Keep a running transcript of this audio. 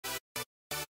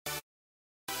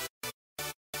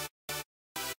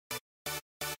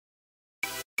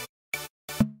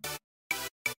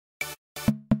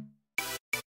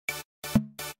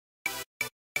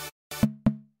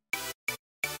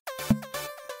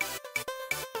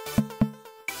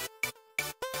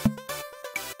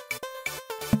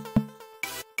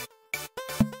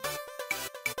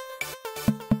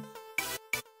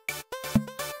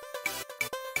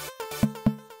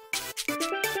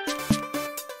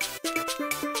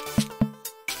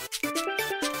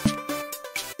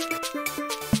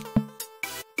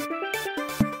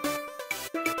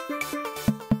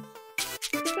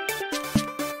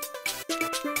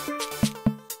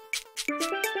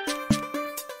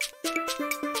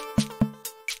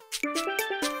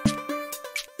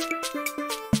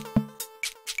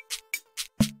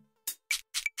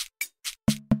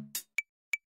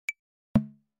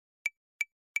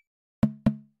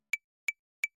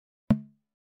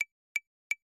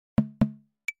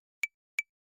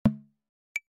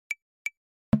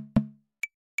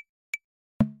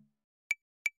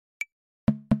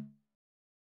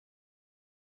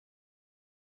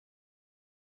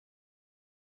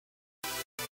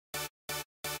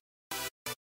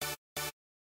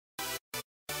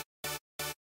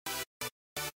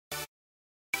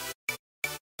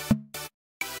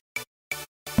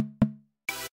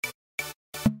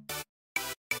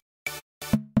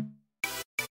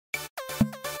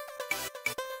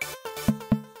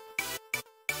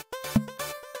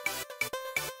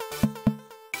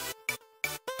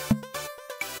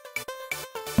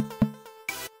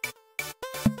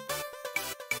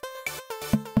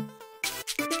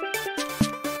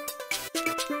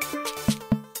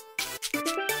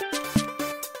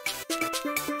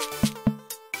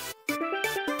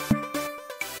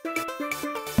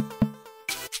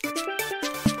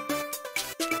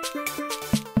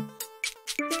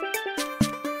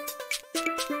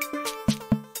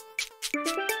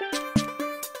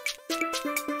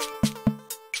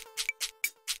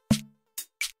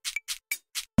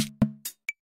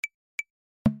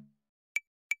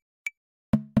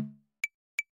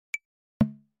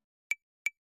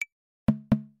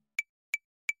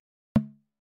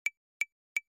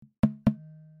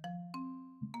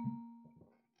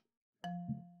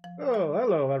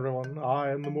Hello everyone, I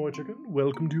am the MoeChicken.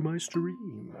 Welcome to my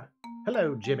stream.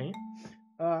 Hello, Jimmy.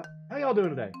 How y'all doing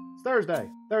today? It's Thursday.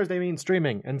 Thursday means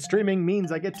streaming, and streaming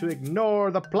means I get to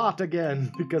ignore the plot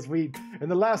again, because in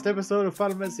the last episode of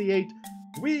Final Fantasy VIII,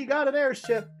 we got an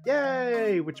airship!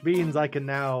 Yay! Which means I can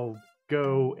now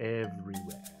go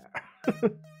everywhere.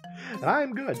 And I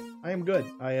am good. I am good.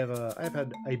 I have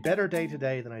had a better day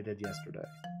today than I did yesterday.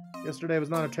 Yesterday was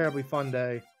not a terribly fun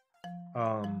day.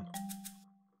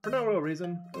 For no real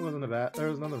reason. It wasn't there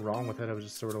was nothing wrong with it. I was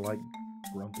just sort of like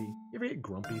grumpy. You ever get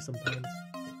grumpy sometimes?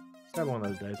 Just have one of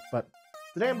those days. But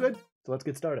today I'm good, so let's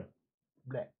get started.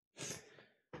 Bleh.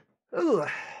 Ugh.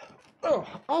 Oh,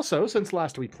 also, since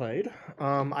last we played,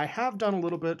 I have done a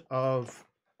little bit of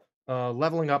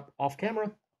leveling up off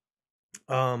camera.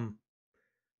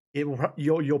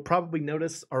 You'll probably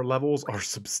notice our levels are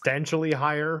substantially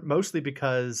higher, mostly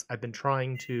because I've been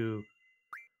trying to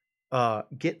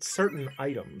get certain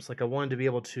items. Like I wanted to be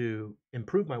able to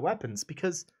improve my weapons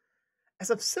because, as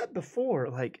I've said before,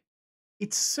 like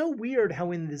it's so weird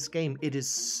how in this game it is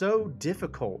so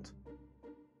difficult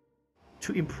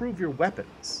to improve your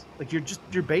weapons. Like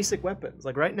your basic weapons.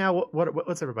 Like right now,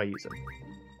 what's everybody using?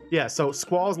 Yeah, so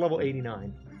Squall's level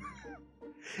 89.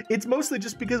 It's mostly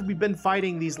just because we've been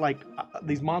fighting these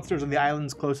these monsters on the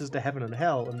islands closest to heaven and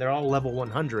hell, and they're all level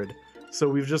 100. So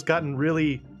we've just gotten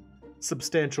really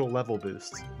substantial level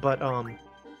boosts. But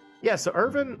yeah, so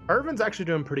Irvin's actually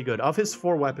doing pretty good. Of his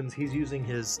 4 weapons, he's using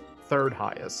his 3rd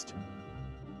highest.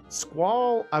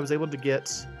 Squall, I was able to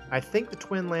get, I think the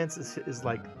Twin Lance is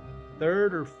like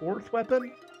 3rd or 4th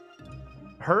weapon.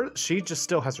 She just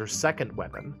still has her 2nd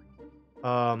weapon.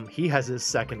 He has his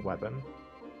 2nd weapon.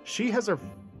 She has her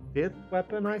 5th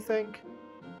weapon, I think.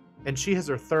 And she has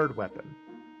her 3rd weapon.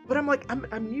 But I'm like,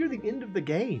 I'm near the end of the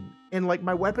game, and like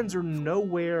my weapons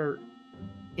are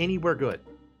anywhere good.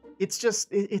 It's just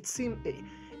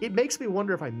it makes me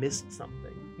wonder if I missed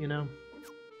something, you know?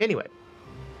 Anyway,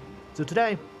 so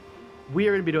today we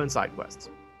are going to be doing side quests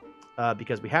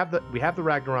because we have the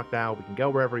Ragnarok now. We can go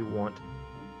wherever we want.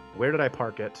 Where did I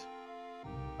park it?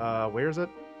 Where is it?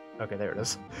 Okay, there it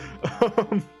is.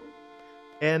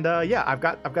 And yeah, I've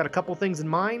got a couple things in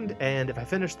mind, and if I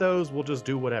finish those, we'll just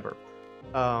do whatever.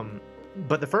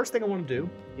 But the first thing I want to do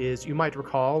is, you might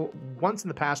recall, once in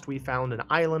the past we found an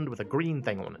island with a green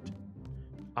thing on it.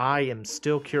 I am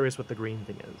still curious what the green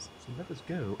thing is, so let us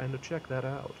go and check that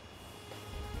out.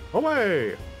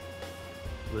 Away! It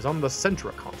was on the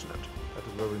Centra continent. That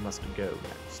is where we must go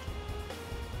next.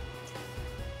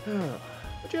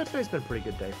 But yeah, today's been a pretty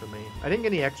good day for me. I didn't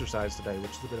get any exercise today,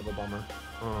 which is a bit of a bummer.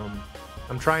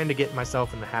 I'm trying to get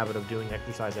myself in the habit of doing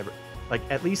exercise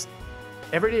at least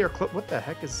every day or what the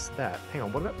heck is that? Hang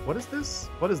on, what is this?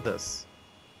 What is this?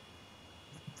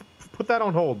 Put that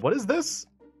on hold. What is this?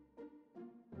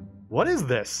 What is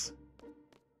this?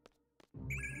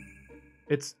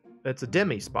 It's a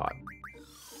demi spot.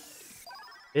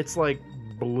 It's like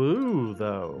blue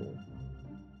though.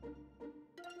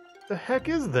 The heck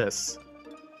is this?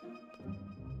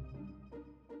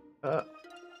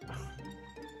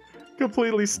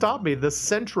 Completely stopped me. The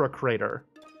Centra crater.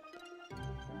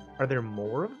 Are there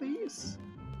more of these?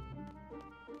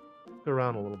 Go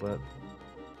around a little bit.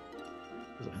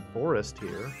 There's a forest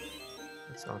here.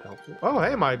 That's not helpful. Oh,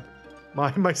 hey,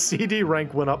 my CD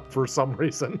rank went up for some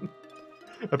reason.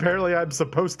 Apparently, I'm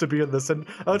supposed to be in the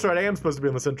Oh, that's right. I am supposed to be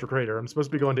in the Central Crater. I'm supposed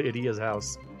to be going to Idia's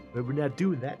house, but we're not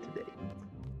doing that today.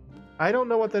 I don't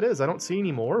know what that is. I don't see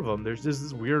any more of them. There's just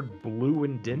this weird blue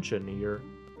indention here.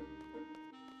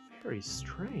 Very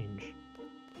strange.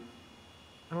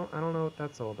 I don't know what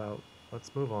that's all about.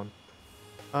 Let's move on.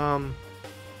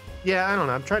 Yeah, I don't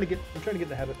know. I'm trying to get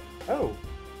the habit. Oh,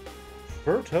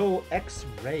 Fertile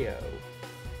X-Rayo.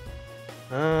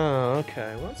 Oh,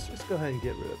 okay. Well, let's just go ahead and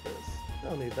get rid of this.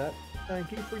 Don't need that.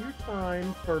 Thank you for your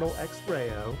time, Fertile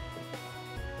X-Rayo.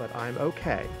 But I'm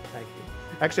okay. Thank you.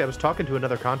 Actually, I was talking to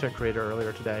another content creator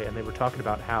earlier today, and they were talking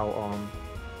about how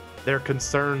they're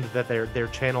concerned that their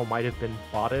channel might have been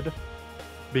botted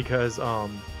because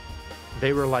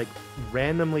they were like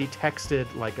randomly texted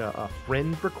like a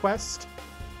friend request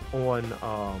on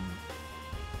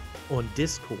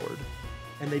Discord,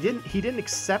 and he didn't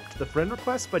accept the friend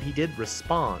request, but he did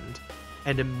respond,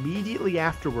 and immediately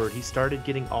afterward he started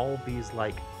getting all of these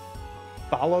like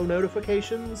follow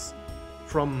notifications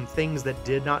from things that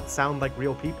did not sound like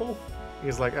real people.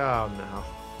 He's like, oh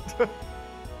no.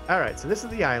 All right, so this is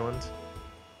the island.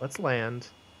 Let's land.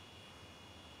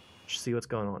 Let's see what's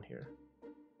going on here.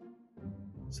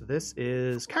 So this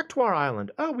is Cactoos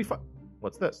Island. Oh,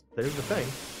 what's this? There's the thing.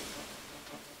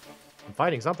 I'm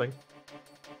fighting something.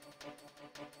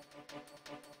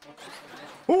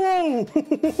 Oh,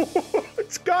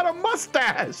 it's got a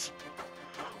mustache.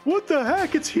 What the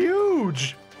heck? It's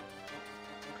huge.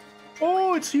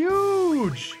 Oh, it's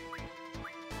huge.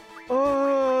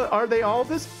 Are they all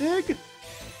this big?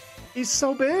 He's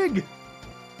so big.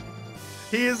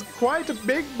 He is quite a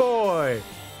big boy.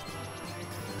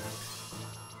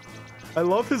 I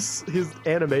love his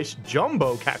animation.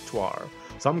 Jumbo Cactuar.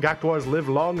 Some Cactuars live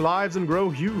long lives and grow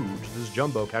huge. This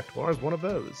Jumbo Cactuar is one of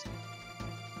those.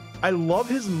 I love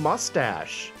his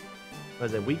mustache.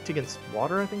 Is it weak against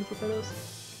water, I think is what that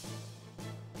is?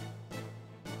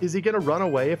 Is he gonna run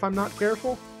away if I'm not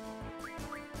careful?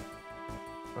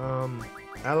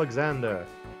 Alexander.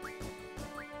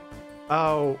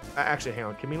 Oh, actually, hang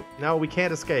on. Can we? No, we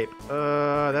can't escape.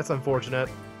 That's unfortunate.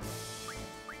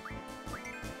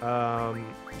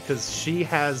 Because she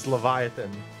has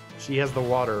Leviathan. She has the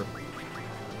water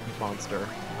monster.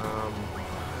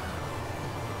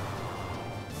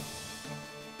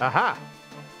 Aha!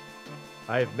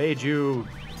 I've made you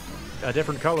a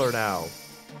different color now.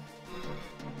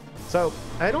 So,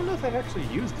 I don't know if I've actually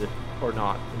used it or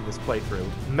not in this playthrough.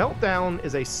 Meltdown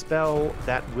is a spell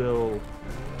that will...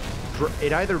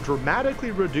 It either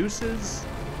dramatically reduces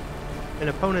an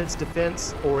opponent's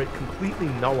defense or it completely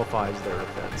nullifies their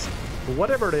defense. But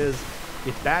whatever it is,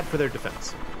 it's bad for their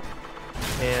defense.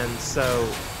 And so,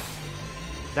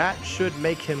 that should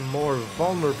make him more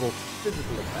vulnerable to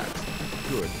physical attacks.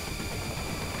 Good.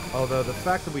 Although the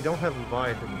fact that we don't have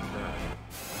Leviathan is bad.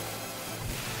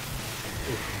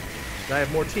 I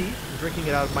have more tea. I'm drinking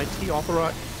it out of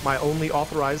my only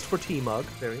authorized for tea mug.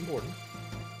 Very important.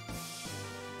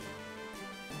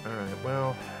 Alright,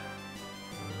 well...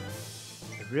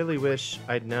 I really wish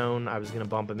I'd known I was going to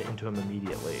bump into him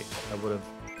immediately. I would have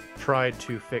tried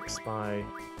to fix my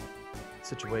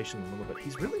situation a little bit.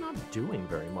 He's really not doing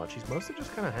very much. He's mostly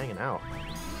just kind of hanging out.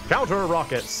 Counter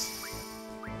rockets!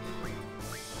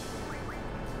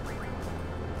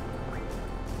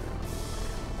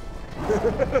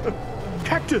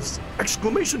 Cactus!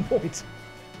 Exclamation point! It's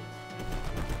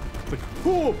like,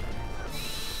 oh!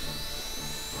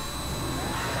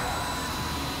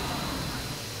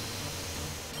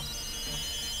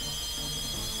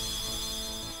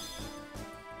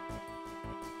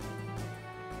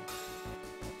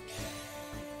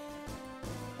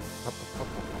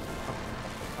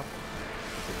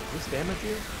 Does this damage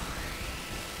you?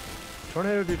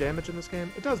 Tornado do damage in this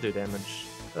game? It does do damage.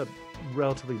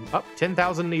 Relatively up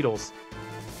 10,000 needles.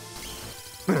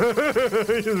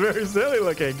 He's very silly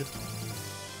looking.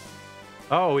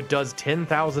 Oh, it does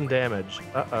 10,000 damage.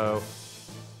 Uh-oh.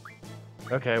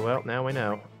 Okay, well, now we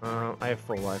know. I have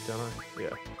full life, don't I?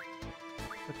 Yeah.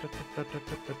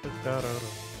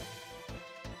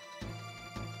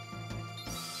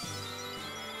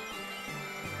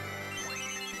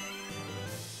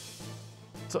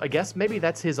 So I guess maybe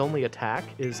that's his only attack,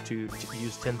 is to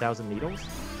use 10,000 needles?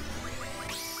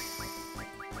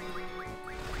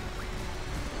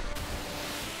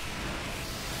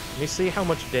 Let me see how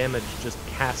much damage just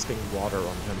casting water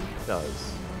on him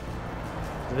does.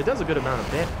 If it does a good amount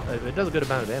of damage,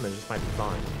 this might be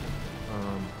fine.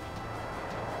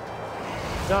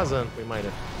 If it doesn't, we might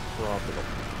have dropped it.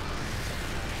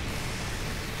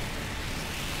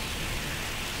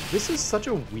 This is such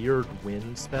a weird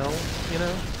wind spell, you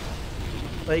know?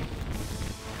 Like,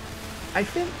 I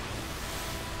think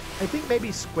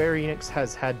maybe Square Enix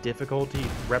has had difficulty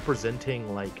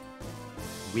representing, like,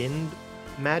 wind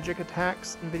magic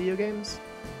attacks in video games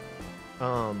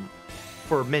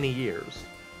for many years.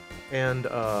 And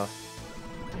I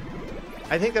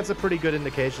think that's a pretty good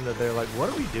indication that they're like, what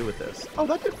do we do with this? Oh,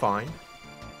 that did fine.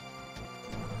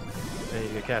 And you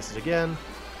can cast it again.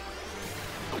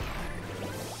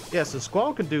 Yeah, so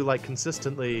Squall can do, like,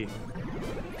 consistently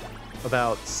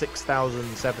about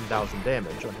 6,000, 7,000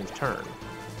 damage on his turn.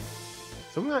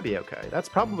 So we might be okay. That's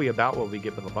probably about what we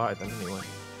get with Leviathan, anyway.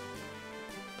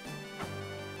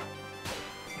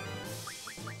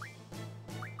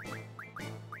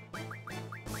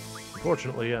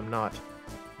 Unfortunately, I'm not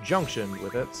junctioned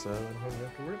with it, so I don't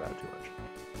have to worry about it too much.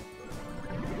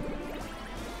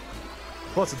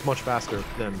 Plus, it's much faster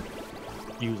than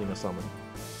using a summon.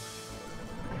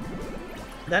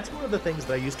 That's one of the things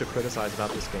that I used to criticize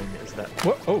about this game, is that...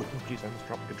 Whoa, oh, jeez, I almost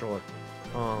dropped the controller.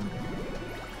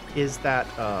 Is that,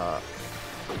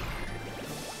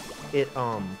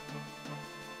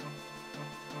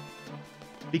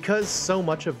 because so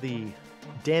much of the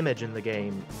damage in the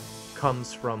game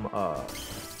comes from, what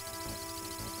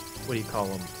do you call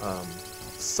them?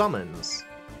 Summons.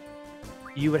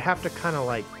 You would have to kind of,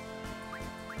 like,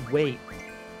 wait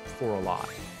for a lot.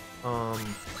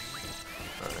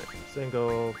 Alright,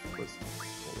 single,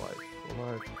 full life,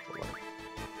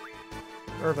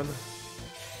 Irvin.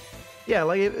 Yeah,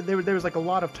 like there was like a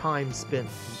lot of time spent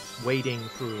waiting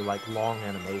through like long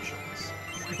animations,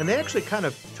 and they actually kind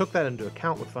of took that into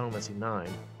account with Final Fantasy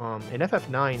IX. In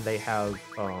FF9 they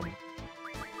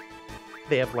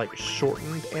have like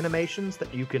shortened animations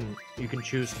that you can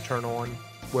choose to turn on,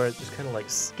 where it just kind of like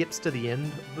skips to the end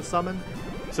of the summon,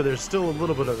 so there's still a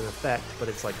little bit of an effect, but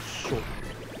it's like shortened.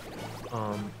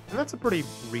 And that's a pretty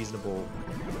reasonable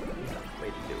way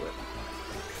to do it.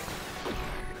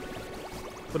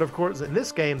 But of course, in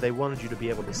this game, they wanted you to be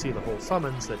able to see the whole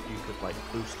summon so that you could, like,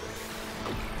 boost it.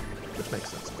 Which makes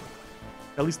sense to me.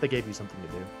 At least they gave you something to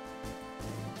do.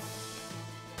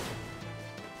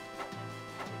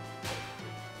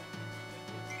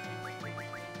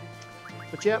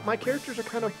 But yeah, my characters are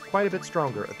kind of quite a bit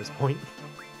stronger at this point.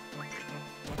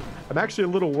 I'm actually a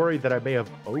little worried that I may have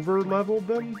over-leveled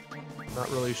them. Not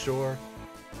really sure.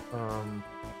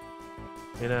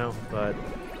 You know, but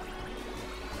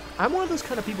I'm one of those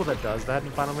kind of people that does that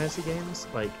in Final Fantasy games.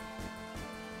 Like,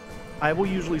 I will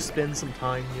usually spend some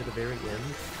time near the very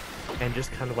end and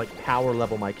just kind of like power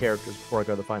level my characters before I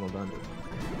go to the final dungeon.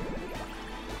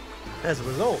 As a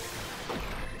result,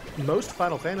 most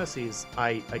Final Fantasies,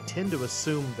 I tend to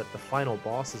assume that the final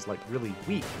boss is like really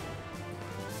weak.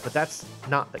 But that's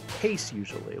not the case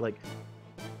usually. Like,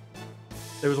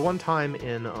 there was one time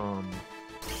in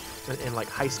like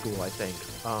high school, I think,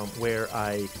 where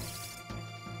a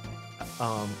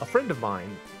friend of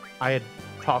mine, I had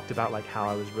talked about like how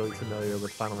I was really familiar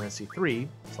with Final Fantasy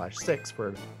III/6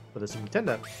 for the Super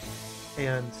Nintendo,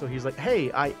 and so he's like,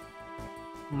 "Hey,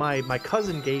 my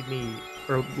cousin gave me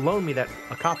or loaned me a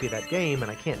copy of that game, and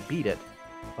I can't beat it.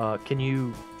 Do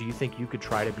you think you could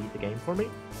try to beat the game for me?"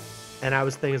 And I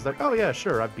was thinking, like, "Oh yeah,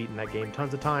 sure, I've beaten that game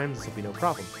tons of times. This will be no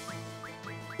problem."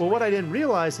 Well, what I didn't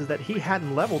realize is that he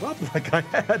hadn't leveled up like I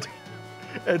had.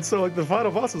 And so, like, the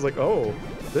final boss is like, oh,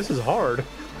 this is hard.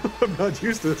 I'm not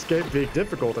used to this game being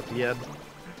difficult at the end.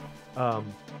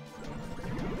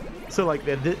 So, like,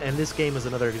 and this game is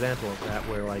another example of that,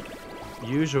 where, like,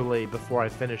 usually before I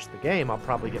finish the game, I'll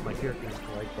probably get my characters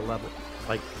to,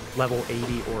 like, level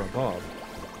 80 or above.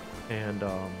 And,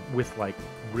 with, like,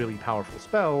 really powerful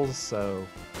spells, so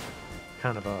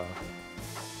kind of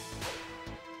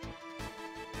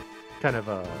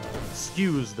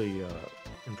skews the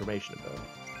information a bit.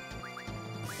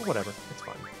 But whatever, it's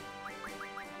fine.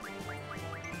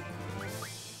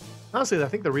 Honestly, I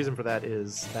think the reason for that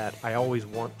is that I always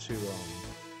want the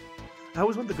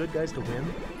good guys to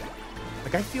win.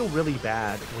 Like, I feel really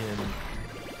bad when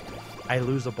I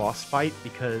lose a boss fight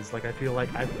because, like, I feel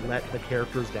like I've let the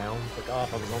characters down. It's like, oh,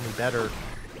 if I was only better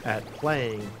at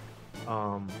playing,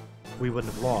 we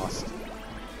wouldn't have lost.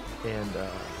 And,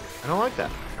 I don't like that.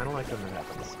 I don't like when that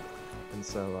happens. And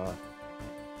so,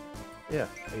 yeah,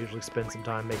 I usually spend some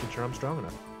time making sure I'm strong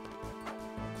enough.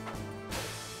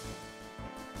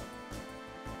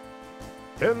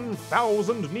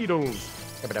 "10,000 needles!"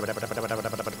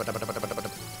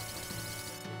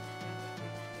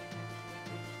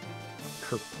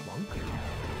 Kerplunk?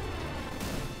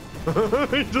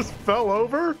 He just fell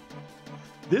over?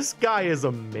 This guy is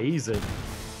amazing.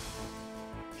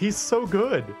 He's so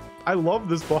good. I love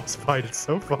this boss fight. It's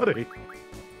so funny.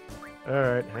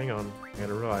 Alright, hang on. I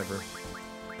gotta revive her.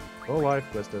 Full life,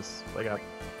 Quistis. Wake up.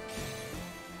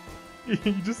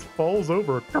 He just falls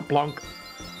over. Kerplunk.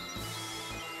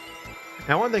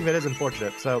 Now, one thing that is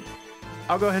unfortunate, so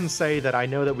I'll go ahead and say that I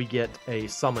know that we get a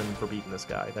summon for beating this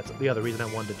guy. That's the other reason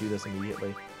I wanted to do this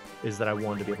immediately, is that I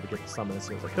wanted to be able to get the summon as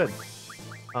soon as I could.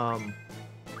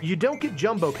 You don't get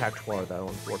Jumbo Cactuar, though,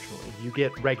 unfortunately. You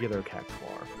get regular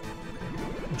Cactuar.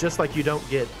 Just like you don't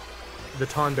get the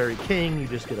Tonberry King, you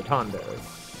just get a Tonberry.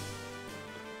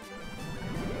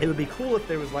 It would be cool if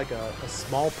there was like a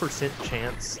small %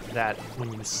 chance that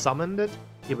when you summoned it,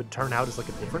 it would turn out as like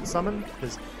a different summon.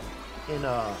 Because in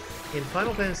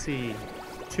Final Fantasy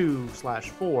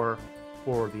II/4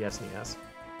 for the SNES,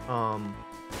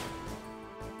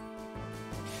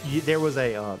 there was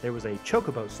a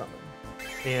Chocobo summon,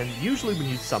 and usually when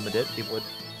you summoned it, it would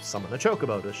summon a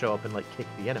Chocobo to show up and like kick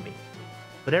the enemy.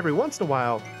 But every once in a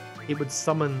while, it would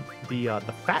summon the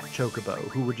fat Chocobo,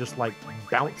 who would just like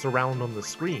bounce around on the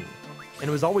screen, and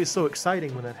it was always so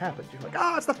exciting when that happened. You're like,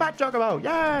 "Oh, it's the fat Chocobo!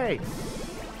 Yay!"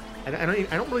 And I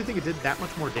don't really think it did that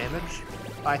much more damage.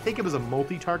 I think it was a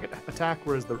multi-target attack,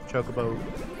 whereas the Chocobo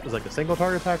was like a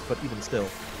single-target attack. But even still,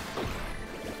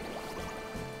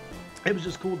 it was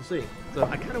just cool to see. So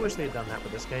I kind of wish they had done that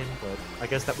with this game, but I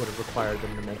guess that would have required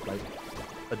them to make like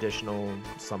additional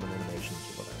summon animations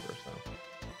or whatever. So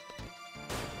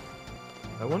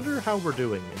I wonder how we're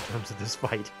doing in terms of this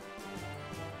fight.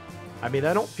 I mean,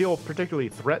 I don't feel particularly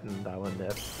threatened, I'll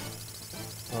admit.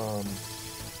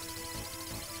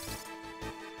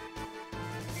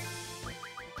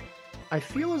 I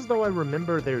feel as though I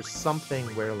remember there's something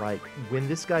where, like, when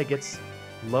this guy gets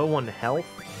low on health,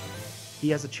 he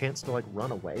has a chance to, like,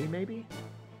 run away, maybe?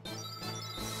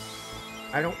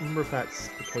 I don't remember if that's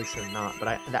the case or not,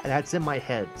 but that's in my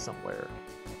head somewhere.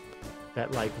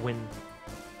 That, like, when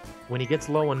he gets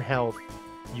low on health,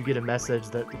 you get a message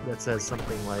that says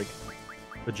something like,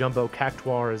 the Jumbo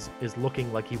Cactois is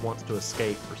looking like he wants to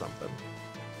escape or something.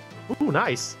 Ooh,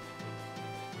 nice!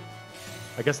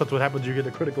 I guess that's what happens when you get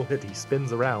a critical hit. He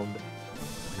spins around.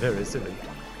 Very silly.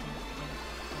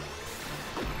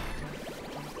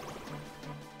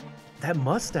 That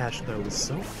mustache, though, is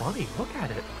so funny. Look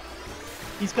at it.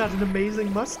 He's got an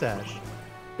amazing mustache.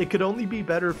 It could only be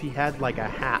better if he had, like, a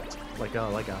hat. Like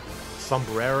a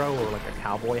sombrero or, like, a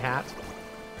cowboy hat.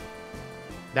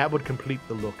 That would complete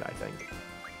the look, I think.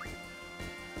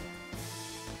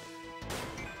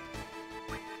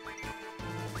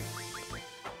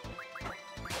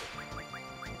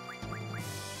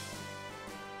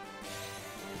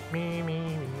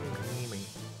 Me.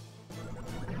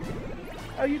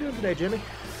 How are you doing today, Jimmy?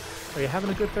 Are you having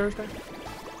a good Thursday?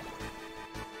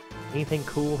 Anything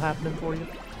cool happening for you?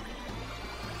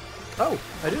 Oh,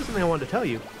 I do something I wanted to tell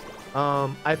you.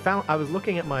 I was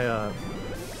looking at my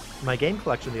my game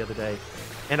collection the other day,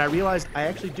 and I realized I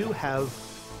actually do have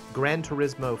Gran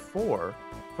Turismo 4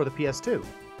 for the PS2.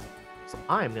 So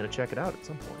I'm gonna check it out at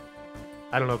some point.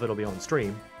 I don't know if it'll be on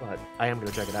stream, but I am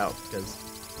gonna check it out because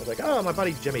I was like, oh, my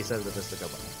buddy Jimmy says that this is a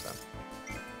good one. So.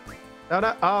 Oh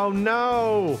no! Oh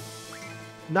no!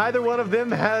 Neither one of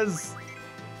them has.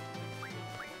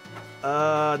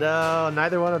 No,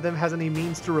 neither one of them has any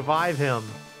means to revive him.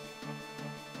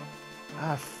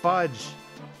 Ah, fudge.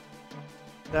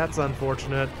 That's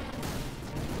unfortunate.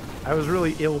 I was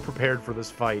really ill prepared for this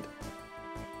fight.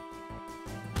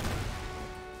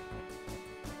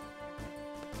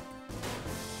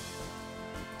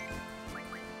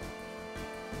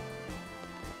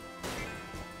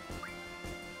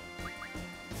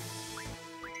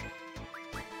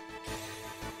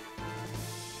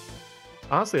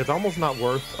 Honestly, it's almost not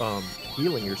worth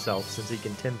healing yourself since he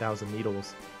can 10,000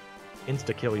 needles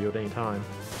insta-kill you at any time.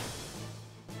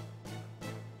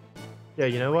 Yeah,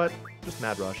 you know what? Just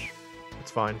Mad Rush.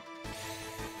 It's fine.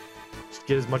 Just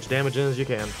get as much damage in as you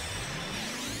can.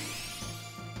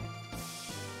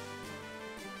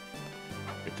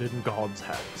 It's in God's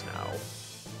hands now.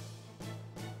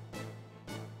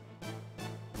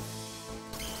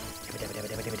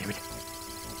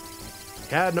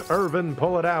 Can Irvin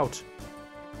pull it out?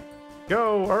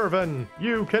 Go, Irvin!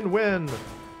 You can win!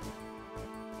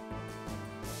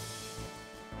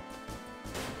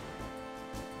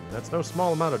 That's no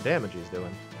small amount of damage he's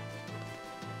doing.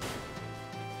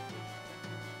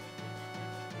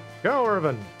 Go,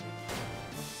 Irvin!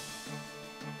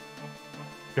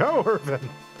 Go, Irvin!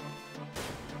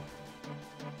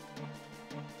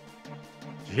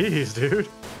 Jeez, dude.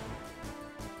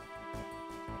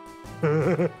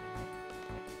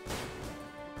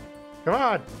 Come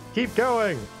on! Keep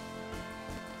going!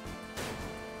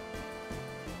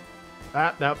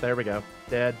 Ah, nope, there we go.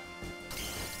 Dead.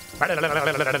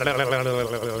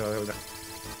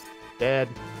 Dead.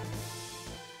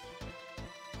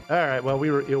 Alright, well,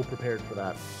 we were ill-prepared for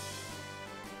that.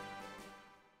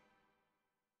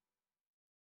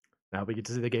 Now we get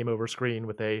to see the game over screen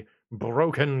with a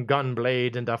broken gun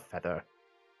blade and a feather.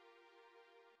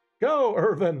 Go,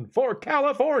 Irvin, for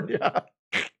California!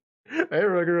 Hey,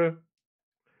 Rigger.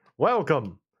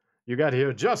 Welcome. You got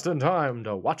here just in time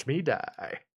to watch me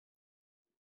die.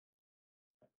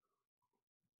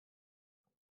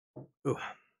 Ooh.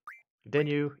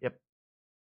 Continue. Yep.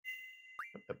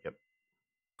 Yep.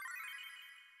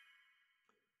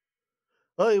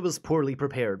 I was poorly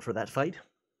prepared for that fight.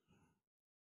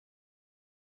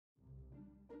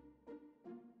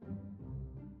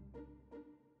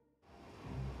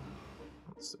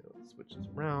 Let's see. Let's switch this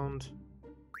around.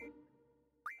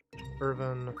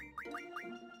 Irvin.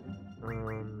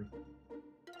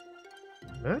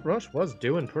 Mad Rush was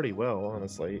doing pretty well,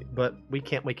 honestly, but we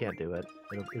can't do it.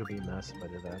 It'll be a mess if I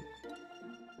do that.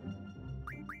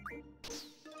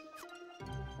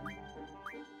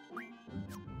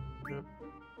 Yep.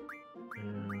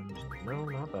 And no,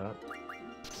 not that.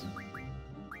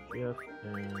 GF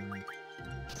and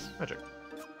magic.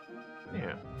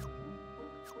 Yeah.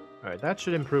 Alright, that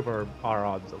should improve our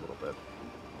odds a little bit.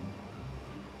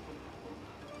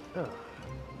 Oh.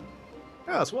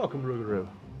 Yes, welcome, Rougarou.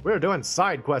 We're doing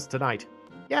side quests tonight.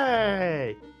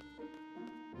 Yay!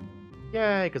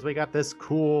 Yay, because we got this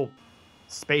cool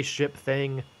spaceship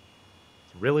thing.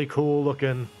 It's really cool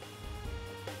looking.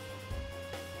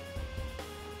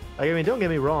 Like, I mean, don't get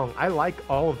me wrong. I like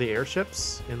all of the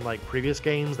airships in like previous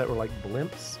games that were like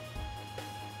blimps.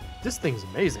 This thing's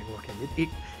amazing looking.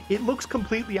 It looks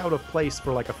completely out of place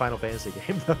for like a Final Fantasy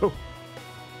game, though.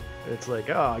 It's like,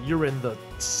 you're in the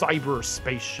cyber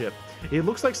spaceship. It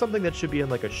looks like something that should be in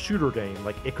like a shooter game,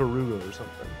 like Ikaruga or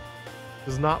something.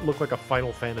 Does not look like a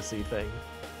Final Fantasy thing.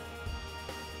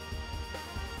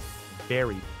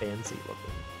 Very fancy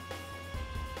looking.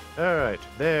 Alright,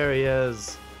 there he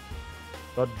is.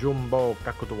 The Jumbo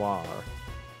Cactoos.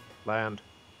 Land.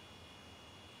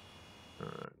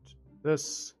 Alright.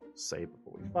 This. Save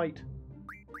before we fight.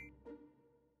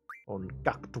 On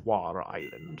Cactoos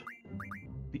Island.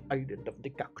 The island of the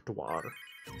Cactoos.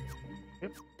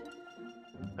 Yep.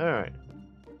 Alright.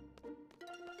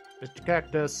 Mr.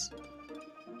 Cactus.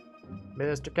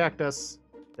 Mr. Cactus.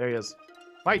 There he is.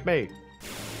 Fight me!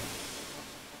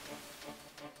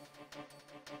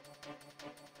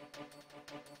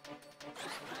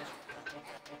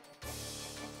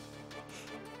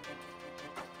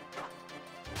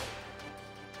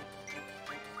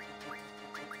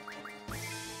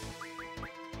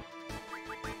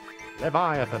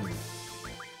 Leviathan.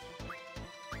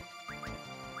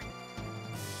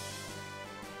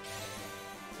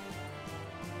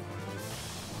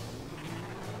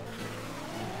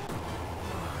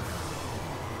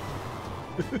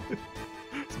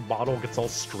 This bottle gets all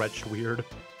stretched weird.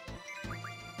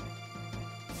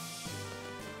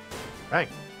 Bang.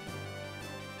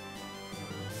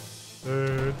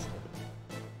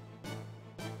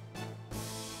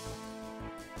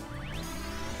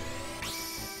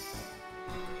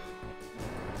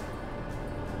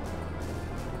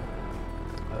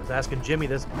 I was asking Jimmy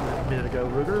this a minute ago,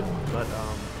 Ruger, but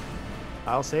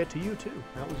I'll say it to you too.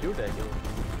 How was your day going?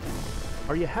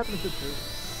 Are you having a good day?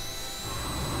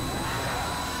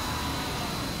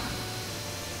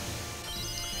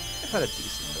 I've had a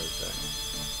decent Thursday.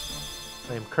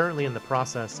 I am currently in the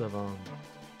process of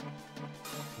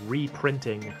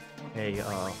reprinting a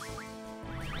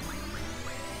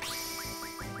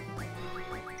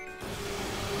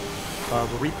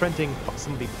we're reprinting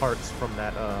some of the parts from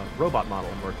that robot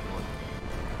model I'm working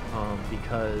on,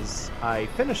 because I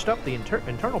finished up the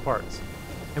internal parts,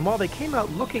 and while they came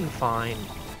out looking fine,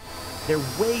 they're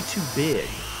way too big.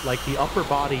 Like, the upper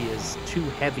body is too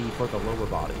heavy for the lower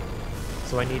body,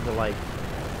 so I need to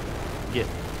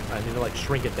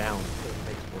shrink it down so it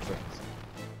makes more sense.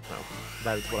 So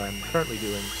that is what I'm currently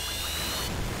doing.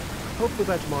 Hopefully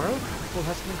by tomorrow we'll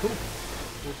have something cool.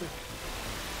 We'll see.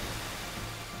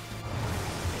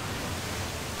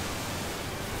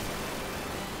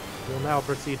 We'll now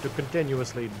proceed to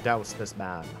continuously douse this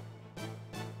man.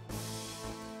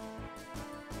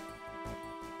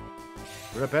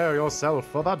 Prepare yourself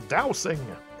for the dousing!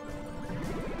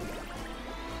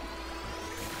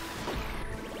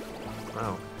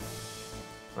 Wow.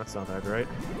 That's not that great.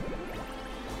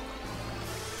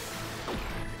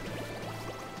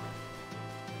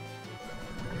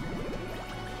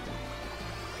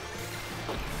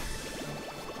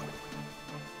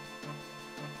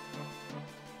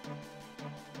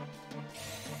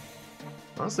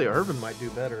 Honestly, Irvin might do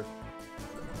better.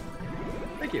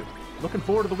 Thank you. Looking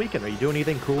forward to the weekend. Are you doing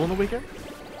anything cool on the weekend?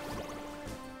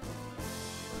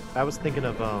 I was thinking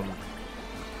of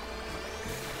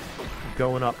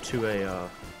going up to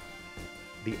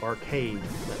the arcade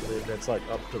that's like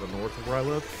up to the north of where I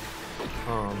live.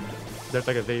 There's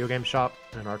like a video game shop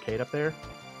and an arcade up there.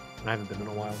 And I haven't been in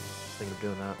a while. Just thinking of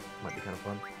doing that. Might be kind of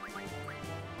fun.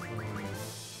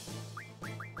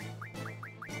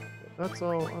 That's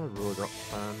all I really got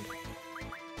planned.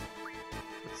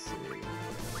 Let's see.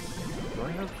 Do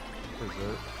I have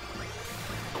dessert?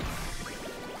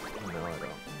 No, I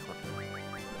don't. Okay.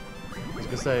 I was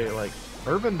gonna say, like,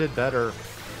 Urban did better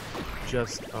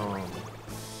just,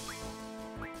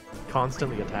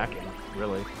 constantly attacking,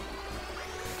 really.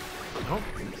 Oh,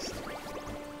 beast.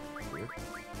 Weird.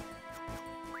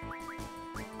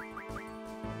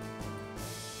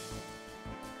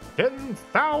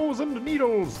 $10,000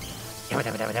 needles! You gonna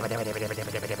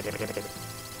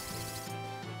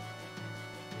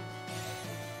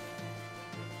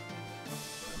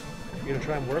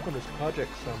try and work on this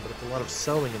project some, but it's a lot of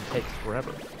sewing and takes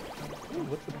forever. Ooh,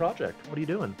 what's the project? What are you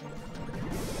doing?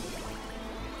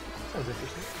 Sounds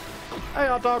interesting. Hey,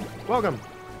 hot dog! Welcome!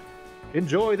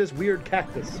 Enjoy this weird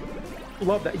cactus.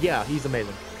 Love that. Yeah, he's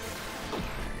amazing.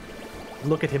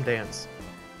 Look at him dance.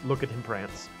 Look at him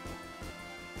prance.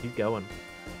 He's going.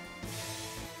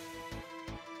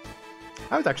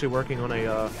 I was actually working on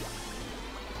a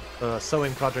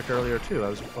sewing project earlier too. I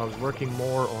was working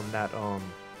more on that. I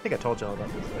think I told y'all about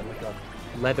this. Like a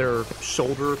leather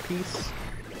shoulder piece.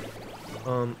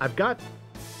 I've got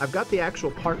the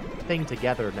actual part thing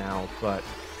together now, but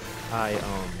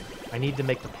I need to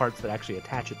make the parts that actually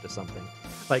attach it to something.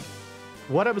 Like,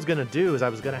 what I was gonna do is I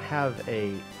was gonna have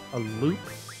a loop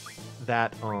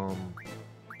that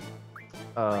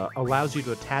allows you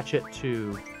to attach it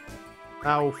to.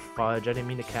 Oh fudge! I didn't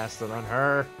mean to cast it on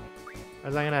her.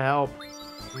 How's that gonna help?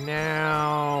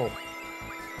 No,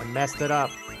 I messed it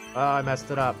up. Oh, I messed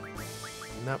it up.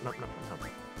 Nope.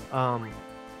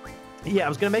 Yeah, I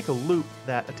was gonna make a loop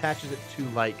that attaches it to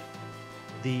like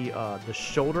the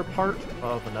shoulder part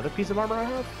of another piece of armor I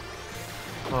have.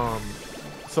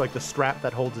 So like the strap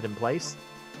that holds it in place.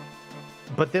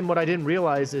 But then what I didn't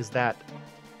realize is that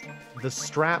the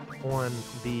strap on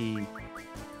the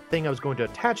thing I was going to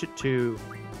attach it to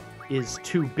is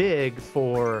too big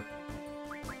for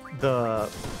the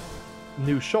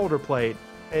new shoulder plate.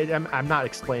 I'm not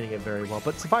explaining it very well,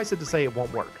 but suffice it to say it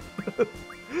won't work.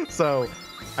 So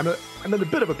I'm in a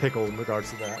bit of a pickle in regards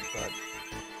to that, but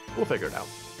we'll figure it out.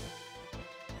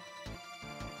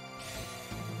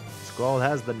 Squall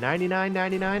has the 99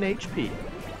 HP.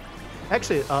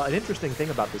 Actually, an interesting thing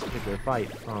about this particular fight,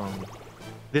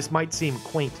 this might seem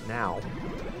quaint now,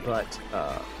 but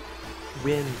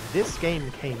when this game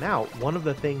came out, one of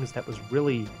the things that was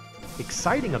really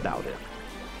exciting about it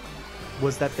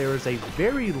was that there is a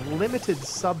very limited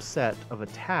subset of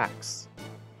attacks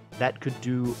that could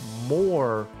do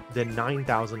more than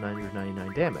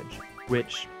 9,999 damage,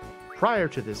 which prior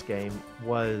to this game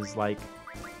was like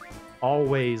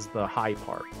always the high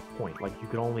point. Like you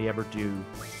could only ever do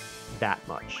that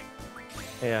much.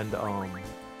 And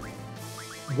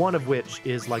one of which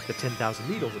is like the 10,000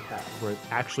 needles attack, where it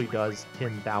actually does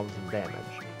 10,000 damage.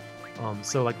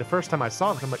 So like the first time I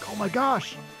saw it, I'm like, oh my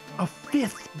gosh, a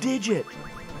 5th digit!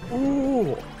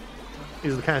 Ooh!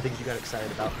 These are the kind of things you got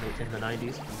excited about in the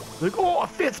 90s. Like, oh, a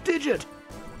 5th digit!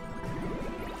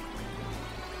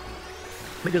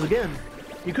 Because again,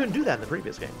 you couldn't do that in the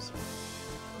previous games.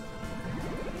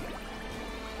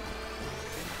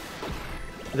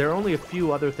 There are only a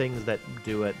few other things that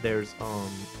do it. There's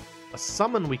a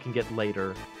summon we can get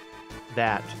later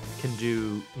that can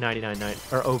do 99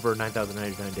 or over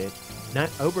 9,099 damage.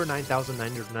 Over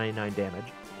 9,999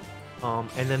 damage.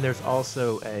 And then there's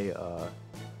also an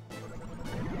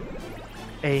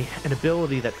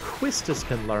ability that Quistis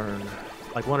can learn,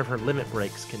 like one of her limit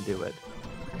breaks can do it.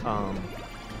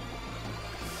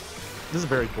 This is a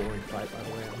very boring fight, by the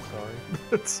way, I'm sorry.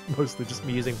 It's mostly just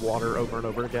me using water over and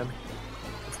over again.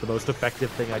 It's the most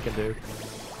effective thing I can do.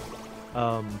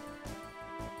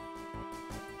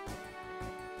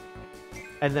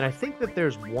 And then I think that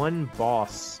there's one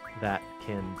boss that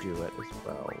can do it as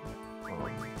well.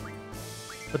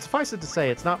 But suffice it to say,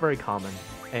 it's not very common,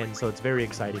 and so it's very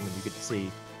exciting when you get to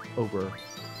see over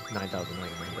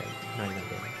 9,999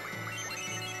 damage.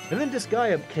 And then this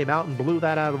guy came out and blew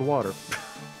that out of the water.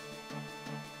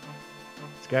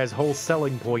 This guy's whole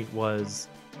selling point was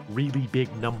really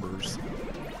big numbers.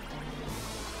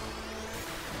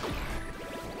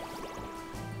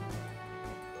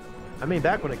 I mean,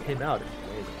 back when it came out, it was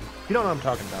amazing. You don't know what I'm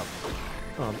talking about.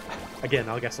 Again,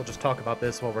 I guess I'll just talk about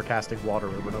this while we're casting water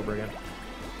over and over again.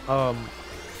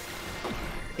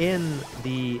 In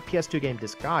the PS2 game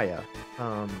Disgaea,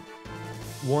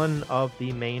 one of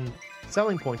the main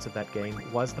selling points of that game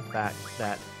was the fact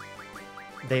that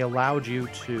they allowed you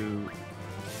to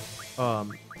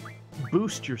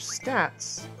boost your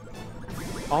stats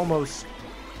almost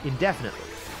indefinitely.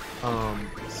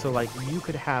 So like you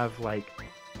could have like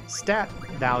stat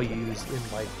values in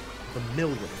like the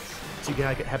millions. So you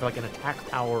can have like an attack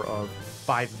power of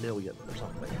 5 million or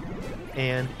something.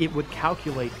 And it would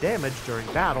calculate damage during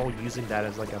battle using that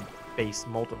as like a base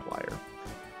multiplier.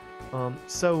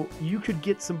 So you could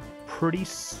get some pretty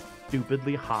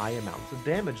stupidly high amounts of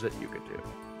damage that you could do.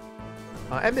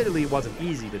 Admittedly, it wasn't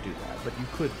easy to do that, but you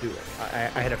could do it.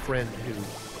 I had a friend who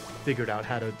figured out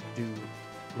how to do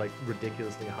like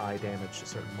ridiculously high damage to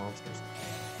certain monsters.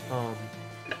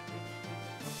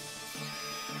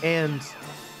 And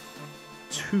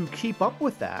to keep up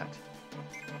with that,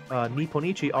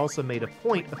 Nipponichi also made a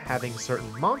point of having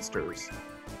certain monsters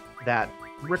that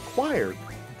required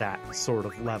that sort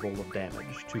of level of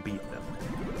damage to beat them.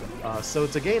 So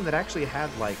it's a game that actually had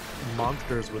like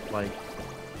monsters with like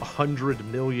 100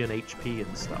 million HP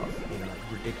and stuff, you know,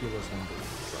 like ridiculous numbers and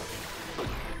such.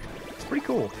 It's pretty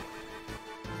cool.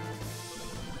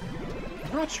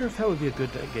 I'm not sure if that would be a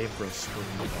good game for a stream.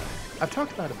 I've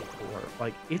talked about it before.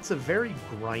 Like, it's a very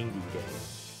grindy game.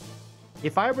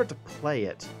 If I were to play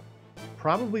it,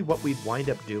 probably what we'd wind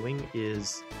up doing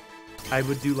is I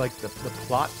would do like the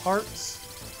plot parts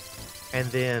and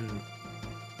then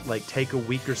like take a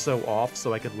week or so off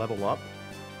so I could level up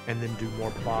and then do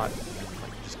more plot and then,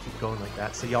 like, just keep going like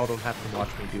that so y'all don't have to watch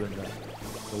me doing the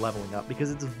leveling up because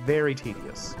it's very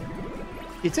tedious.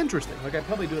 It's interesting. Like I'd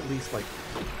probably do at least like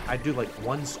I'd do like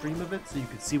one stream of it so you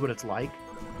could see what it's like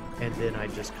and then I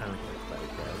just kind of like let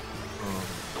it go.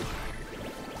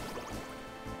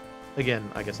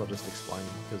 Again, I guess I'll just explain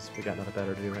because we got nothing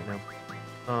better to do right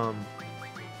now.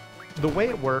 The way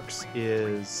it works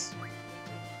is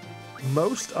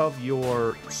most of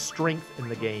your strength in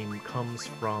the game comes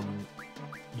from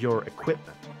your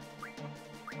equipment.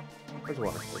 There's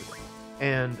water for you.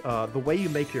 And the way you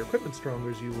make your equipment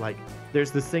stronger is you like,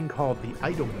 there's this thing called the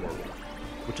item world,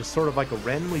 which is sort of like a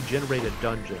randomly generated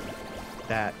dungeon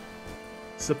that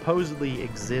supposedly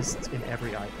exists in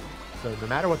every item. So no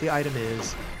matter what the item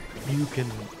is, you can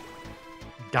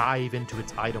dive into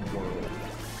its item world.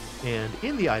 And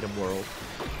in the item world,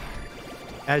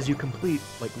 as you complete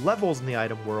like levels in the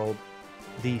item world,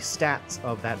 the stats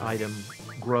of that item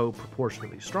grow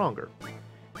proportionately stronger.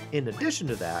 In addition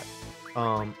to that,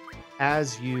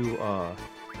 as you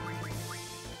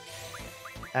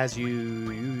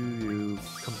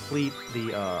complete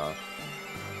the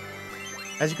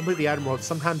item world,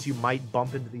 sometimes you might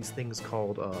bump into these things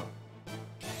called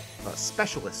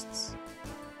specialists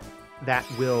that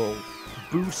will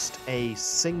boost a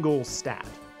single stat,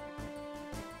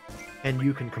 and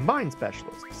you can combine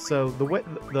specialists. So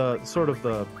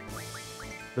the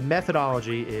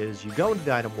methodology is you go into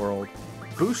the item world,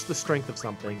 boost the strength of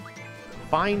something,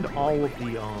 find all of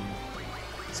the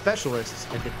specialists,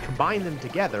 and then combine them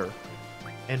together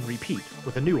and repeat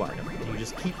with a new item. And you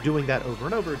just keep doing that over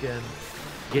and over again,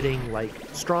 getting like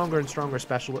stronger and stronger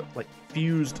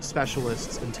fused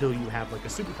specialists until you have like a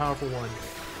super powerful one,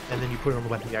 and then you put it on the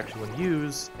weapon you actually want to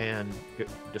use and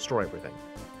destroy everything.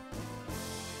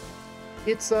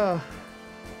 It's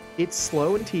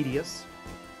slow and tedious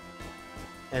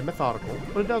and methodical,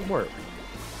 but it does work.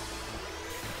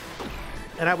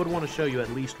 And I would want to show you at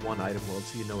least one item world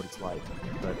so you know what it's like.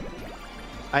 But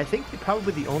I think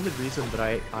probably the only reason that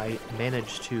I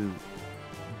managed to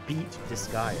beat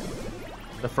Disgaea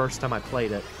the first time I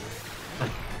played it,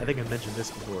 I think I mentioned this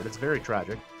before, and it's very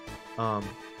tragic,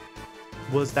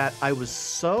 was that I was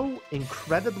so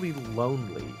incredibly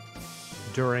lonely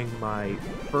during the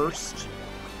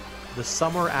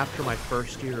summer after my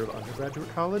first year of undergraduate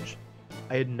college.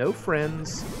 I had no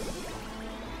friends,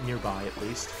 nearby at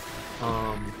least.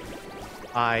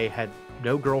 I had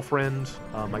no girlfriend.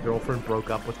 My girlfriend broke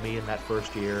up with me in that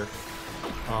first year.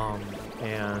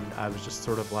 And I was just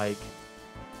sort of like,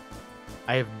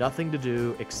 I have nothing to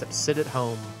do except sit at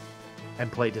home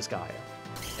and play Disgaea.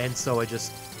 And so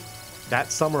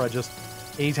that summer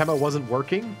anytime I wasn't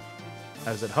working,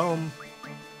 I was at home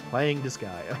playing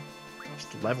Disgaea,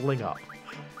 just leveling up.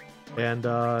 And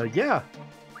yeah.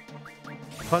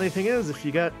 Funny thing is, if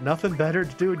you got nothing better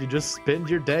to do and you just spend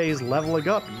your days leveling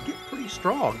up, you get pretty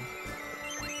strong.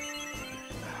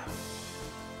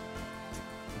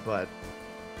 But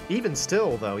even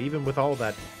still, though, even with all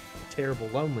that terrible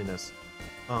loneliness,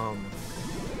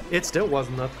 it still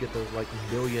wasn't enough to get those like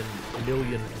million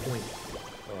point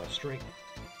strength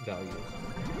values.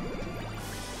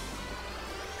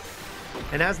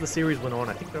 And as the series went on,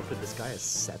 I think they're up to Disgaea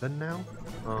 7 now.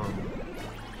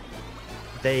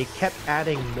 They kept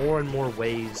adding more and more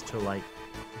ways to like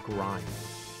grind.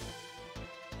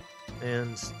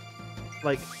 And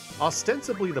like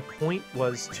ostensibly the point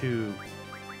was to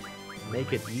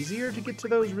make it easier to get to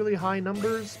those really high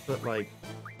numbers, but like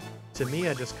to me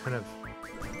I just kind of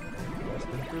lost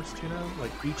interest, you know?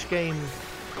 Like each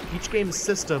game's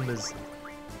system is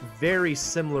very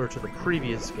similar to the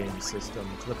previous game's system,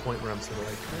 to the point where I'm sort of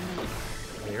like,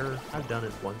 I've done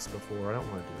it once before, I don't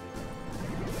want to do it again.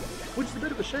 Which is a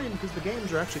bit of a shame, because the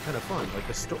games are actually kind of fun. Like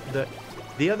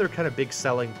the other kind of big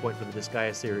selling point for the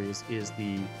Disgaea series is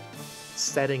the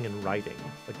setting and writing.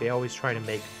 Like they always try to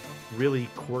make really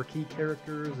quirky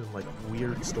characters and like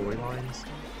weird storylines.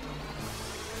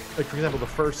 Like for example, the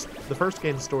first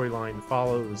game's storyline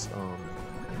follows.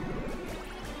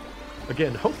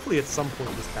 Again, hopefully at some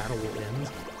point this battle will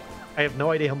end. I have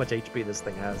no idea how much HP this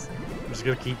thing has. I'm just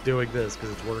gonna keep doing this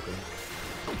because it's working.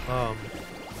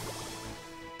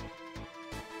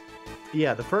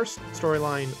 Yeah, the first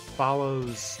storyline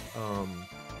follows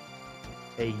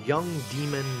a young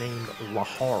demon named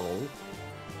Laharl,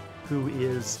 who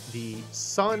is the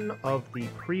son of the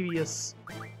previous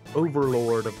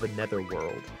overlord of the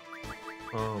Netherworld.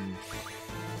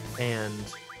 And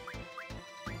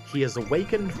he is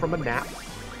awakened from a nap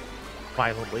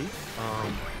violently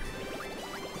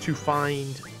to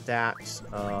find that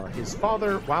his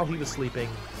father, while he was sleeping,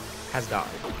 has died.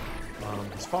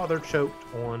 His father choked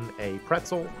on a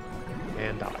pretzel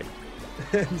and died.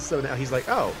 And so now he's like,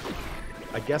 oh,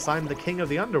 I guess I'm the king of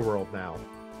the underworld now.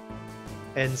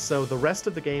 And so the rest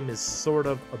of the game is sort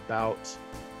of about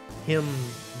him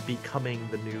becoming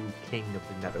the new king of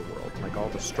the netherworld, like all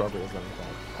the struggles that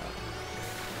involve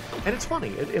that. And it's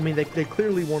funny. I mean, they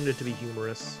clearly wanted it to be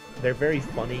humorous. They're very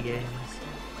funny games.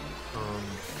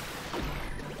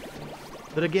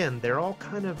 But again, they're all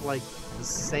kind of like the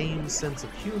same sense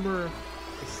of humor,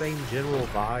 the same general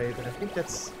vibe, and I think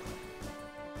that's...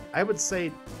 I would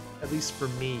say, at least for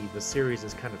me, the series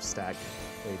is kind of stagnant.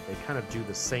 They kind of do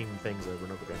the same things over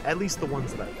and over again. At least the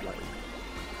ones that I've played.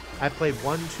 I've played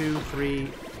 1, 2, 3,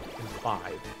 and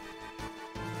 5.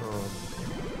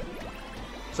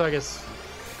 So I guess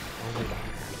only that.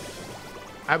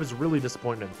 I was really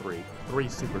disappointed in 3. 3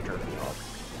 super turned me off.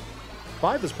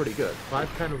 5 was pretty good. 5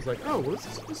 kind of was like, oh, well,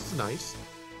 this is nice.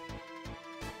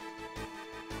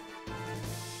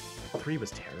 3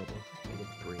 was terrible. I hated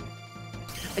 3.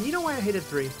 And you know why I hated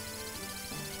 3?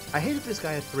 I hated this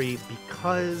guy at 3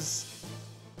 because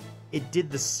it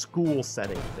did the school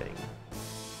setting thing.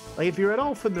 Like, if you're at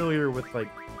all familiar with, like,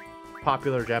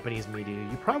 popular Japanese media,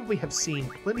 you probably have seen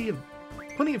plenty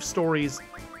of stories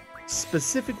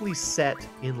specifically set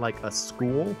in, like, a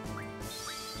school.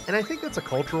 And I think that's a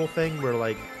cultural thing where,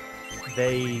 like,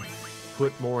 they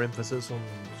put more emphasis on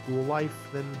school life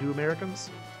than do Americans.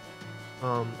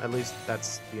 At least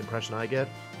that's the impression I get.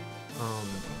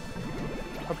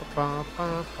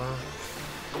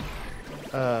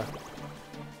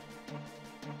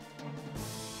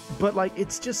 But, like,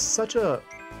 it's just such a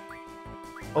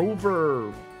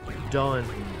overdone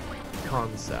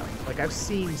concept. Like, I've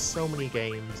seen so many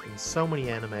games and so many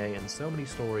anime and so many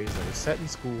stories that are set in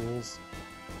schools,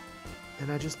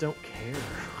 and I just don't care.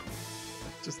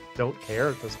 Just don't care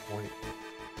at this point.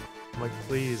 I'm like,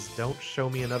 please, don't show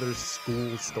me another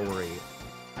school story.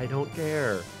 I don't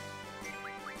care.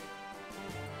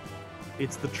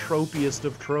 It's the tropiest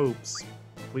of tropes.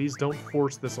 Please don't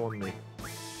force this on me.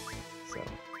 So,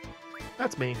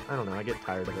 that's me. I don't know, I get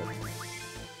tired of it.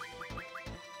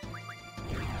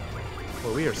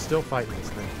 Well, we are still fighting this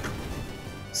thing.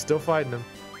 Still fighting him.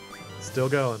 Still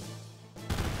going.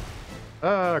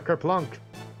 Kerplunk!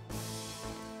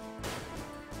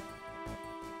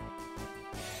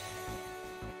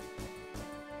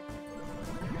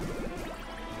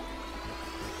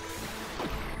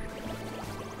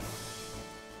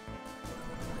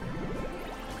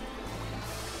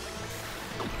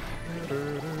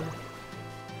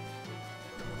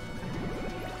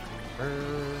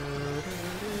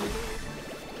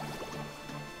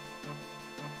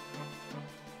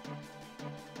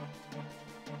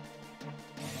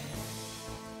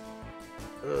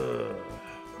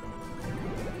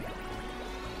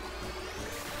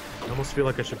 I almost feel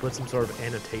like I should put some sort of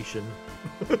annotation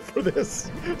for this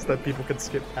so that people can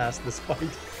skip past this fight.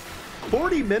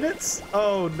 40 minutes?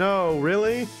 Oh no,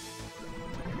 really?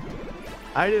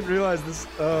 I didn't realize this.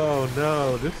 Oh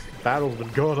no, this battle's been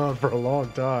going on for a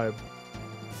long time.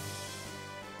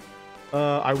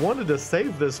 I wanted to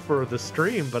save this for the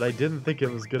stream, but I didn't think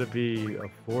it was gonna be a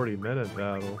 40-minute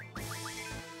battle.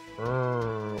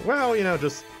 Well, you know,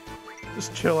 just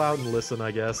chill out and listen,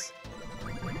 I guess.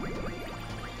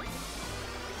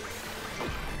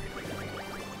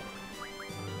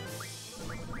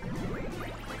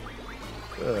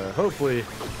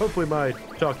 Hopefully my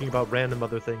talking about random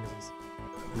other things is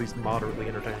at least moderately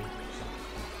entertaining.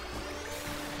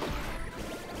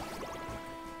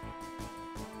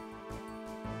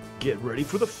 Get ready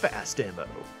for the fast ammo.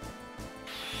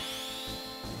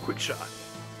 Quick shot.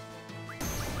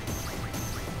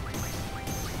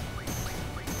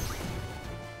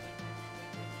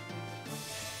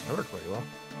 That worked pretty well.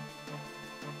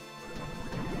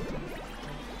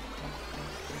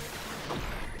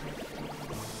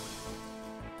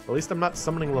 At least I'm not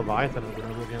summoning Leviathan over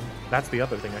and over again. That's the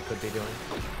other thing I could be doing.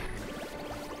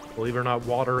 Believe it or not,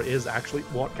 water is actually...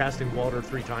 casting water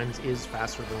 3 times is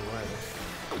faster than Leviathan.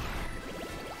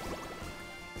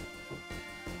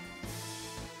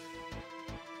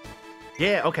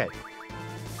 Yeah, okay.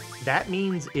 That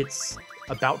means it's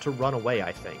about to run away,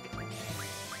 I think.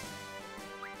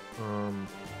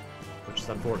 Which is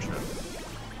unfortunate.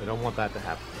 I don't want that to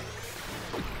happen.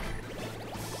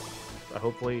 But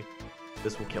hopefully...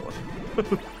 this will kill it.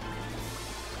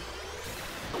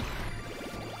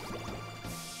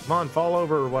 Come on, fall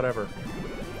over or whatever.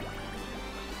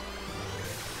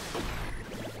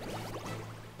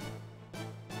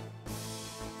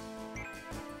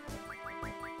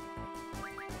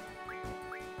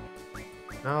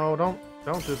 No,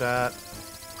 don't do that.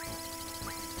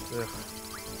 Ugh.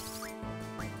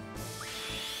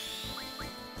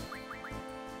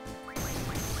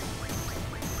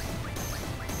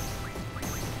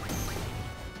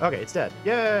 Okay, it's dead.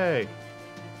 Yay!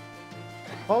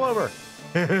 All over.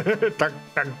 Dun, dun,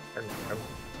 dun, dun.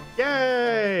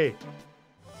 Yay!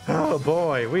 Oh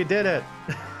boy, we did it.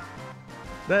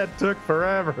 That took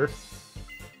forever.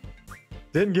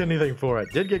 Didn't get anything for it.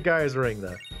 Did get Guy's ring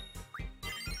though.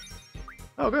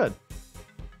 Oh, good.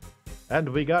 And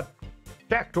we got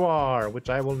Cactuar, which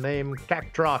I will name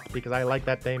Cactrot because I like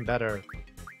that name better.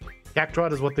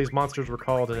 Cactrot is what these monsters were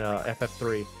called in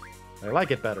FF3. I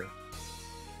like it better.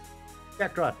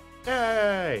 Cactrot.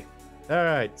 Yay!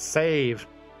 Alright, save.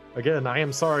 Again, I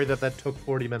am sorry that took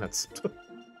 40 minutes.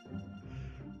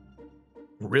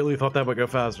 Really thought that would go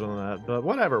faster than that, but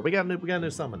whatever. We got a new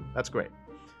summon. That's great.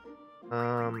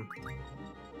 And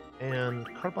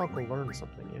Carbuncle learned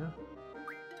something, yeah?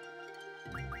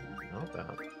 Not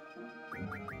bad.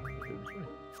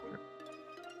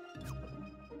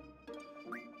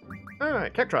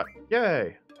 Alright, Cactrot.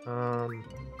 Yay!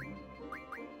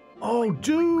 Oh,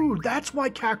 dude! That's why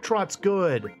Cactrot's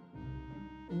good!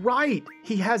 Right!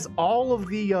 He has all of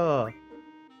the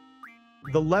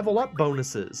level up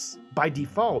bonuses by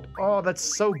default. Oh, that's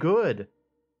so good.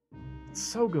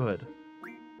 So good.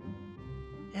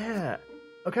 Yeah.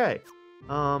 Okay.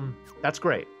 That's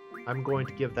great. I'm going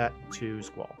to give that to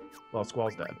Squall. Well,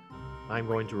 Squall's dead. I'm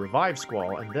going to revive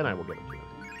Squall, and then I will give it to him.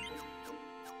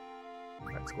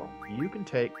 Alright, Squall. You can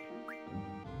take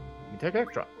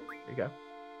Cactrot. There you go.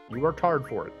 You worked hard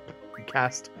for it. You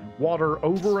cast water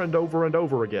over and over and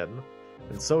over again,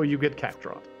 and so you get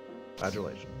Cactrot.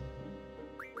 Congratulations.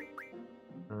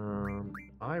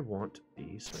 I want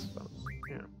the strength bonus.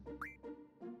 Yeah.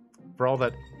 For all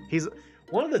that, he's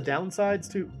one of the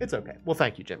downsides to. It's okay. Well,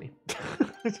 thank you, Jimmy.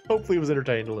 Hopefully, it was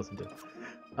entertaining to listen to.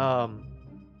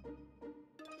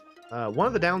 One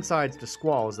of the downsides to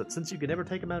Squall is that since you can never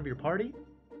take him out of your party,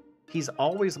 he's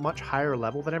always much higher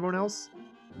level than everyone else,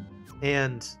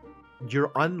 and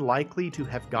you're unlikely to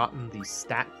have gotten the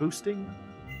stat boosting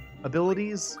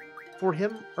abilities for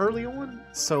him early on.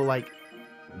 So, like,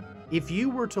 if you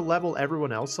were to level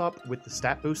everyone else up with the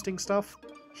stat boosting stuff,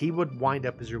 he would wind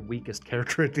up as your weakest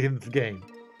character at the end of the game,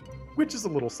 which is a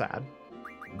little sad.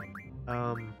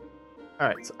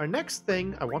 Alright, so our next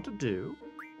thing I want to do,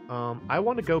 I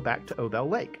want to go back to Obel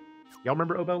Lake. Y'all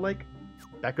remember Obel Lake?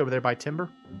 Back over there by Timber?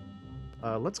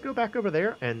 Let's go back over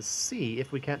there and see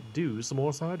if we can't do some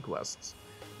more side quests.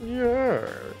 Yeah,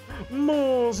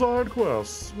 more side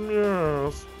quests.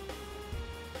 Yes.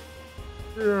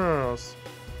 Yes.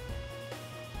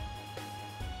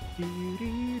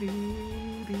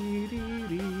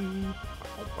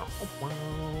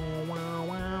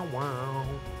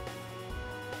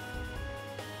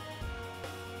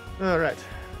 All right.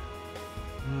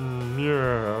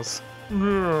 Yes.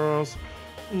 Yes.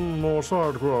 More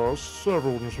side quests.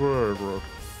 Everyone's favorite.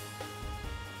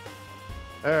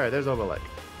 Alright, there's Over Lake.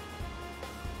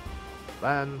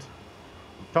 Land.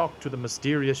 Talk to the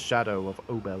mysterious shadow of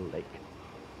Obel Lake.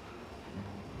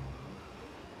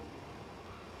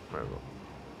 There we go.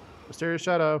 Mysterious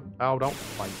shadow. Oh, don't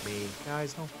fight me.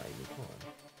 Guys, don't fight me.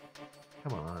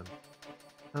 Come on. Come on.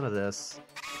 None of this.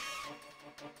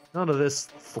 None of this,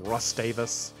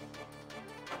 Thrustavis.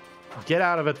 Get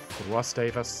out of it,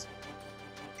 Thrustavis.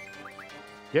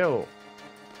 Yo.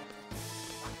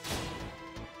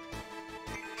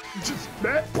 Just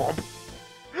that bump.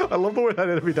 I love the way that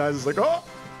enemy dies. It's like, oh!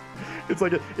 It's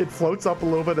like it floats up a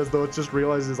little bit as though it just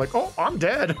realizes, it's like, oh, I'm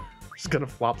dead. Just kind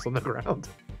of flops on the ground.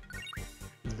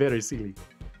 It's very silly.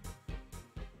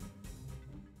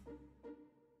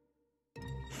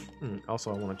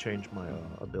 Also, I want to change my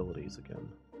abilities again.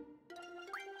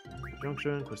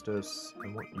 Junction, Quistos, I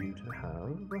want you to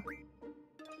have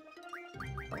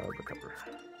recover.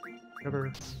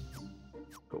 Recover.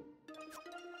 Cool.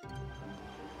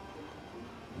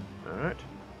 Alright.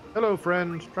 Hello,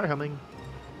 friend. Try humming.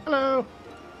 Hello!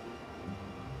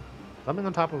 Something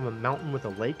on top of a mountain with a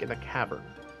lake and a cavern.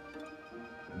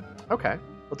 Okay,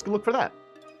 let's go look for that.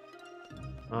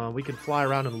 We can fly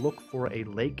around and look for a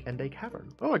lake and a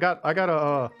cavern. Oh, I got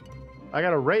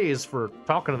a raise for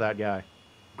talking to that guy.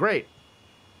 Great.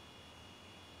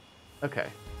 Okay.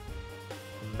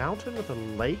 A mountain with a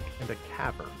lake and a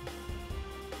cavern.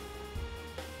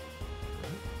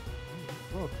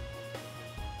 Look.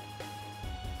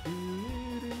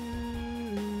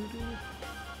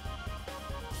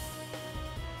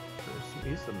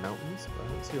 These are the mountains, but I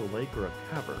don't see a lake or a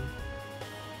cavern.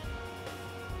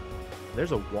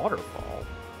 There's a waterfall.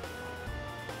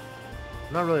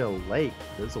 Not really a lake,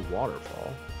 but it's a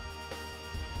waterfall.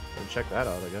 And check that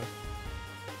out, I guess.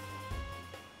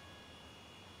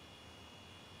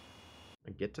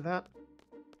 And get to that?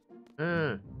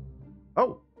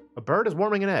 Oh, a bird is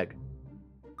warming an egg.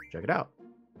 Check it out.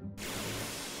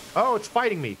 Oh, it's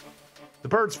fighting me. The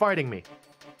bird's fighting me.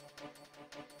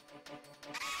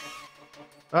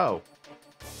 Oh.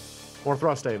 More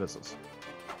thrust avises.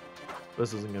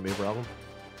 This isn't going to be a problem.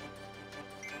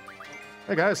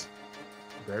 Hey, guys.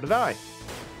 Prepare to die.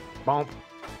 Bonk.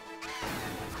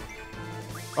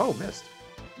 Oh, missed.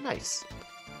 Nice.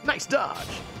 Nice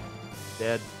dodge.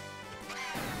 Dead.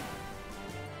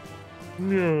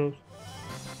 No.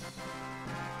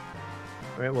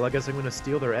 Alright, well, I guess I'm going to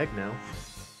steal their egg now.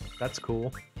 That's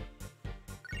cool.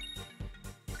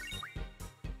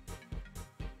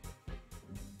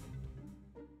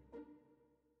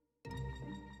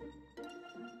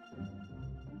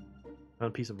 Found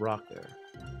a piece of rock there.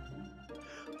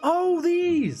 Oh,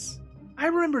 these! I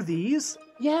remember these!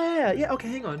 Yeah, yeah, okay,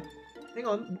 hang on. Hang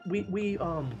on. We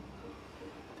a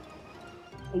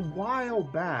while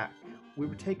back, we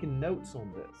were taking notes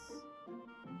on this.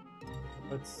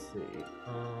 Let's see.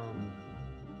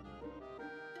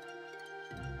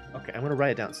 Okay, I'm gonna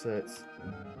write it down. So it's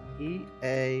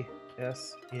EASNPD.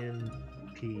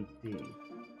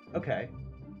 Okay.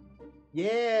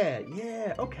 Yeah,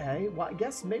 yeah, okay. Well, I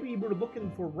guess maybe we're looking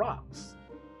for rocks.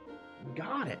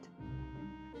 Got it.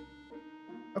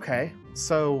 Okay,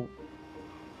 so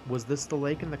was this the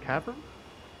lake in the cavern?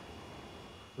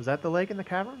 Was that the lake in the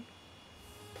cavern?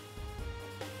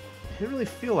 It didn't really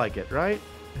feel like it, right?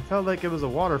 It felt like it was a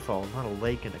waterfall, not a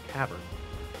lake in a cavern.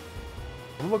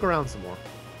 I'm gonna look around some more.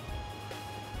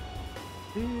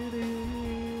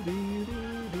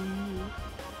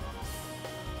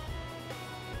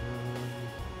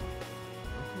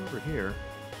 Over here.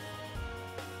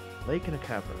 Lake in a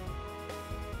cavern.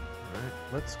 Alright,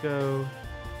 let's go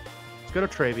to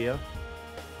Travia.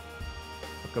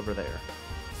 Look over there.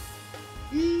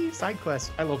 Eee, side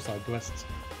quest. I love side quests.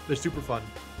 They're super fun.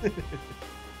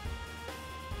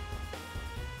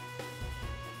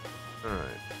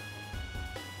 Alright.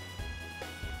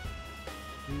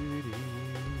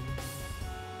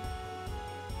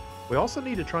 We also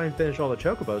need to try and finish all the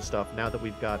chocobo stuff now that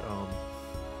we've got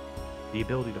the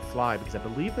ability to fly, because I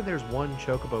believe that there's one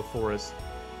chocobo forest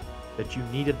that you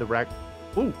needed the rack.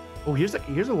 Ooh, oh, here's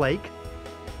a lake.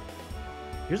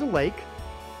 Here's a lake.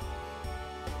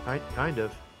 Kind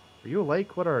of. Are you a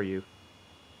lake? What are you?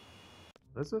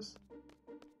 What is this?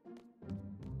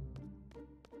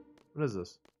 What is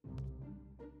this?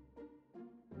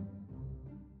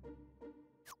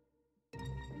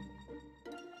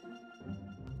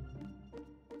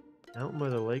 Mountain by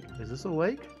the lake. Is this a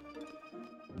lake?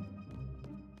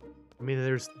 I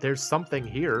mean, there's something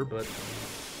here, but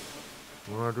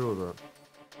what do I do with it?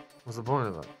 What's the point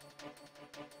of it?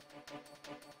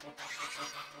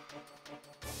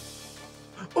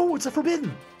 Oh, it's a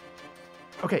forbidden!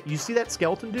 Okay, you see that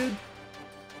skeleton, dude?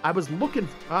 I was looking...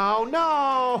 Oh,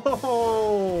 no!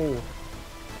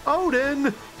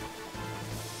 Odin!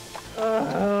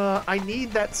 I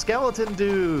need that skeleton,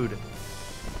 dude!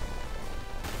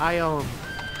 I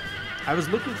was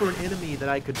looking for an enemy that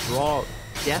I could draw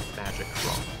death magic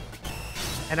from.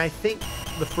 And I think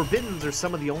the Forbiddens are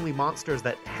some of the only monsters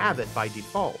that have it by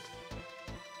default.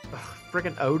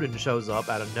 Friggin' Odin shows up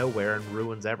out of nowhere and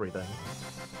ruins everything.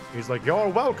 He's like, "You're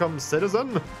welcome,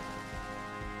 citizen!"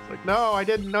 It's like, no, I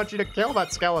didn't want you to kill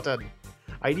that skeleton.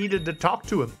 I needed to talk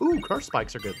to him. Ooh, curse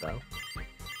spikes are good, though.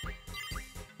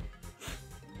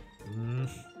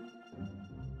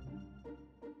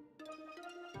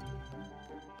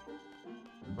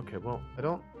 Okay, well, I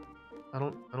don't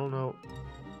know.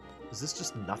 Is this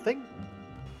just nothing?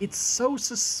 It's so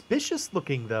suspicious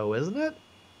looking, though, isn't it?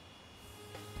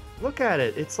 Look at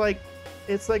it. It's like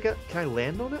a... Can I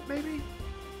land on it, maybe?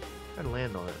 Can I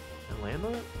land on it? Can I land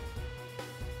on it?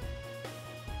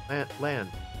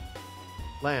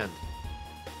 Land.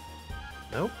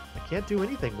 Nope. I can't do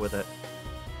anything with it.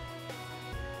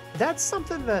 That's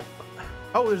something that...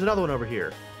 Oh, there's another one over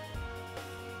here.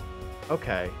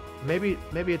 Okay. Maybe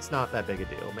it's not that big a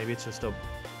deal. Maybe it's just a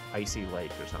icy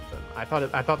lake or something. I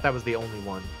thought that was the only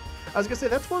one. I was gonna say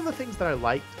that's one of the things that I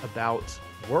liked about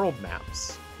world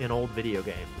maps in old video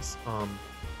games.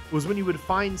 Was when you would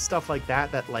find stuff like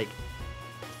that like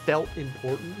felt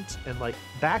important, and like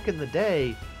back in the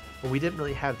day when we didn't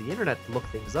really have the internet to look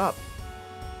things up,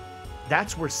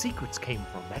 that's where secrets came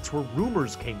from. That's where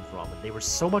rumors came from, and they were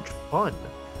so much fun.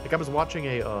 Like I was watching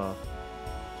a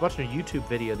YouTube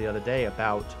video the other day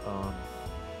about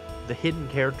the hidden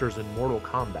characters in Mortal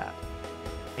Kombat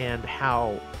and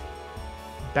how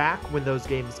back when those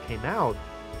games came out,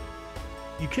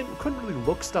 you couldn't really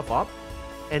look stuff up.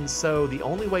 And so the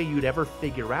only way you'd ever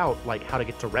figure out, like, how to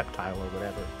get to Reptile or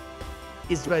whatever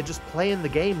is by just playing the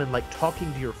game and, like,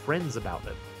 talking to your friends about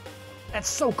it. That's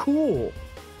so cool!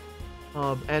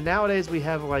 And nowadays we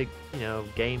have, like, you know,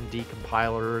 game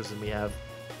decompilers, and we have,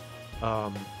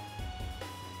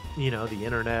 you know, the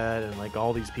internet, and, like,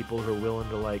 all these people who are willing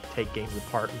to, like, take games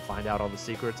apart and find out all the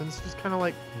secrets, and it's just kind of,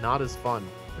 like, not as fun.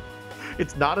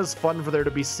 It's not as fun for there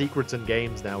to be secrets in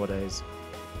games nowadays.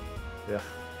 Yeah.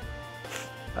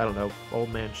 I don't know.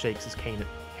 Old man shakes his cane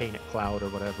at cloud or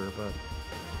whatever, but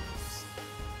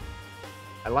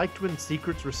I liked when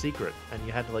secrets were secret and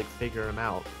you had to, like, figure them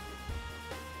out.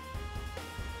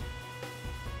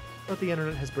 But the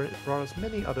internet has brought us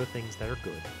many other things that are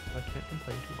good. I can't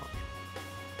complain too much.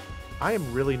 I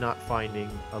am really not finding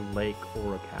a lake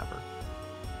or a cavern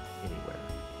anywhere.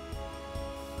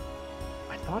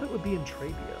 I thought it would be in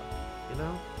Trabia, you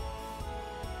know?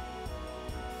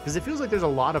 Because it feels like there's a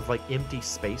lot of, like, empty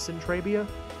space in Trabia.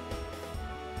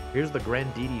 Here's the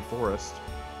Granditi Forest.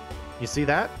 You see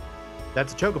that?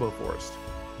 That's a Chocobo Forest.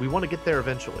 We want to get there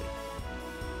eventually.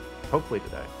 Hopefully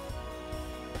today.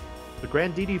 The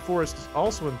Granditi Forest is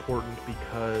also important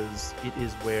because it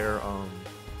is where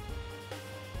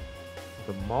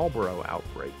the Marlborough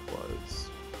outbreak was.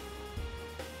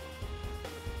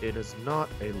 It is not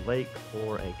a lake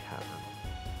or a cavern.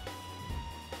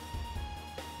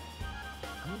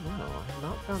 I don't know. I have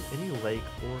not found any lake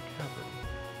or cavern.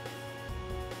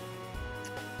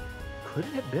 Could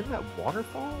it have been that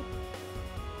waterfall?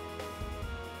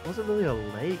 It wasn't really a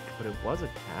lake, but it was a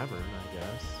cavern, I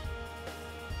guess.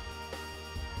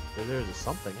 There's a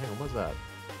something. Hang on, what's that?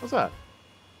 What's that?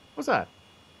 What's that?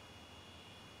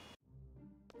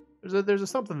 There's a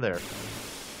something there.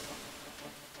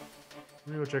 Let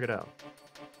me go check it out.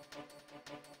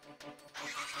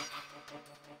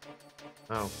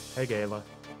 Oh, hey Gayla.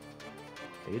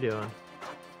 How you doing?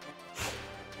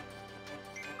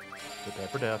 Prepare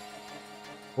for death.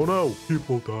 Oh no!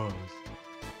 People dies.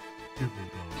 People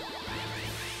dies.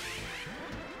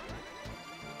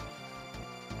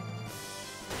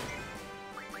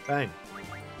 Bang.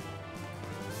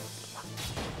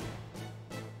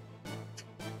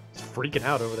 It's freaking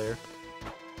out over there.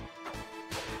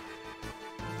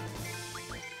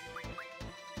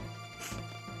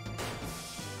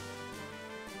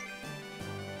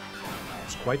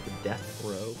 It's quite the death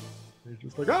throw. He's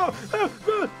just like,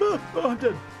 I'm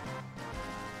dead.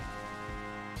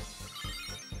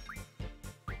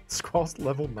 Squall's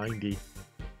level 90.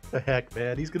 The heck,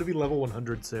 man, he's gonna be level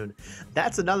 100 soon.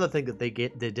 That's another thing that they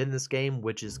did in this game,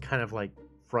 which is kind of like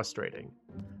frustrating.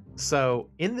 So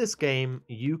in this game,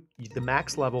 the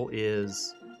max level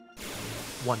is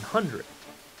 100,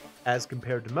 as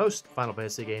compared to most Final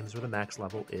Fantasy games where the max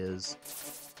level is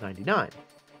 99.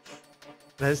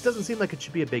 Now this doesn't seem like it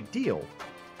should be a big deal,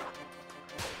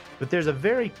 but there's a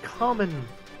very common.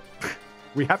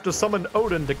 We have to summon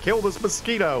Odin to kill this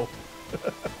mosquito.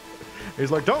 He's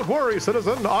like, don't worry,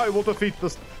 citizen, I will defeat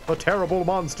the terrible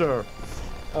monster.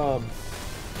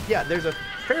 Yeah, there's a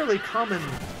fairly common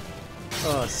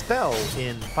spell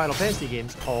in Final Fantasy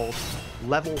games called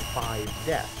level 5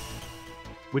 death,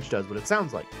 which does what it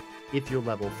sounds like. If you're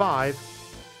level 5,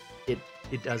 it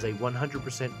does a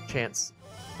 100% chance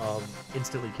of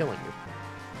instantly killing you.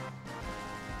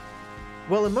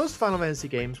 Well, in most Final Fantasy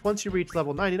games, once you reach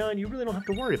level 99, you really don't have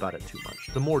to worry about it too much.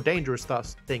 The more dangerous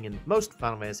thing in most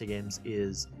Final Fantasy games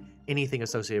is anything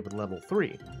associated with level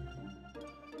 3.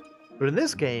 But in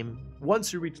this game,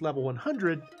 once you reach level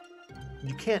 100,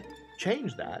 you can't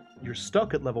change that. You're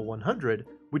stuck at level 100,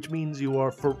 which means you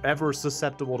are forever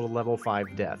susceptible to level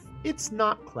 5 death. It's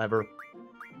not clever.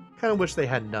 Kind of wish they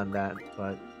hadn't done that,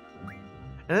 but...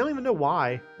 And I don't even know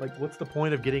why. Like, what's the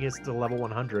point of getting us to level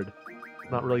 100?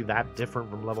 Not really that different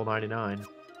from level 99,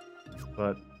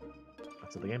 but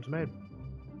that's what the game's made.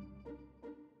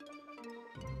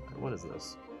 What is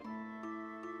this?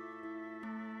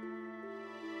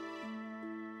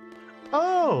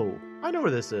 Oh, I know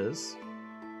where this is.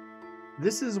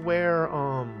 This is where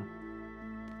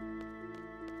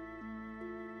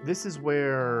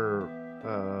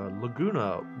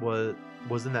Laguna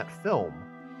was in that film.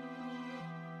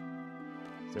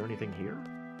 Is there anything here?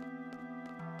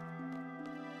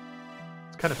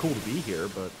 Kind of cool to be here,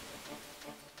 but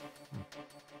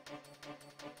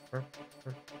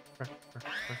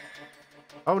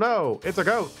oh no, it's a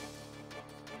goat.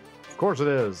 Of course it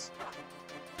is.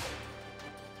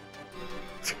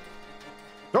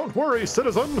 Don't worry,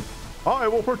 citizen, I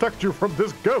will protect you from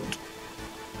this goat.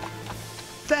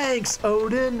 Thanks,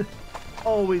 Odin.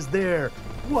 Always there.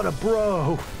 What a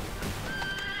bro.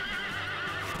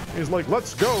 He's like,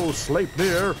 let's go,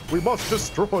 Sleipnir. We must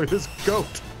destroy this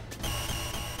goat.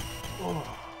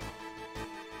 Oh.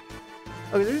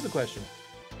 Okay, here's the question.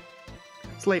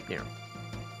 Sleipnir.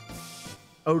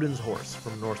 Odin's horse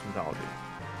from Norse mythology.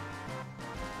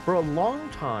 For a long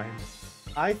time,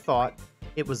 I thought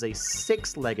it was a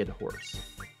six-legged horse.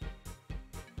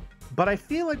 But I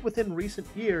feel like within recent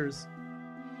years,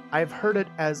 I've heard it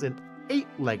as an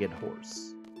eight-legged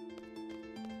horse.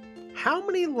 How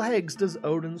many legs does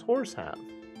Odin's horse have?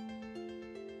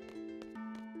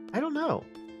 I don't know.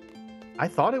 I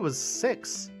thought it was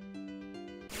six.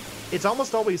 It's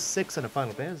almost always six in a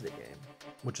Final Fantasy game,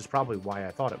 which is probably why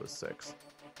I thought it was six.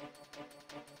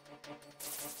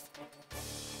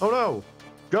 Oh no!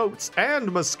 Goats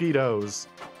and mosquitoes!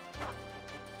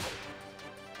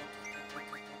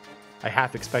 I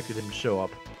half expected him to show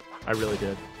up. I really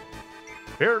did.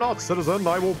 Fear not, citizen,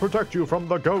 I will protect you from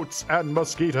the goats and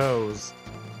mosquitoes.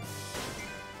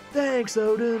 Thanks,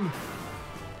 Odin.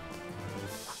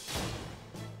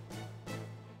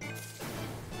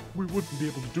 We wouldn't be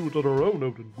able to do it on our own,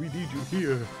 Odin. We need you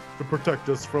here to protect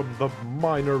us from the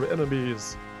minor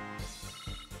enemies.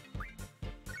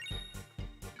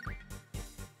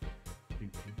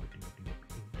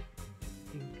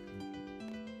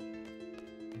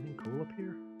 Anything cool up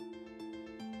here?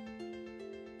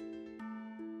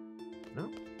 No,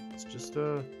 it's just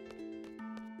I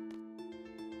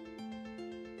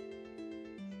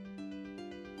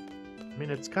mean,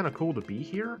 it's kind of cool to be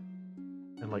here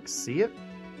and like see it,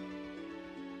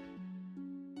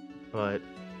 but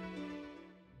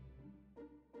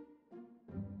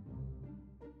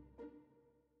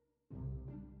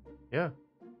yeah,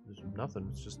 there's nothing.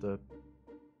 It's just a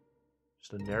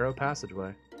narrow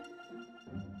passageway.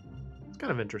 It's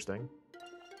kind of interesting.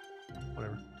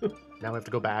 Whatever. Now we have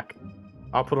to go back.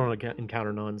 I'll put on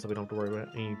encounter none so we don't have to worry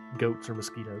about any goats or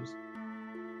mosquitoes.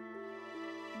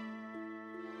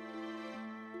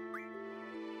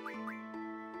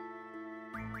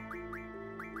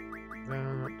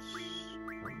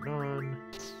 That's none.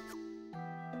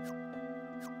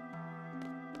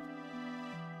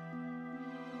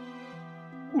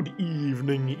 Good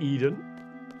evening, Eden.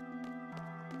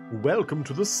 Welcome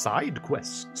to the side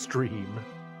quest stream.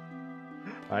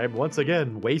 I am once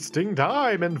again wasting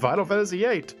time in Final Fantasy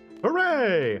VIII.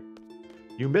 Hooray!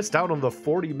 You missed out on the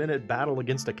 40-minute battle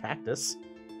against a cactus.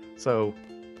 So,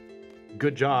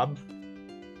 good job.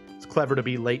 It's clever to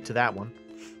be late to that one.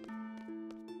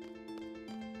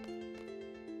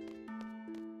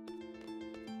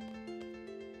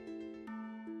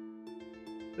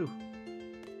 Ooh.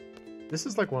 This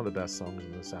is like one of the best songs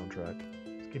in the soundtrack.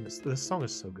 This song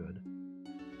is so good.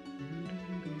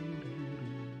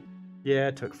 Yeah,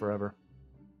 it took forever.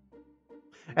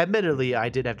 Admittedly, I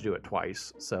did have to do it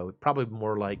twice, so probably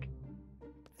more like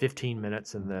 15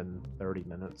 minutes and then 30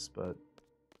 minutes, but...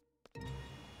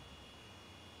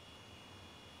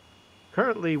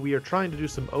 Currently, we are trying to do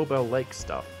some Obel Lake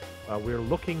stuff. We're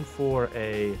looking for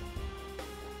a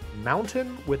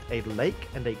mountain with a lake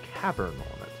and a cavern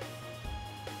on it.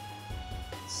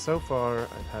 So far,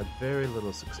 I've had very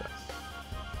little success.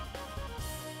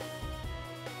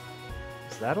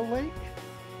 Is that a lake?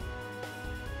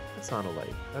 That's not a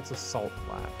lake. That's a salt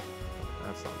flat.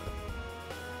 That's not it.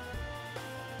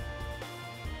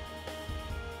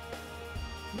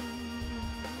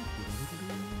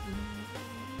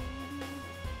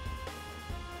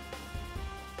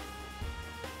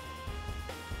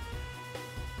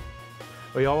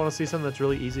 Oh, y'all want to see something that's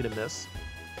really easy to miss?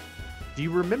 Do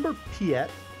you remember Piet?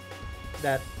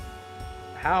 That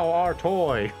how our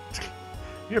toy?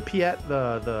 You know Piet,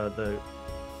 the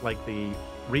like the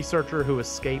researcher who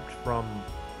escaped from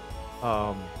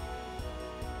the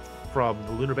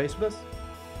lunar base with us?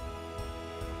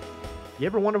 You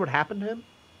ever wonder what happened to him?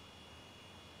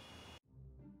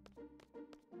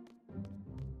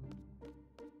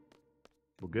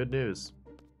 Well, good news.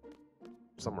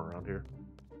 Somewhere around here.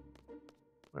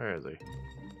 Where is he?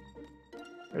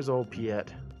 There's old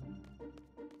Piet.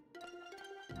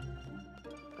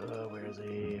 Where is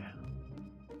he?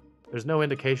 There's no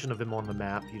indication of him on the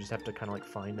map. You just have to kind of like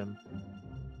find him.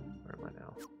 Where am I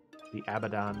now? The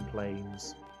Abaddon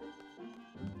Plains.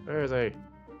 Where is he?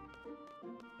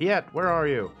 Piet, where are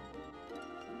you?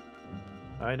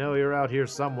 I know you're out here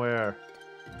somewhere.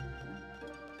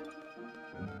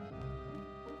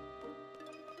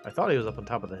 I thought he was up on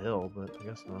top of the hill, but I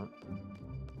guess not.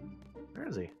 Where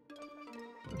is he?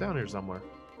 He's down here somewhere.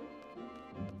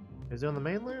 Is he on the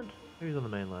mainland? Maybe he's on the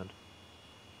mainland.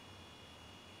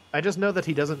 I just know that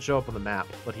he doesn't show up on the map,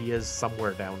 but he is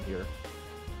somewhere down here.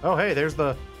 Oh, hey, there's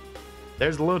the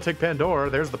lunatic Pandora.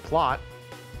 There's the plot.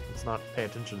 Let's not pay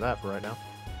attention to that for right now.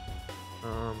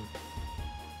 Where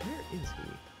is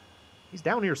he? He's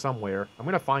down here somewhere. I'm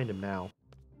gonna find him now.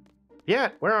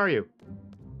 Piet, where are you?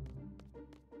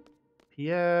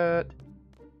 Piet.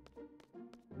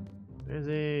 Where is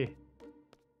he?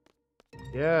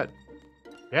 Piet.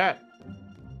 Piet.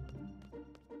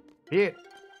 Pete.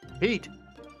 Pete.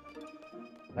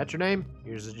 That's your name?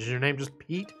 Is your name just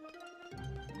Pete?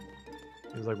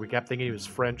 He was like, we kept thinking he was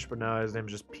French, but no, his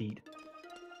name's just Pete.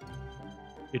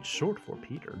 It's short for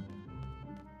Peter.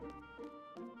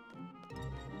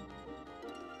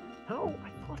 No, I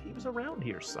thought he was around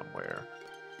here somewhere.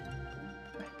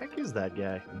 What the heck is that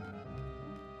guy?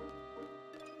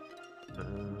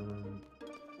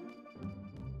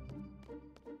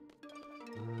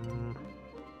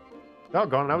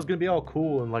 Doggone it, I was gonna be all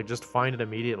cool and like just find it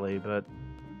immediately, but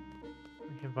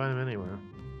I can't find him anywhere.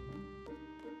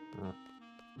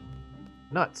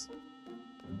 Nuts.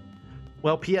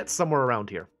 Well, Piet's somewhere around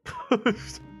here.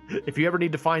 If you ever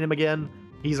need to find him again,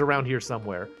 he's around here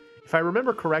somewhere. If I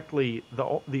remember correctly,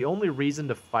 the only reason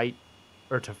to fight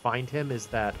or to find him is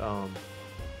that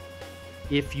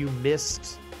if you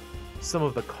missed some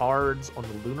of the cards on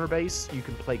the lunar base, you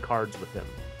can play cards with him,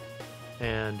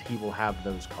 and he will have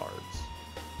those cards.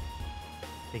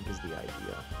 I think is the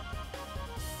idea.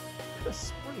 I could have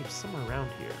sworn he was somewhere around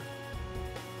here.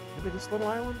 Maybe this little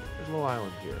island? There's a little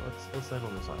island here. Let's end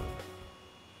on this island.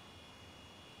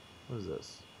 What is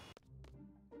this?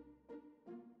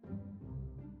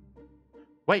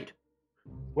 Wait!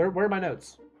 Where are my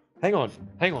notes? Hang on.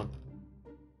 Hang on.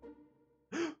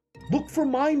 Look for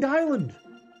Mind Island!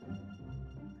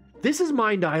 This is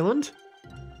Mind Island!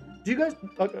 Do you guys...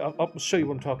 I'll show you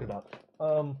what I'm talking about.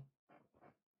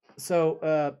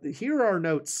 So here are our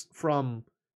notes from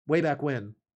way back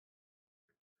when.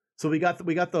 So we got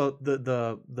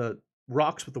the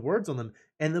rocks with the words on them,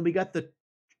 and then we got the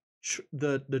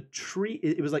tree.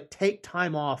 It was like take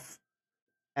time off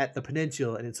at the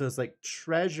peninsula, and so it's like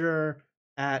treasure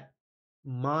at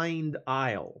Mind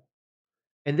Isle,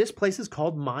 and this place is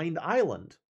called Mind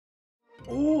Island.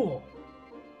 Oh,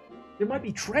 there might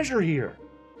be treasure here.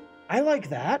 I like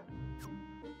that.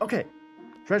 Okay,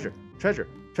 treasure.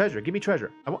 Give me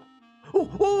treasure. I want.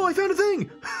 Oh! I found a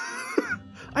thing.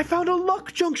 I found a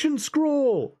luck junction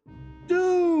scroll!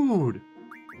 Dude!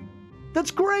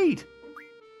 That's great!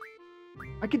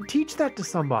 I can teach that to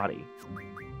somebody.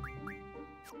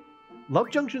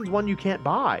 Luck junction's one you can't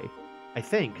buy. I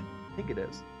think it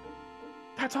is.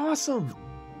 That's awesome!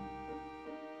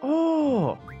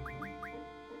 Oh!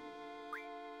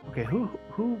 Okay, who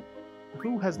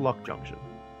has luck junction?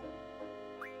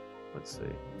 Let's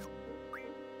see.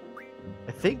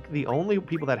 I think the only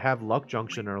people that have luck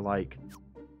junction are like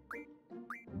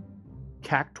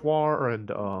Cactoos and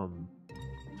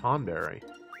Tonberry.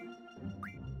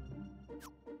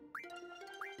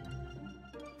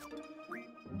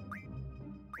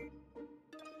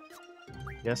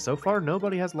 Yeah, so far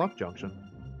nobody has luck junction.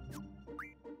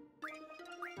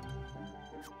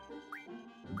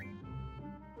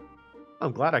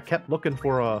 I'm glad I kept looking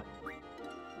for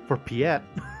Piet.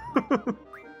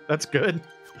 That's good.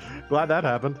 Glad that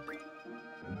happened.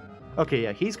 Okay,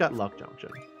 yeah, he's got luck junction.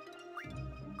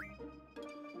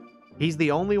 He's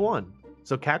the only one.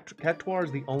 So Cactoos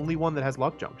is the only one that has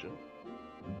luck junction.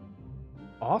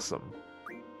 Awesome.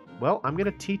 Well, I'm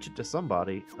gonna teach it to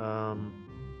somebody.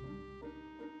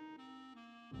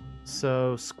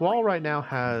 So Squall right now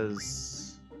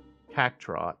has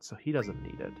Cactrot, so he doesn't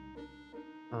need it.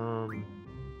 I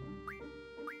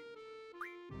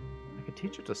could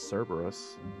teach it to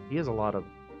Cerberus. He has a lot of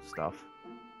stuff.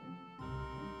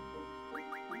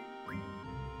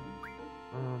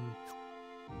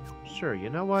 Sure, you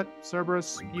know what,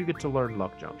 Cerberus? You get to learn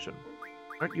Luck Junction.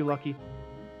 Aren't you lucky?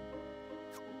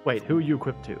 Wait, who are you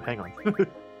equipped to? Hang on.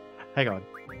 Hang on.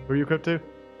 Who are you equipped to?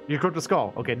 You're equipped to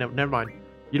Skull. Okay, never mind.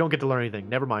 You don't get to learn anything.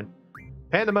 Never mind.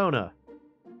 Pandemona.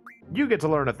 You get to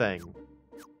learn a thing.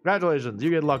 Congratulations, you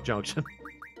get Luck Junction.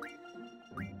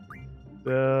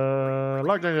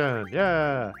 Luck Junction,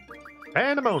 yeah.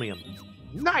 Pandemonium.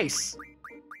 Nice!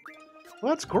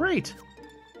 Well, that's great.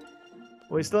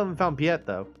 Well, we still haven't found Piet,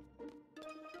 though.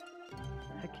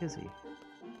 Where the heck is he?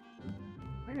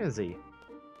 Where is he?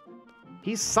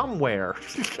 He's somewhere.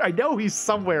 I know he's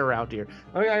somewhere around here.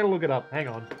 I gotta look it up. Hang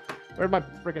on. Where's my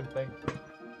freaking thing?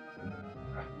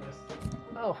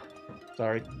 Oh,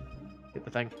 sorry. Get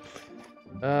the thing.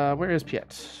 Where is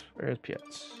Piet? Where is Piet?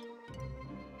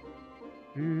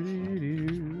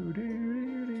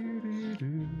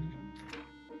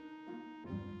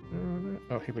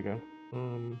 Oh, here we go.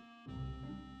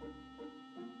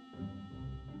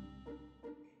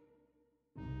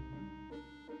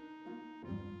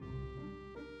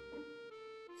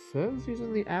 says he's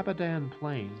in the Abadan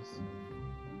Plains.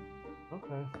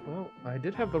 Okay, well, I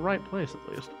did have the right place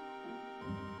at least.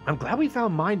 I'm glad we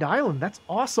found Mind Island. That's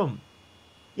awesome.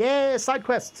 Yay, side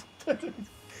quest.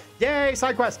 Yay,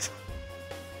 side quest.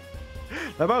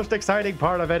 The most exciting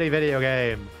part of any video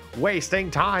game.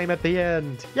 Wasting time at the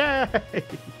end. Yay.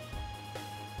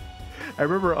 I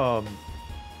remember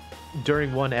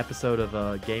during one episode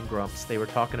of Game Grumps, they were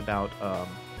talking about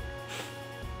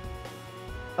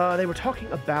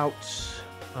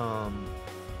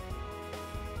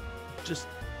just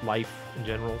life in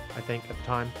general, I think, at the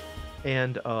time.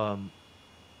 And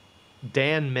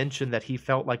Dan mentioned that he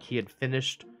felt like he had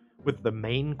finished with the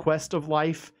main quest of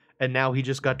life, and now he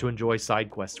just got to enjoy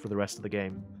side quests for the rest of the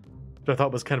game. So I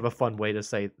thought was kind of a fun way to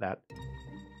say that.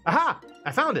 Aha!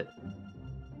 I found it!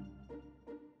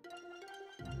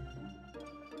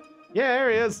 Yeah,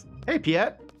 there he is. Hey,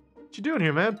 Piet. What you doing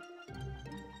here, man?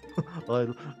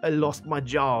 I lost my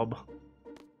job.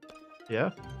 Yeah?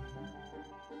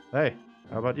 Hey,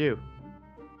 how about you?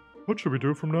 What should we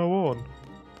do from now on?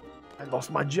 I lost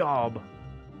my job.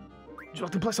 Would you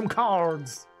like to play some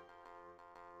cards?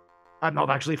 I'm not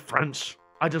actually French.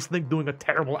 I just think doing a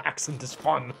terrible accent is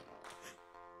fun.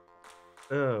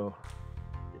 Oh.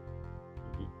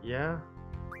 Yeah?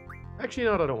 Actually,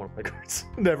 no, I don't want to play cards.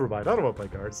 Never mind, I don't want to play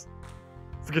cards.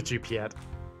 Forget you, Piet.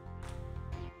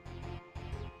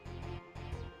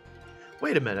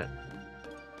 Wait a minute.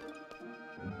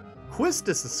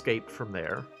 Quistis escaped from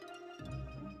there.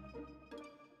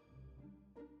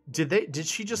 Did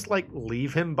she just, like,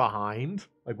 leave him behind?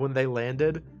 Like, when they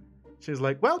landed? She was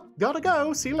like, well, gotta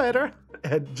go, see you later.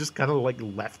 And just kind of, like,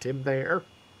 left him there.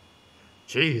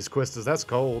 Jeez, Quistis, that's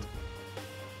cold.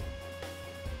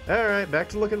 Alright, back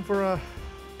to looking for a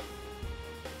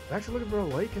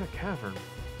lake and a cavern.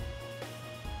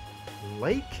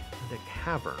 Lake and a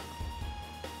cavern.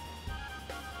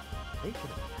 Lake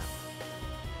and a cavern.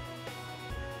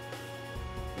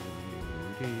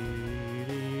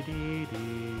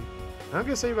 I'm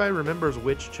gonna see if anybody remembers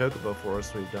which Chocobo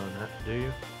Forest we've done. Do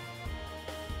you?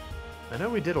 I know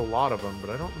we did a lot of them, but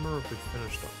I don't remember if we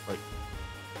finished them. Like,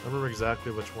 I don't remember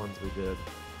exactly which ones we did.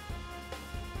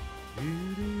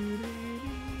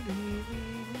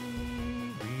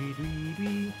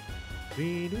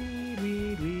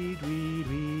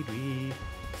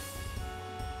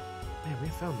 Man, we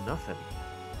found nothing.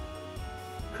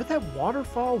 Could that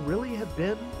waterfall really have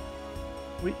been?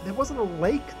 There wasn't a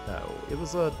lake, though. It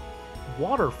was a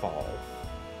waterfall.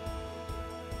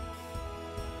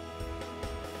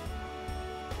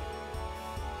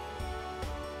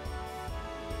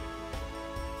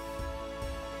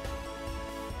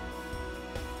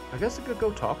 I guess I could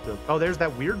go talk to him. Oh, there's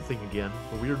that weird thing again.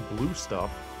 The weird blue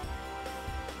stuff.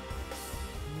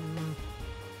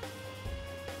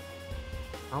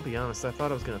 I'll be honest, I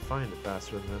thought I was going to find it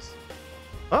faster than this.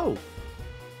 Oh!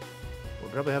 We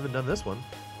probably haven't done this one.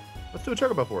 Let's do a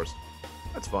Chocobo Forest.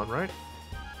 That's fun, right?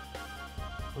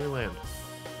 Where do we land?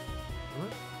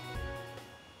 What?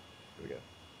 Here we go.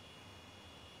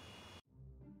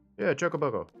 Yeah,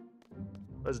 Chocobo.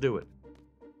 Let's do it.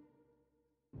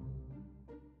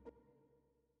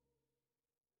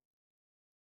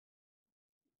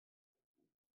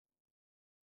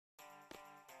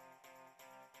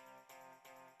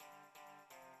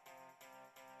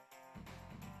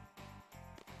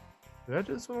 Did I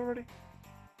do this one already?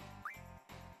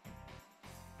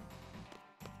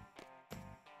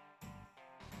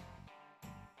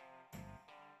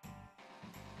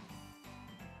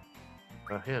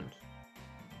 A hint.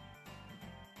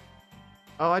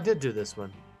 Oh, I did do this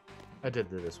one.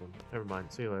 Never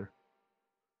mind. See you later.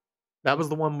 That was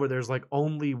the one where there's like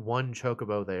only one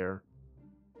Chocobo there.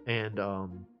 And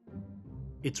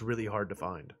it's really hard to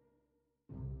find.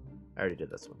 I already did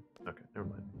this one. Okay, never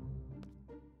mind.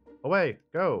 Away!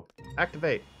 Go!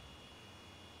 Activate!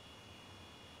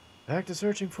 Back to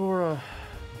searching for a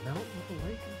mountain with a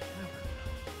lake and a cavern.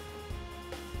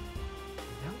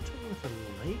 Mountain with a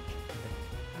lake and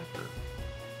a cavern.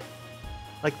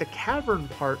 Like, the cavern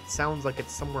part sounds like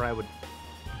it's somewhere I would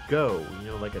go, you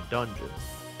know, like a dungeon.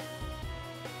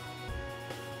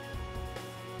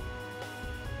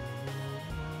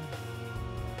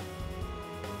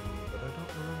 But I don't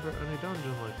remember any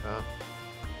dungeon like that.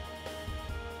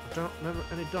 I don't remember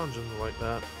any dungeons like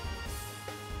that.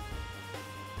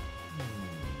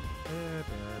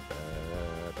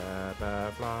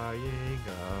 Flying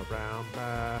around,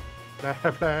 blah,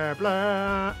 blah, blah,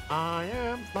 blah. I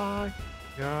am flying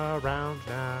around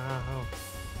now.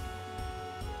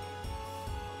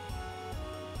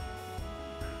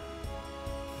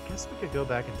 I guess we could go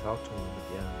back and talk to him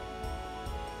again.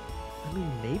 I mean,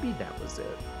 maybe that was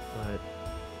it, but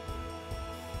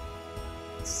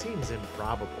seems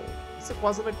improbable. It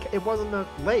wasn't a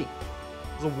lake.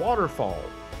 It was a waterfall.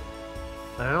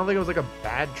 And I don't think it was like a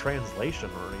bad translation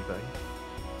or anything.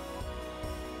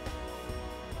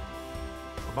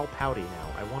 I'm all pouty now.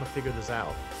 I want to figure this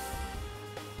out.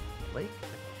 Lake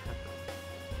and a cavern.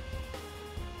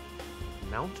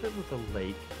 Mountain with a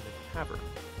lake and a cavern.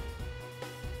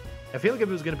 I feel like if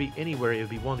it was going to be anywhere, it would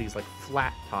be one of these like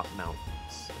flat top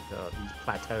mountains, like, these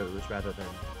plateaus, rather than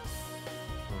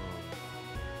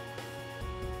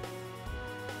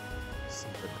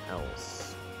something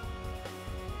else.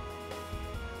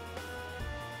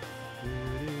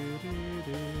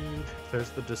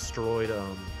 There's the destroyed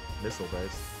missile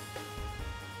base.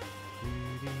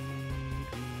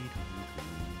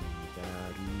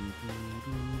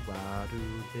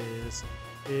 This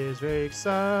is very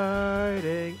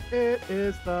exciting. It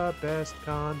is the best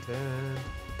content.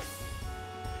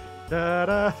 Da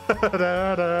da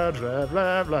da da blah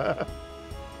blah blah.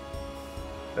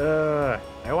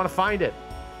 I want to find it.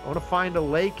 I want to find a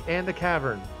lake and a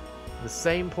cavern in the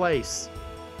same place.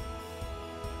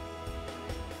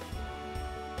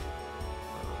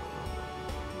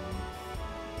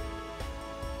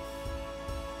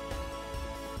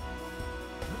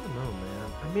 I don't know,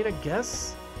 man. I mean, I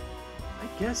guess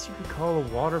you could call a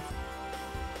waterfall.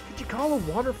 Could you call a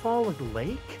waterfall a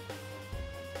lake?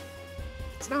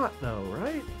 It's not, though,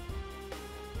 right?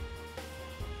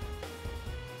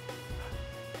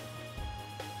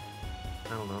 I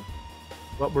don't know.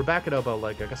 Well, we're back at Oboe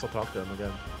Lake. I guess I'll talk to him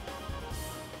again.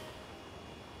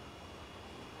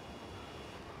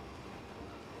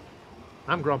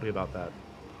 I'm grumpy about that.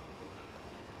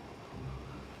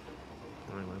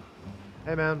 Anyway.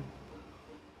 Hey, man.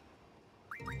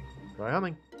 Try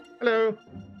humming. Hello.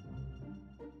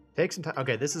 Take some time.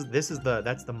 Okay, that's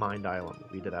the Mind Island.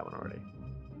 We did that one already.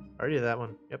 Already did that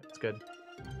one. Yep, it's good.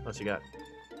 What else you got?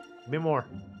 Give me more.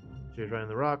 She's right in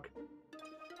the rock.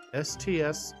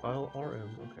 STSLRM.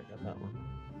 Okay, got that one.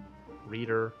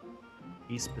 Reader.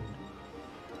 Eastbend.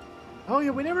 Oh yeah,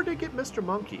 we never did get Mr.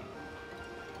 Monkey.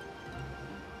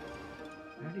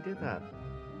 I already did that.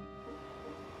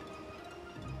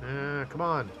 Come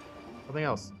on. Something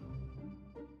else.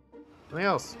 Something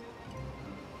else.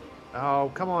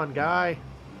 Oh, come on, guy.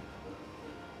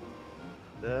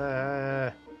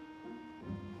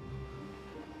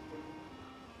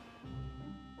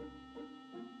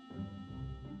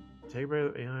 Take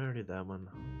a yeah, I already did that one.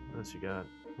 What else you got?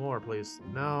 More, please.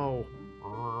 No.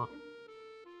 Aw.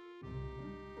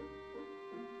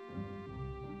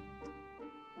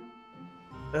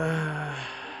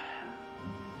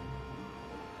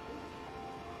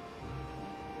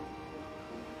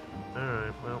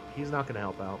 Alright, well, he's not going to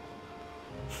help out.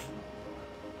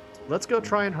 Let's go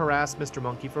try and harass Mr.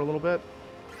 Monkey for a little bit.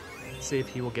 See if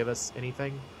he will give us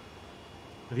anything.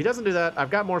 If he doesn't do that, I've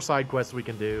got more side quests we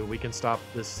can do. We can stop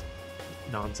this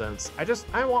nonsense. I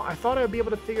thought I would be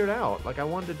able to figure it out. Like, I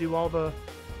wanted to do all the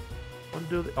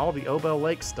Oboe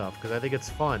Lake stuff because I think it's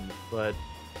fun, but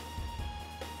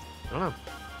I don't know.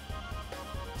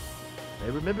 I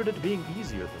remembered it being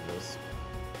easier than this.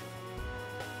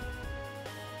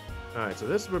 Alright, so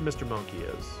this is where Mr. Monkey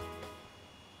is.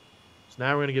 So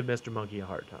now we're going to give Mr. Monkey a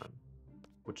hard time,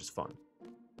 which is fun.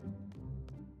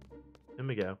 Here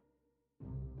we go.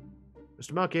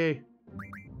 Mr. Monkey!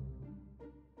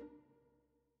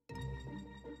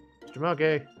 Mr.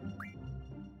 Monkey!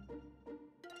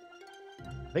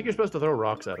 I think you're supposed to throw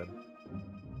rocks at him.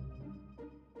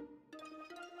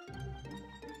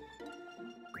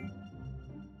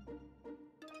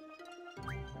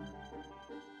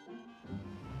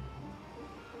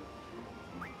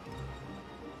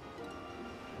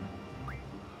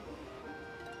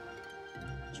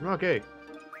 Mr. Monkey!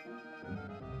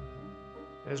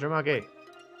 Mr. Monkey!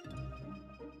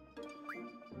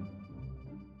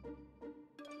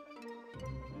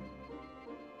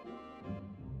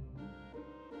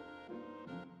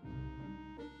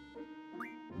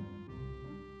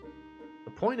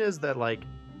 The point is that, like,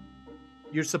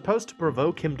 you're supposed to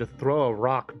provoke him to throw a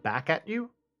rock back at you,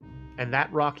 and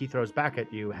that rock he throws back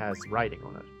at you has writing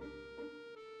on it.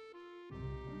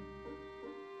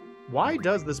 Why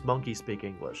does this monkey speak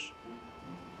English?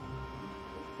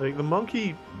 Like, the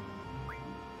monkey,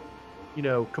 you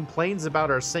know, complains about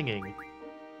our singing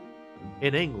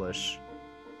in English,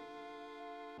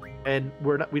 and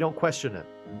we don't question it.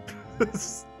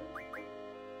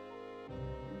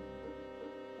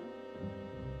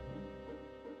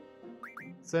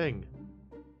 Sing.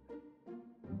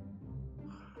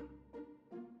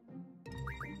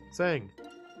 Sing.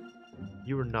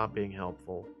 You are not being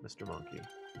helpful, Mr. Monkey.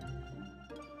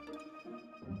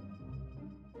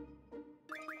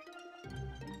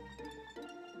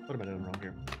 What am I doing wrong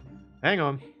here? Hang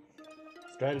on.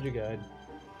 Strategy guide.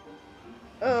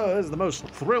 Oh, this is the most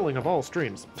thrilling of all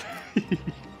streams.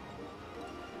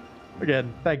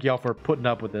 Again, thank y'all for putting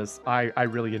up with this. I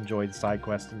really enjoyed side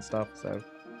quests and stuff, so.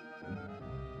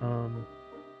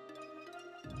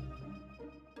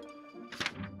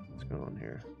 What's going on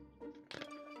here?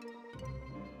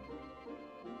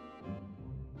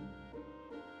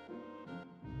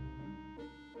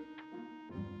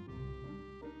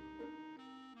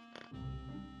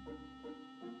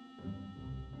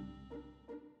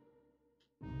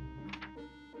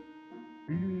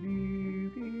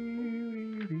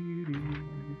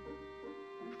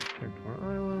 Return to our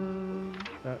island.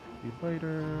 That will be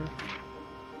later.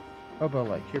 Oh, but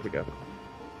like, here we go.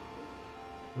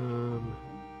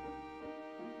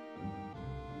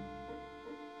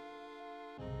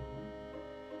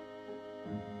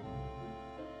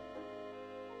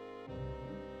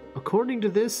 According to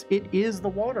this, it is the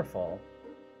waterfall.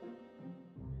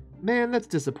 Man, that's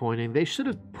disappointing. They should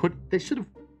have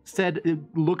said,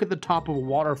 look at the top of a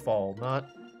waterfall, not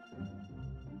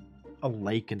a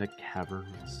lake and a cavern.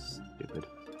 That's stupid.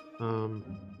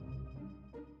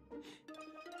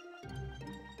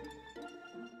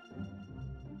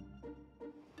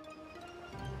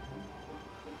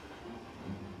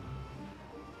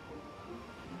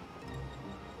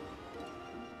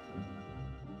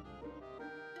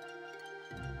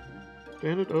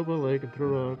 Stand at Obo Lake and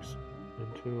throw rocks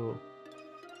until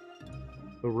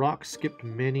the rock skipped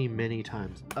many, many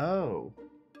times. Oh.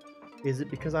 Is it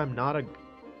because I'm not a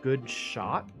good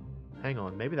shot? Hang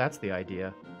on, maybe that's the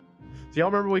idea. So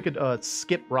y'all remember we could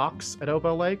skip rocks at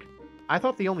Obo Lake? I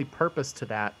thought the only purpose to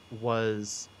that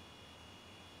was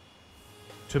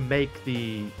to make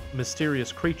the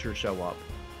mysterious creature show up.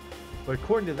 But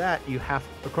according to that,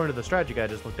 according to the strategy guide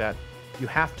I just looked at, you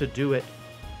have to do it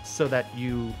so that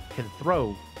you can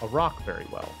throw a rock very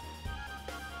well.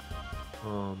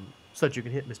 So that you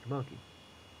can hit Mr. Monkey.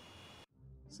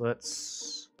 So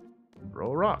let's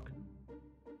throw a rock.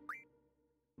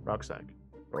 Rock sack.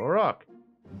 Throw a rock.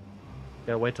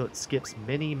 Gotta wait till it skips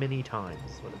many, many times,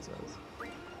 is what it says.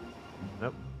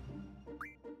 Nope.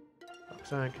 Rock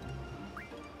sack.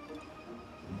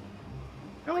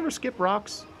 Y'all ever skip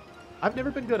rocks? I've never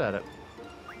been good at it.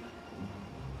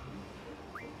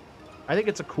 I think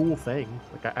it's a cool thing.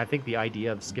 Like I think the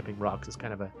idea of skipping rocks is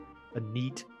kind of a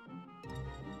neat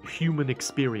human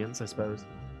experience, I suppose.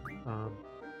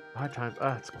 5 times.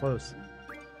 Ah, it's close.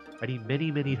 I need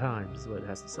many, many times, is what it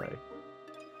has to say.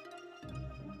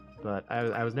 But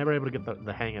I was never able to get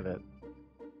the hang of it.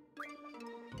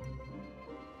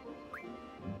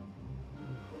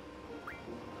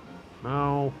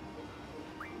 No.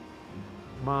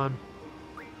 Come on.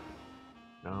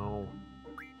 No.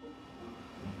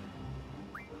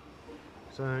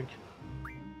 Sank.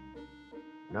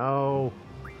 No.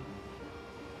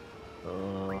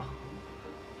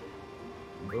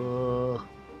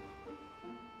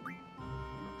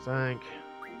 Sank.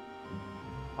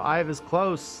 5 is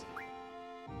close.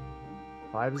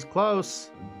 5 is close.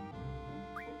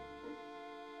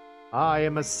 I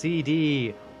am a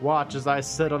CD. Watch as I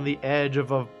sit on the edge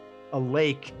of a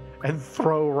lake and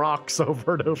throw rocks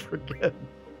over and over again.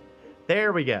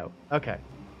 There we go. Okay.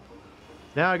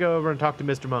 Now I go over and talk to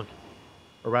Mr. Monkey.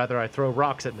 Or rather, I throw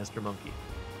rocks at Mr. Monkey.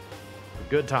 A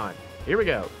good time. Here we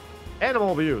go.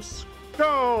 Animal abuse.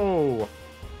 Go!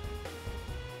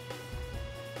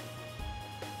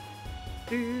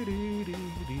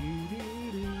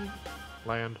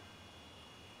 Land.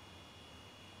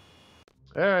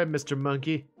 Alright, Mr.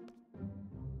 Monkey.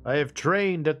 I have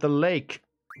trained at the lake.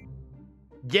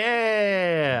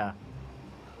 Yeah!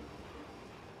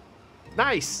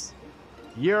 Nice!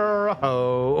 You're a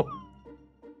hoe.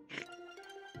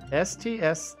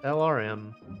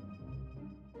 STSLRM.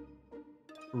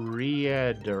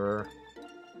 Reader.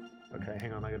 Okay,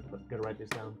 hang on. I gotta write this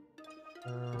down.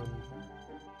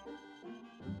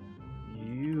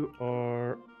 You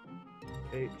are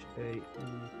HAEO.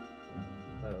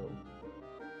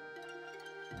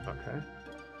 Okay.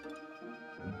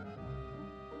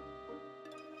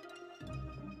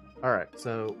 Alright,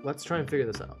 so let's try and figure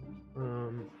this out.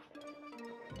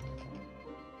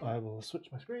 I will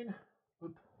switch my screen.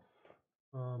 Oop.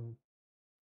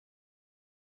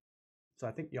 So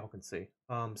I think y'all can see.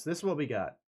 So this is what we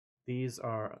got. These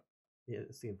are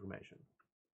it's the information.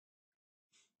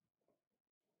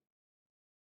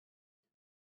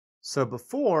 So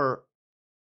before,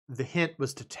 the hint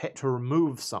was to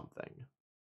remove something.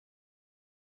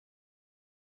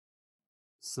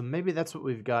 So maybe that's what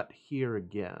we've got here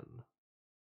again.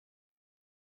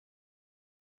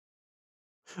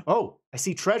 Oh, I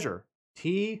see treasure.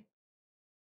 T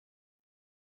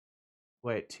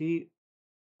Wait, T-R-E-A.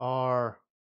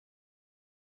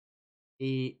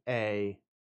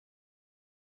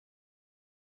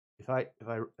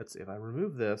 Let's see, if I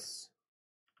remove this,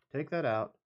 take that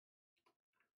out,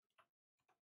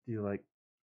 do like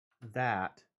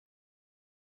that.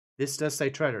 This does say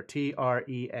treasure.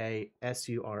 T-R-E-A-S-U-R-E.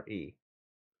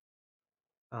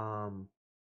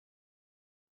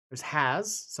 There's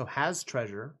has, so has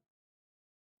treasure.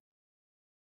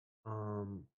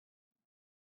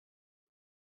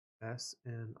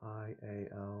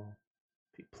 S-N-I-A-L.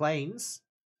 Planes.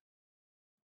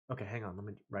 Okay, hang on. Let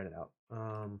me write it out.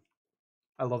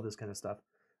 I love this kind of stuff.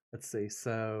 Let's see.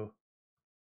 So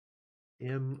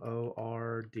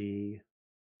M-O-R-D-R-E-D.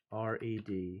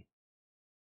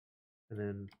 And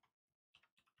then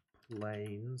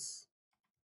planes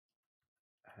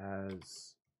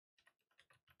has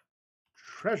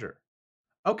treasure.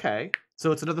 Okay.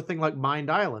 So it's another thing like Mind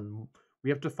Island. We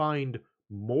have to find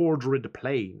Mordred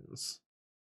Plains.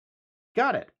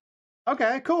 Got it.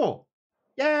 Okay, cool.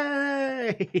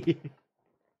 Yay!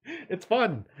 It's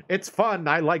fun. It's fun.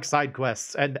 I like side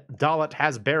quests. And Dalit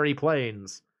has Berry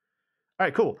Plains. All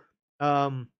right, cool.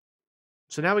 So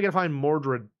now we gotta find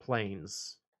Mordred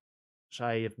Plains, which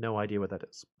I have no idea what that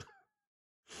is.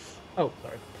 Oh,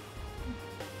 sorry.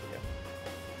 Okay.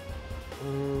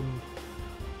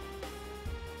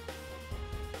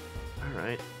 All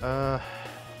right.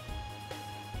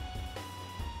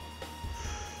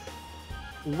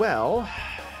 Well,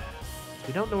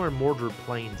 we don't know where Mordred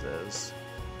Plains is.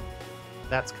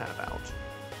 That's kind of out.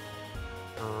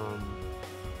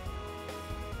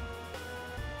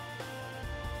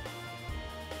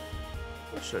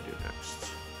 What should I do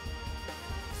next?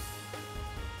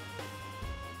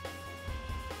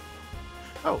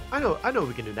 Oh, I know what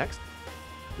we can do next.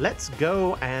 Let's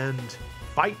go and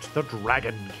fight the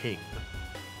Dragon King.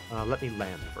 Let me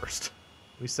land first.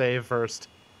 We save first,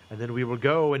 and then we will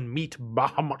go and meet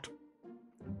Bahamut.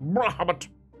 Bahamut!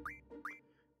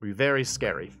 Will be very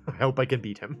scary. I hope I can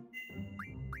beat him.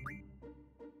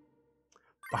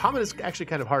 Bahamut is actually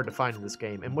kind of hard to find in this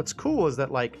game, and what's cool is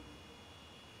that, like,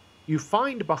 you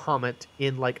find Bahamut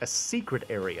in, like, a secret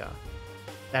area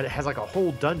that has, like, a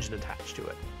whole dungeon attached to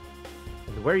it.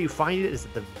 And where you find it is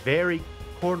at the very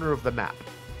corner of the map.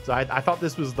 So I thought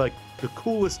this was, like, the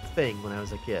coolest thing when I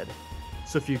was a kid.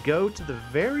 So if you go to the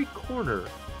very corner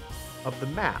of the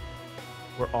map,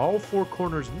 where all four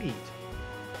corners meet,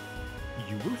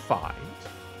 you will find...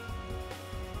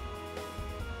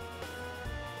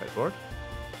 Wait for it.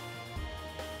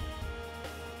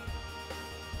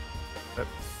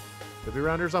 Could be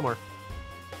around here somewhere.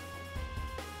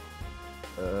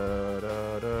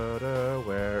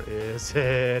 Where is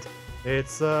it?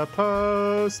 It's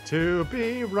supposed to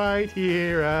be right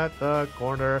here at the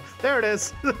corner. There it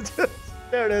is.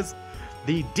 There it is.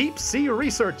 The Deep Sea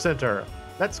Research Center.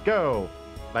 Let's go.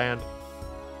 Land.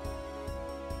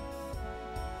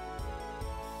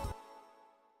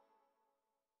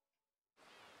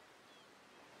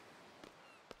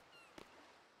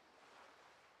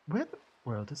 Where the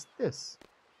world is this?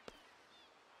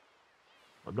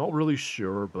 I'm not really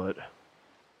sure, but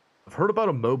I've heard about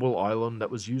a mobile island that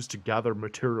was used to gather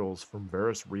materials from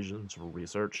various regions for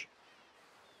research.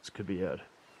 This could be it.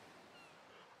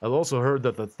 I've also heard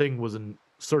that the thing was in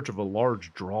search of a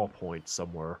large draw point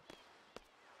somewhere.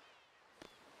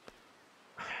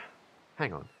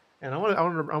 Hang on. And I want to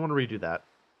redo that.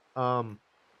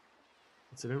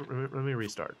 Let's see, let me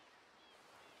restart.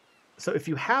 So if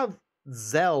you have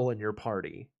Zell in your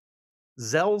party,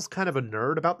 Zell's kind of a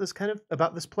nerd about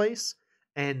this place,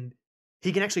 and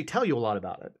he can actually tell you a lot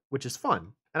about it, which is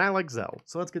fun. And I like Zell,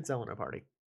 so let's get Zell in our party.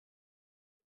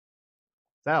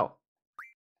 Zell,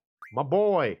 my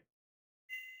boy.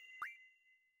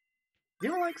 You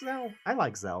don't like Zell? I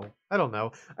like Zell. I don't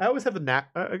know. I always have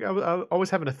I always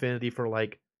have an affinity for,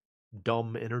 like,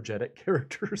 dumb, energetic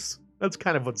characters. That's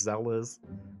kind of what Zell is.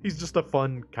 He's just a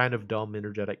fun, kind of dumb,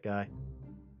 energetic guy.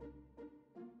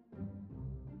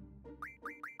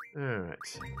 Alright.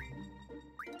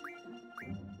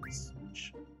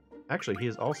 Actually, he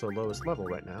is also lowest level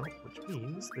right now, which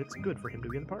means it's good for him to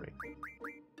be in the party.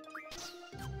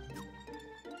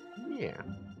 Yeah.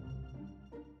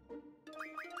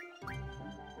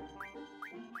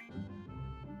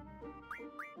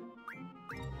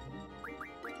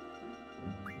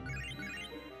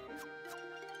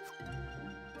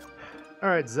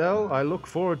 Alright, Zell, I look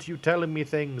forward to you telling me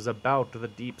things about the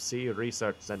Deep Sea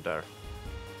Research Center.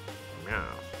 Meow.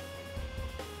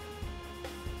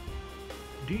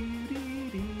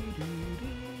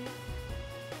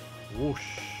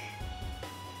 Whoosh.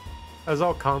 I was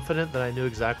all confident that I knew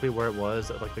exactly where it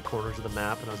was at, like, the corners of the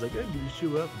map, and I was like, I'm gonna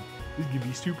show up and This is gonna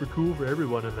be super cool for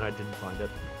everyone, and then I didn't find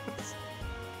it.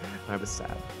 I was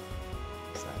sad.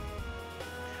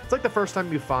 It's like the first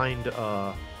time you find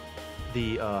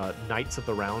the Knights of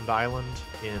the Round Island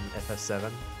in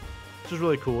FF7, which is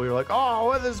really cool. You're like, oh,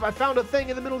 what is this? I found a thing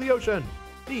in the middle of the ocean.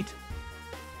 Neat.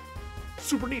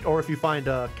 Super neat. Or if you find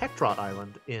Cactoos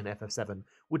Island in FF7,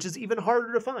 which is even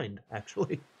harder to find,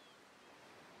 actually.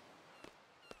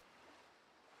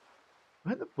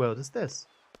 What the world is this?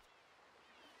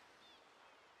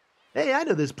 Hey, I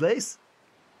know this place.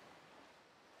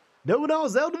 No one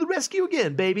all's out to the rescue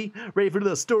again, baby. Ready for a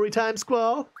little story time,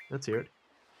 squall? Let's hear it.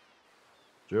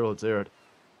 Sure, let's hear it.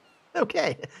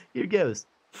 Okay, here goes.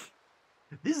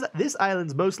 This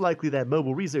island's most likely that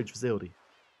mobile research facility.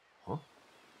 Huh?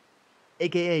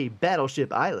 AKA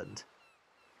Battleship Island.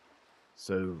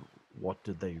 So, what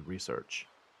did they research?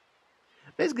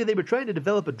 Basically, they were trying to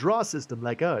develop a draw system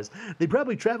like ours. They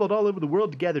probably traveled all over the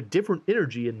world to gather different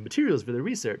energy and materials for their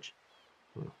research.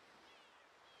 Huh.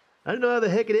 I don't know how the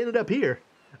heck it ended up here.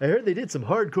 I heard they did some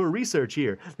hardcore research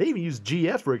here. They even used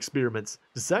GF for experiments.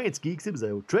 To science geeks, it was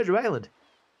a treasure island.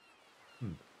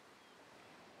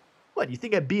 What, you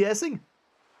think I'm BSing?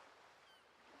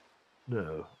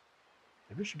 No.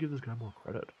 Maybe I should give this guy more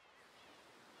credit.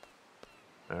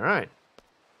 Alright.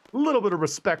 A little bit of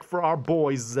respect for our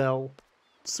boy, Zell.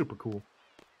 Super cool.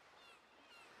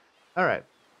 Alright.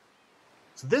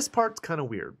 So this part's kind of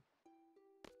weird.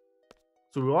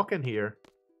 So we walk in here.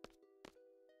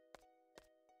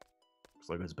 Looks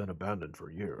like it's been abandoned for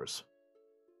years.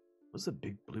 What's the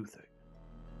big blue thing?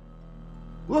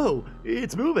 Whoa!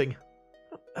 It's moving!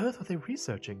 What on earth are they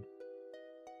researching?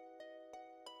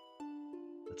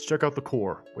 Let's check out the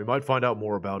core. We might find out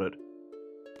more about it.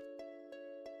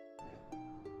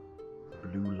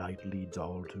 Blue light leads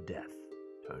all to death.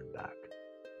 Turn back.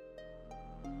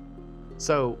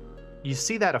 So, you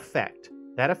see that effect.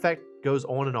 That effect goes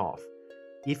on and off.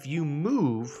 If you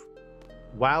move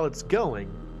while it's going,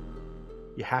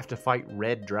 you have to fight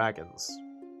red dragons.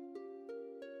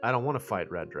 I don't want to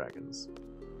fight red dragons.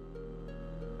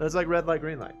 That's like red light,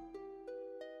 green light.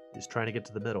 Just trying to get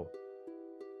to the middle.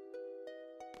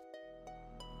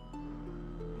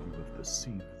 You have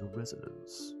perceived the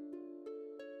resonance.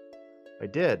 I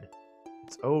did.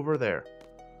 It's over there.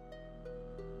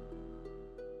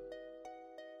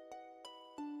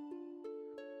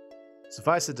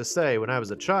 Suffice it to say, when I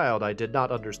was a child, I did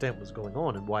not understand what was going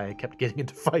on and why I kept getting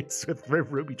into fights with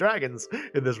ruby dragons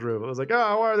in this room. I was like,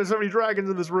 oh, why are there so many dragons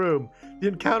in this room? The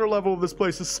encounter level of this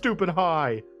place is stupid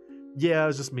high. Yeah, it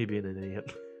was just me being an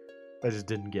idiot. I just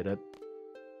didn't get it.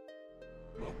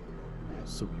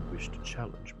 So you wish to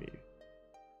challenge me?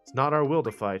 It's not our will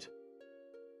to fight.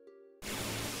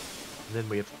 And then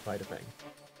we have to fight a thing.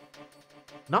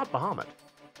 Not Bahamut,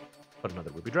 but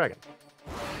another ruby dragon.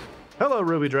 Hello,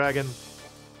 Ruby Dragon.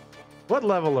 What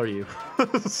level are you?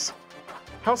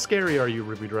 How scary are you,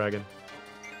 Ruby Dragon?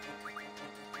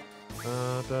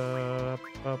 How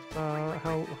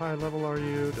high level are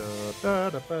you?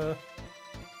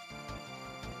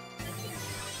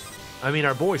 I mean,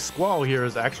 our boy Squall here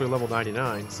is actually level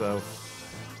 99, so...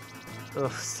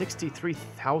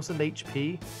 63,000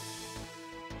 HP?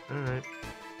 Alright.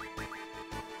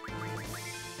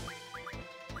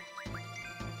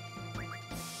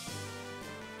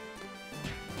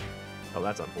 Oh,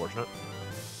 that's unfortunate.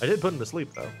 I did put him to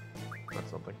sleep, though.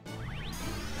 That's something.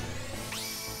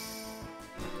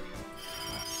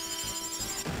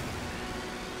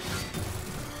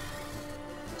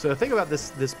 So the thing about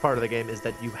this part of the game is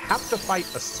that you have to fight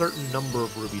a certain number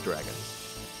of ruby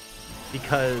dragons.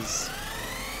 Because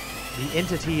the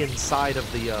entity inside of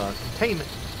the containment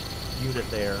unit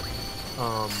there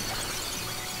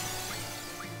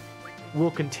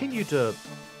will continue to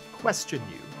question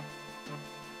you.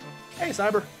 Hey,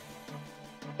 Cyber.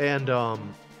 And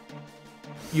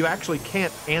you actually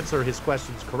can't answer his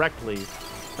questions correctly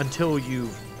until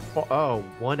you've... Oh,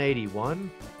 181?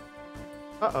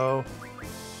 Uh-oh.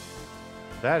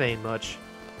 That ain't much.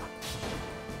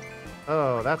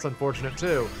 Oh, that's unfortunate,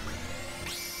 too.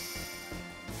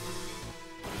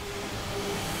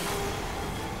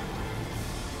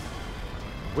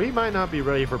 We might not be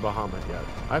ready for Bahamut yet.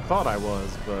 I thought I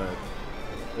was, but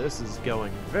this is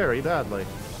going very badly.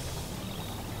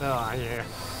 Oh, yeah.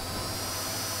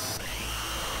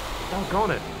 Doggone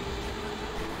it.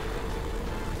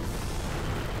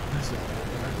 This is not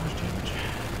very much damage.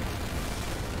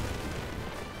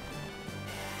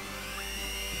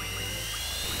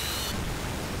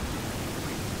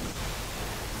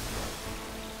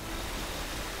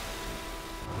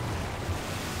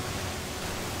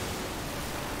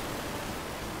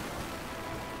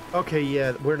 Okay,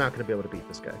 yeah, we're not going to be able to beat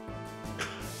this guy.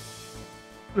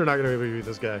 They're not gonna be able to beat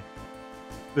this guy.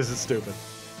 This is stupid.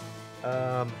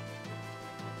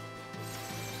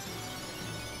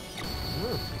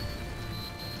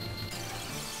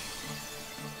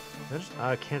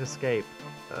 I can't escape.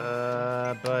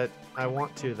 But I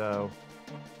want to though.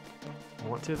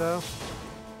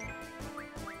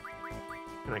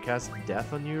 Can I cast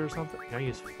death on you or something? Can I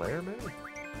use flare maybe?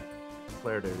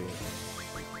 Flare duty.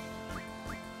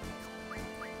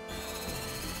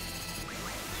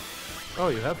 Oh,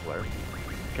 you have flare.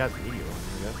 Cast meteor on you, I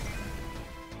guess.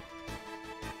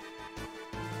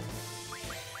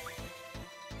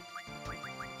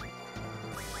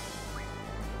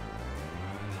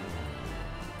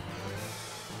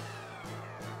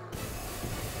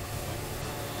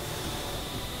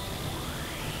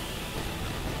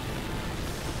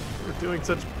 We're doing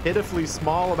such pitifully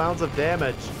small amounts of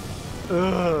damage.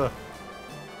 Ugh.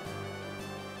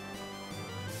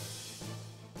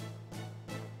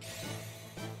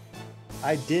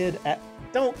 I did.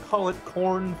 Don't call it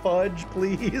corn fudge,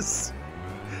 please.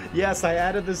 Yes, I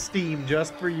added the steam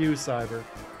just for you, Cyber.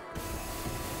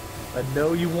 I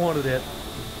know you wanted it.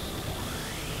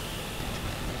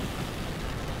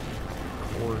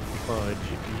 Corn fudge,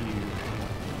 you.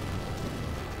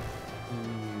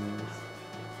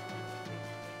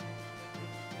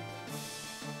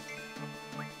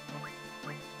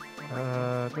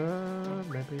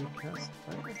 Maybe cast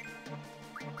fire.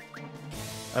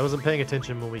 I wasn't paying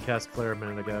attention when we cast flare a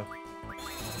minute ago.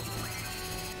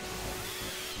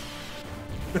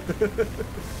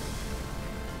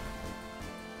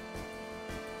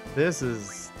 This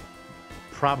is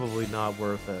probably not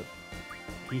worth it.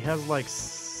 He has like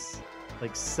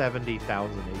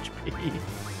 70,000 HP.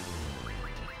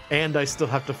 And I still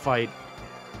have to fight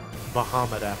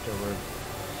Bahamut afterward.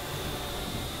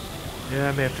 Yeah,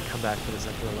 I may have to come back for this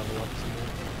after I level up some more.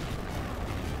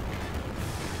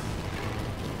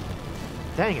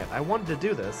 Dang it, I wanted to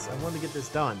do this. I wanted to get this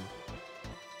done.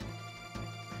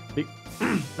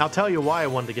 I'll tell you why I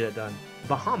wanted to get it done.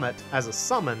 Bahamut, as a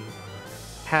summon,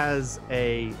 has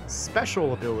a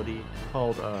special ability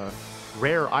called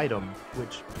Rare Item,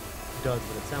 which does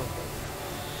what it sounds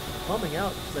like. Bumming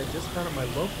out because I just found out my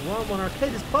local one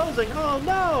arcade is closing. Oh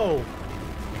no!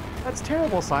 That's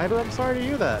terrible, Cyber. I'm sorry to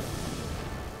hear that.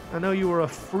 I know you were a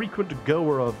frequent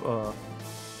goer of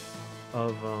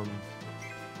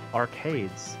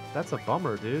arcades. That's a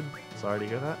bummer, dude. Sorry to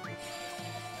hear that.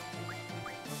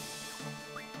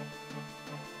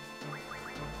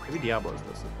 Maybe Diablo's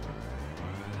this.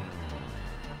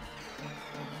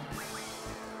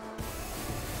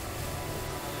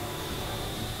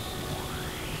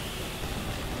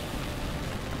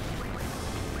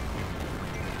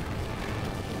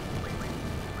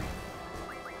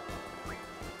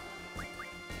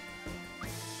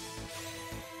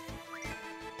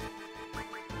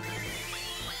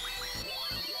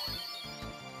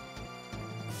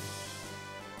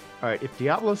 Alright, if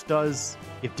Diablos does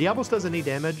any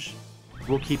damage,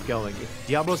 we'll keep going. If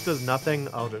Diablos does nothing,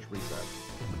 I'll just reset.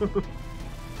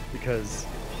 Because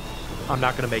I'm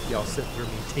not going to make y'all sit through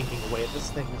me tinking away at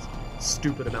this thing's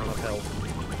stupid amount of health.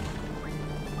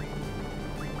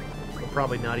 We're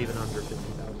probably not even under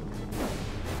 50,000.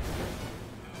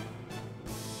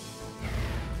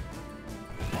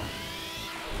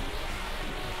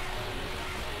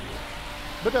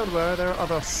 But don't worry, there are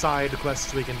other side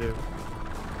quests we can do.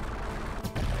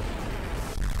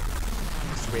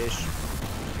 Swish.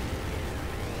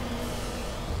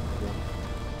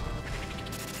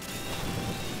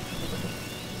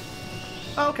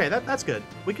 Oh, okay, that's good.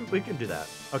 We can do that.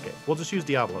 Okay, we'll just use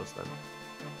Diablos then.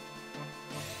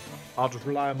 I'll just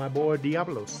rely on my boy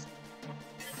Diablos.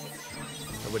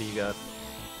 What do you got?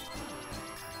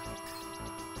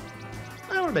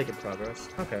 Oh, we're making progress.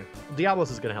 Okay,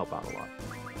 Diablos is gonna help out a lot.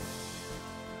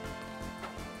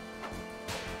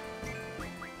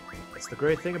 That's the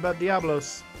great thing about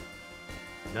Diablos.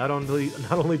 Not only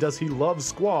does he love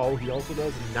Squall, he also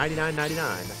does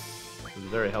 99.99. Which is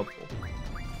very helpful.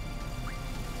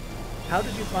 How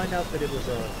did you find out that it was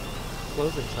a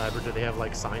closing, Cyber? Did they have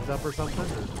like signs up or something?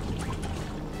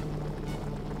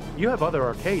 You have other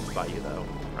arcades by you though,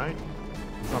 right?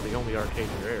 It's not the only arcade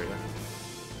in your area.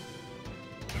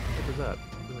 What was that?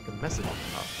 There's like a message.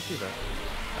 Oh, see that?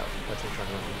 Oh, that's what I'm trying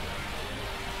to remember.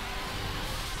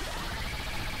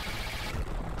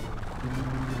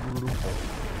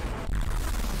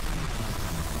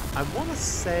 I want to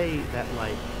say that,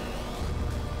 like,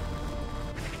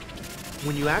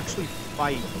 when you actually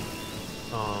fight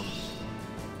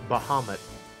Bahamut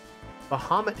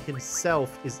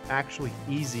himself is actually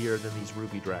easier than these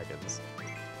ruby dragons.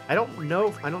 I don't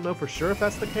know for sure if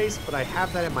that's the case, but I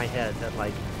have that in my head that,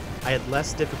 like, I had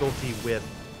less difficulty with...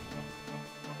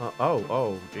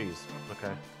 oh, jeez.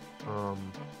 Okay.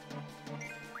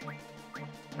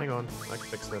 Hang on, I can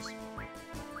fix this.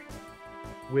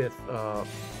 With,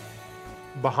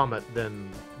 Bahamut than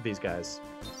these guys.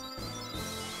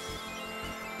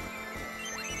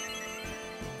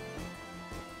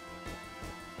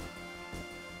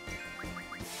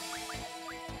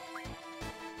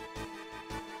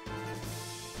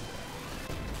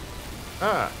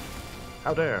 Ah!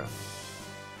 How dare!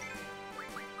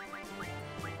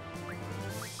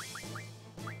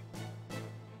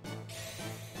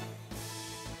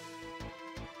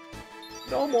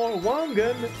 No more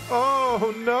Wangan!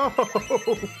 Oh no!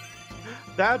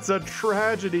 That's a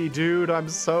tragedy, dude. I'm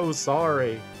so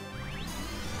sorry.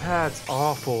 That's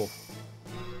awful.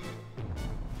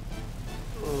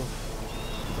 Ugh.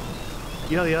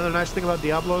 You know, the other nice thing about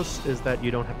Diablos is that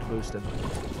you don't have to boost him.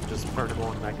 Just turn him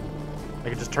on and I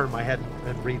can just turn my head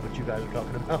and read what you guys are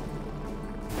talking about.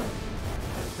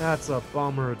 That's a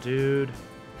bummer, dude.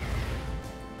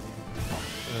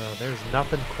 There's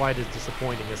nothing quite as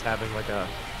disappointing as having like a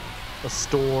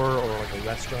store or like a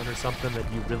restaurant or something that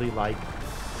you really like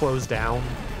closed down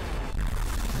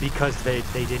because they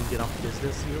didn't get off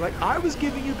business. You're like, I was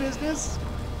giving you business.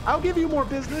 I'll give you more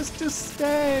business. Just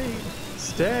stay.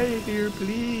 Stay here,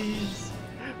 please.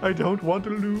 I don't want to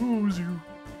lose you.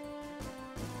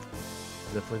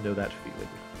 Definitely know that feeling.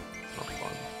 It's not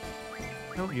fun.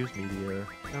 Don't use Meteor.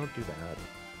 Don't do that.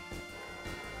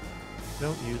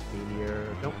 Don't use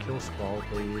Meteor. Don't kill Squall,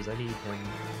 please. I need him.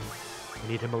 I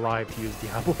need him alive to use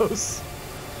Diablos.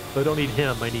 But I don't need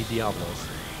him, I need Diablos.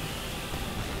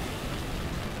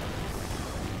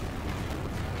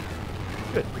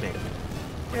 Good, we made it.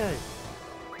 Yay.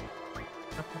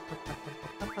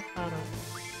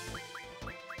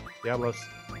 Diablos.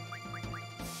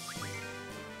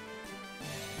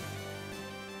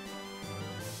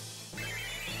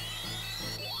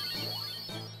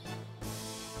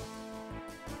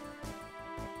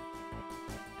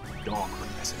 Dark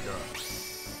Messenger.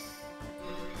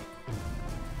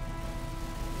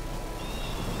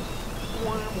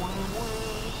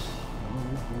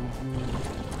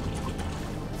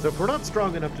 So if we're not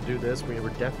strong enough to do this, we were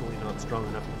definitely not strong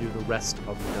enough to do the rest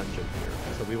of the dungeon here.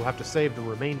 So we will have to save the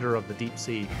remainder of the deep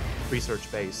sea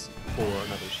research base for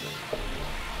another stream.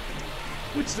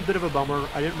 Which is a bit of a bummer.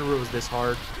 I didn't remember it was this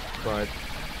hard, but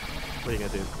what are you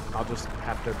gonna do? I'll just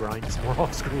have to grind some more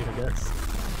off screen, I guess.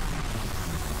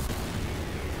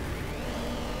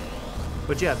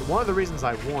 But yeah, one of the reasons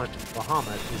I want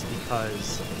Bahamut is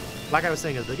because, like I was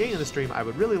saying at the beginning of the stream, I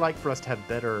would really like for us to have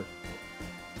better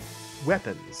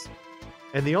weapons.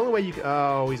 And the only way you can...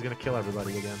 Oh, he's going to kill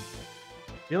everybody again.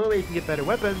 The only way you can get better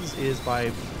weapons is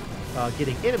by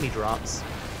getting enemy drops.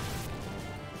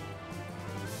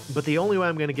 But the only way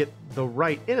I'm going to get the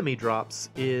right enemy drops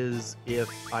is if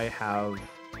I have...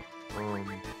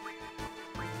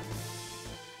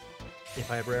 if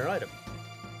I have rare item.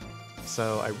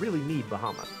 So I really need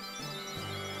Bahamut.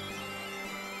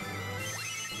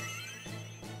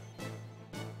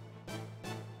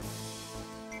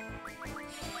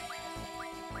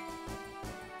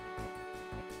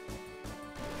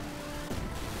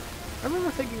 I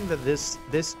remember thinking that this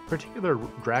particular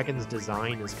dragon's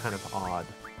design is kind of odd.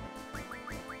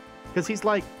 Because he's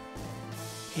like...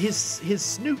 His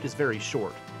snoot is very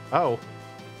short. Oh.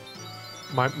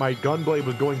 My gunblade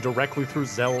was going directly through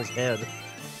Zell's head.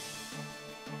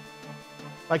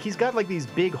 Like, he's got, like, these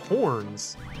big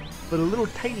horns, but a little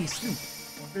tiny snoot.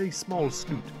 Very small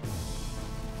snoot.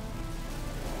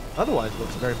 Otherwise,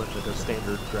 looks very much like a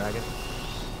standard dragon.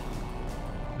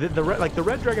 The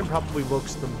red dragon probably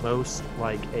looks the most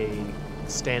like a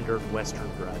standard Western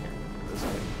dragon in this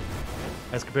game.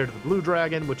 As compared to the blue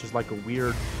dragon, which is like a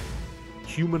weird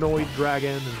humanoid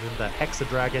dragon, and then the hexa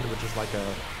dragon, which is like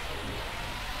a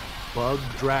bug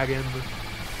dragon,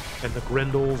 and the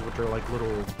grindles, which are like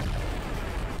little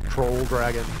troll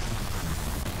dragons.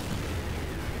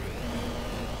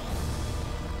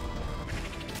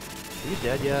 Are you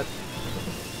dead yet?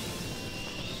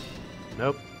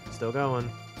 Nope. Still going.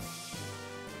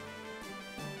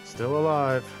 Still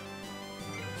alive.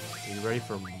 Are you ready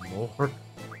for more?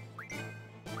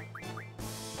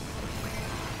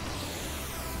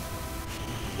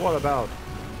 What about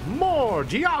more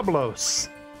Diablos?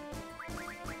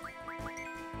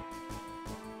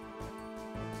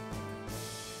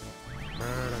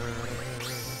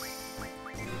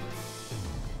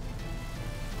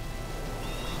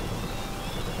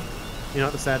 You know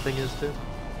what the sad thing is, too?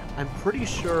 I'm pretty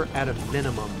sure, at a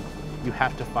minimum, you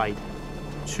have to fight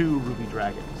 2 ruby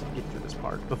dragons to get through this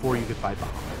part before you can fight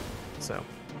Bahamut. So,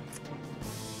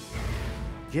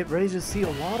 Get ready to see a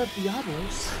lot of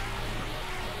Diablos.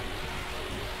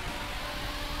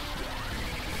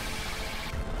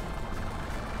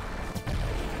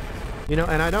 You know,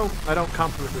 and I don't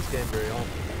compliment this game very often.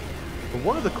 But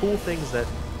one of the cool things that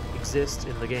exists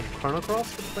in the game Chrono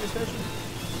Cross for the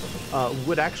PlayStation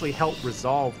would actually help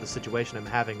resolve the situation I'm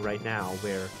having right now,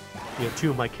 where two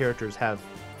of my characters have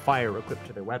fire equipped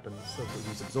to their weapons, so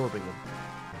he's absorbing them.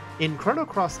 In Chrono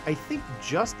Cross, I think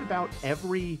just about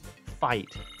every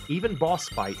fight, even boss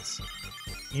fights,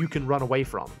 you can run away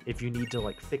from if you need to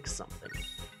like fix something.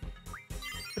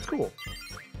 It's cool.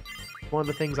 One of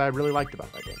the things I really liked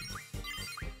about that game.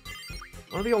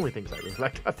 One of the only things I really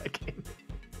liked about that game.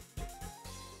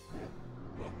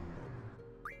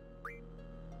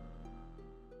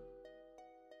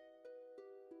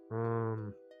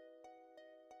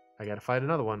 I gotta fight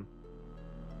another one.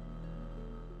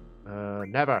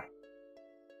 Never.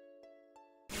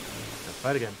 Let's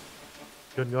fight again.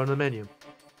 Couldn't go in the menu.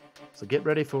 So get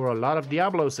ready for a lot of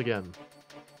Diablos again.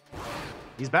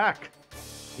 He's back.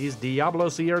 He's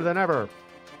Diablosier than ever.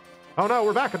 Oh no,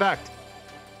 we're back attacked.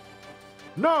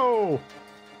 No!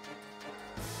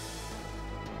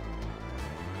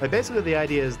 Like, basically the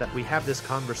idea is that we have this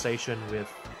conversation with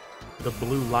the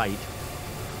blue light,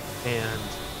 and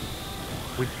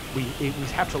we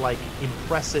have to like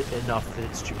impress it enough that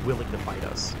it's willing to fight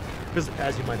us. Because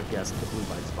as you might have guessed, the blue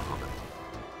light's Bahamut.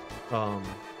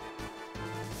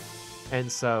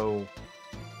 And so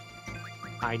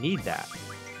I need that.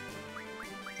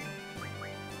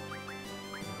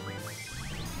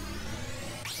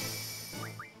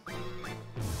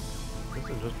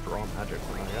 Just draw magic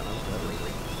when I got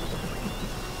everything.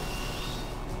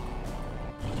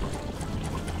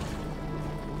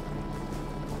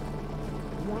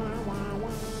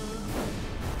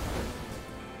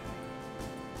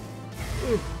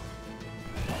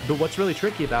 But what's really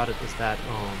tricky about it is that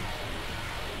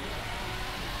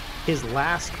his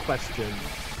last question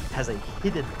has a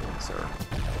hidden answer.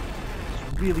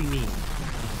 It's really mean.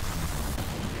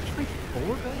 Fight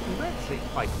 4 dragons? You might say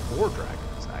fight 4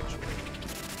 dragons, actually.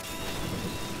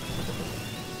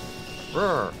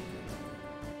 Brr.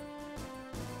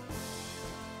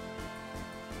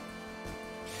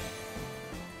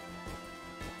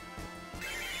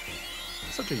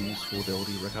 Such a useful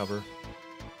ability, Recover.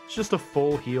 It's just a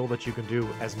full heal that you can do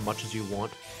as much as you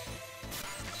want.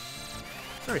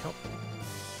 Very helpful.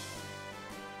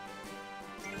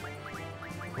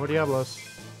 More Diablos.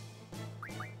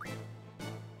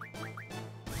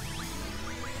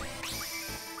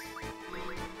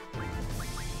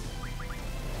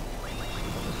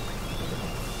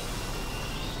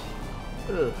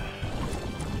 Ugh.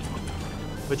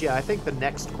 But yeah, I think the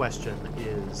next question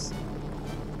is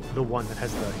the one that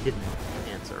has the hidden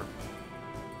answer.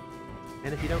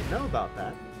 And if you don't know about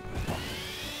that,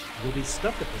 you'll be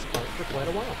stuck at this point for quite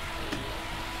a while.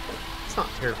 It's not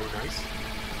terribly nice.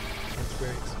 And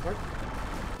Square Enix part.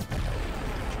 But,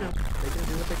 you know, they're gonna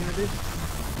do what they're gonna do.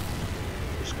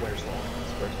 For Square's Law.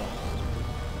 Square's Law.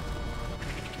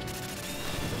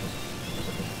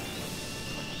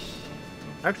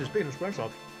 Actually, speaking of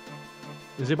Squaresoft,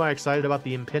 is anybody excited about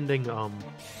the impending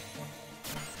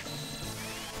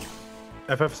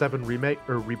FF7 remake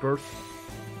or rebirth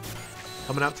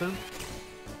coming out soon?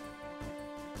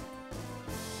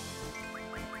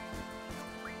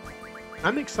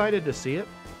 I'm excited to see it.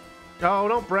 Oh,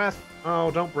 don't breath. Oh,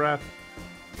 don't breath.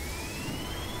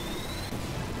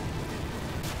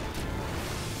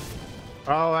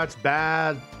 Oh, that's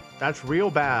bad. That's real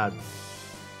bad.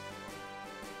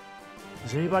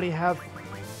 Does anybody have...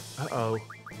 Uh-oh.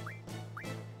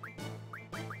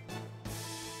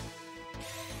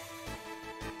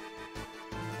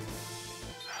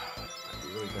 That'd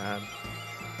be really bad.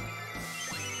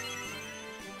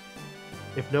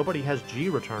 If nobody has G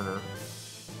Returner...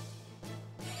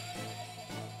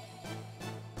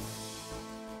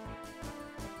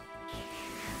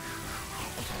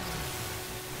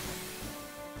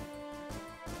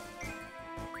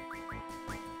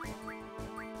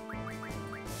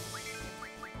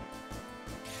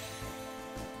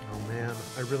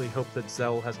 I really hope that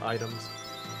Zell has items.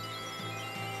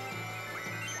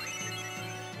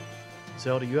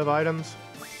 Zell, do you have items?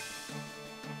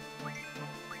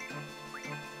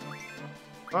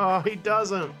 Oh, he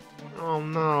doesn't! Oh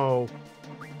no.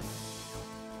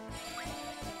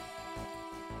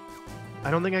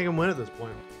 I don't think I can win at this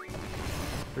point.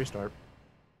 Restart.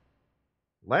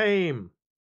 Lame!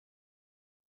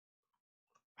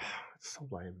 It's so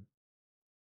lame.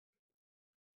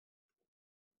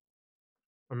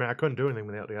 I mean, I couldn't do anything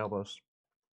without Diablos.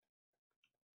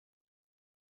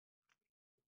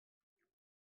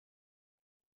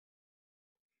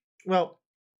 Well,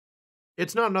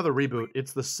 it's not another reboot.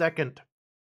 It's the second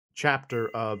chapter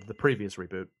of the previous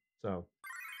reboot. So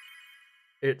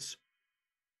it's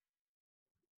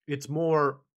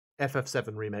more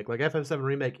FF7 remake. Like FF7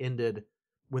 remake ended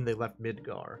when they left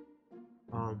Midgar.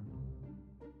 And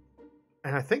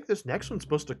I think this next one's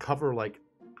supposed to cover like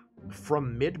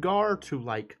from Midgar to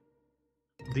like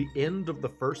the end of the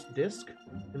first disc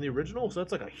in the original. So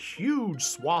that's like a huge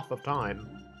swath of time.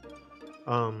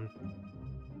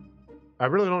 I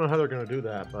really don't know how they're gonna do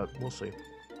that, but we'll see.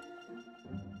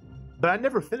 But I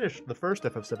never finished the first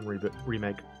FF7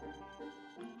 remake.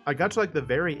 I got to like the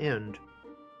very end,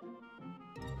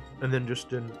 and then just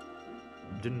didn't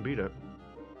beat it.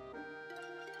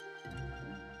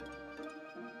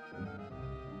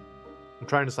 I'm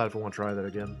trying to decide if I want to try that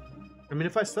again. I mean,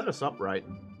 if I set us up right,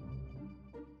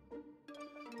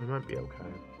 we might be okay.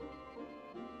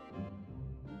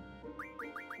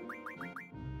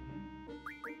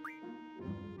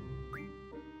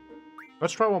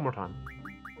 Let's try one more time.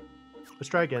 Let's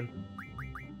try again.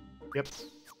 Yep.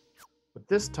 But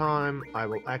this time, I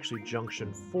will actually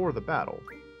junction for the battle.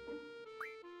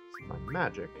 So my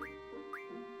magic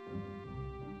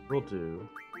will do...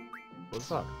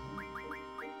 What's up?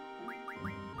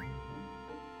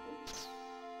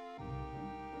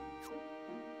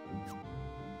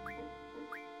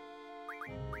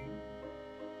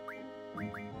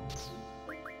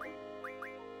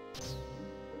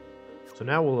 So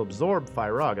now we'll absorb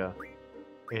Firaga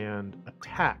and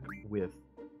attack with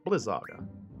Blizzaga,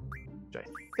 which I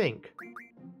think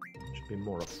should be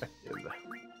more effective.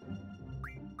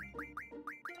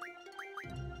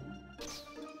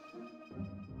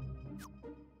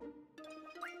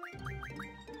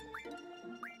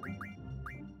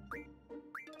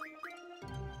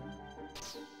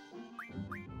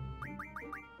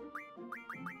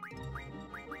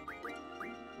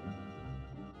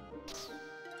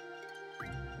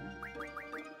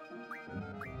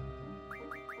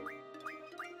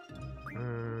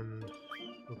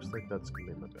 Looks like that's going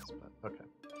to be my best bet. Okay.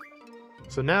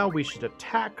 So now we should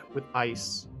attack with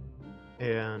ice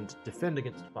and defend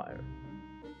against fire.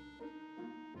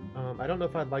 I don't know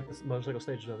if I'd like the motorcycle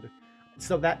stages over there.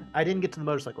 So that I didn't get to the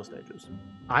motorcycle stages.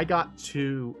 I got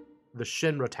to the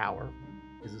Shinra Tower,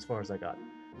 is as far as I got.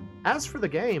 As for the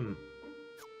game,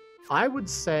 I would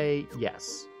say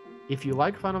yes. If you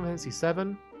like Final Fantasy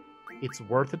VII, it's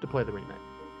worth it to play the remake.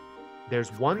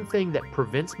 There's one thing that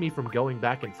prevents me from going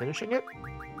back and finishing it,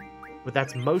 but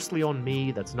that's mostly on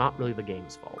me. That's not really the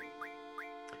game's fault.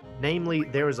 Namely,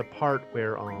 there is a part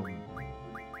where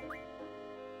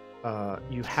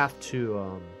you have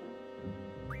to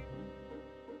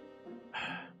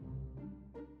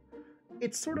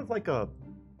it's sort of like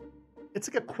it's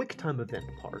like a quick time event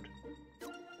part.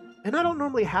 And I don't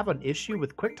normally have an issue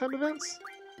with quick time events,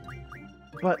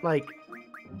 but like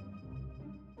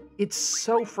it's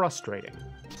so frustrating.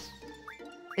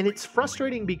 And it's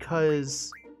frustrating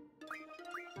because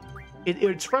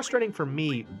it's frustrating for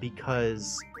me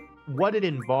because what it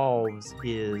involves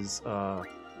is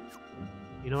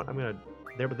you know what,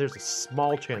 there's a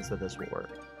small chance that this will work.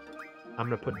 I'm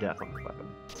gonna put death on the weapon.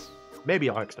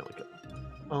 Maybe I'll accidentally kill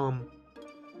him.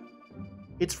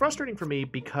 It's frustrating for me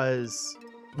because,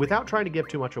 without trying to give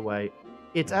too much away,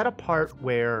 it's at a part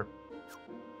where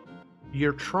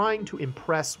you're trying to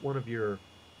impress one of your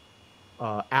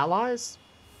allies,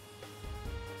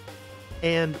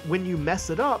 and when you mess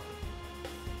it up,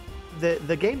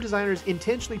 the game designers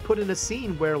intentionally put in a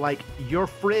scene where, like, your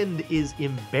friend is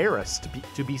embarrassed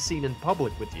to be seen in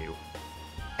public with you,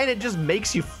 and it just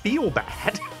makes you feel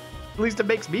bad. At least it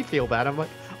makes me feel bad. I'm like,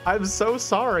 I'm so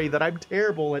sorry that I'm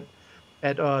terrible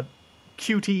at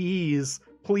QTEs.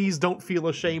 Please don't feel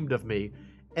ashamed of me.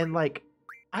 And like,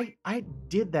 I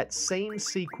did that same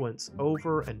sequence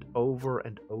over and over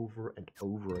and over and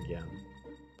over again.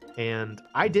 And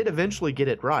I did eventually get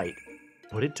it right,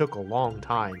 but it took a long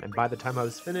time. And by the time I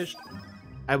was finished,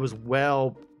 I was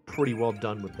pretty well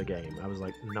done with the game. I was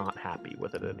like not happy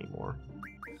with it anymore.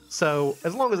 So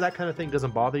as long as that kind of thing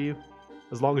doesn't bother you,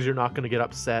 as long as you're not going to get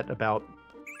upset about,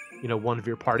 you know, one of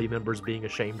your party members being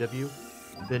ashamed of you,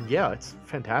 then yeah, it's a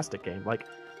fantastic game. Like,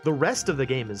 the rest of the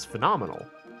game is phenomenal.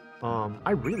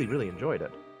 I really, really enjoyed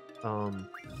it.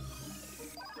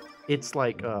 It's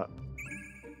like,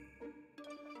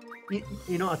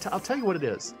 you know, I'll tell you what it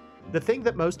is. The thing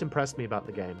that most impressed me about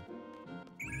the game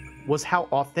was how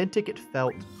authentic it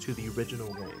felt to the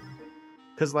original game.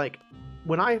 Because, like,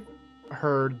 when I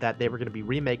heard that they were going to be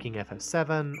remaking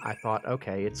FF7, I thought,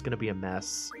 okay, it's going to be a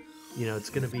mess. You know, it's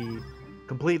going to be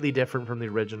completely different from the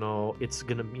original. It's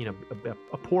going to, you know,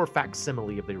 a poor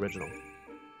facsimile of the original.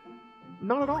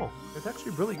 Not at all. It's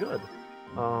actually really good.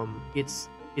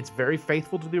 It's very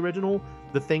faithful to the original.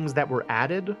 The things that were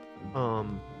added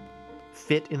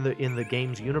fit in the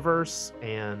game's universe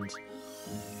and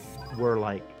were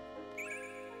like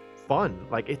fun.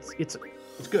 Like it's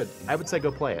good. I would say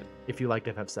go play it if you liked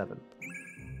FF7.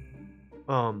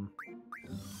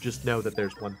 Just know that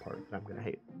there's one part that I'm gonna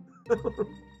hate.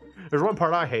 There's one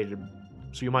part I hated,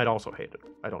 so you might also hate it.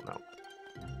 I don't know.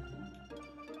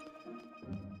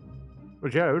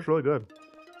 But yeah, it was really good.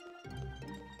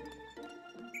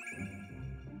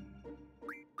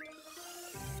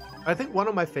 I think one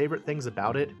of my favorite things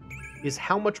about it is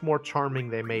how much more charming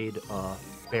they made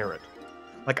Barrett.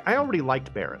 Like, I already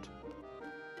liked Barrett.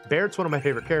 Barrett's one of my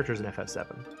favorite characters in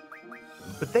FF7.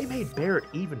 But they made Barrett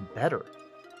even better.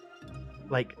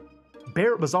 Like,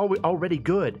 Barrett was already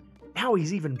good. Now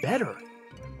he's even better.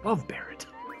 Love Barrett.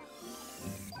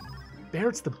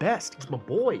 Barrett's the best. He's my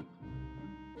boy.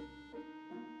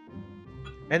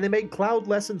 And they made Cloud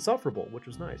less insufferable, which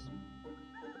was nice.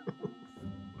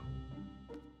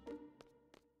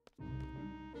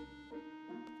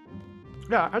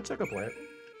 Yeah, I'd say go play it.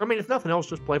 I mean, if nothing else,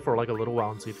 just play for like a little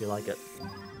while and see if you like it.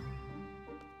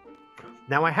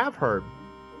 Now, I have heard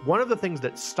one of the things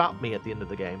that stopped me at the end of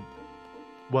the game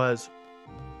was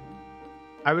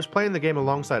I was playing the game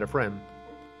alongside a friend,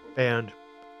 and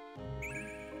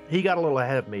he got a little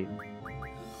ahead of me,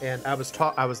 and I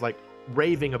was like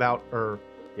raving about,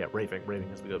 raving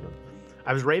is the good one.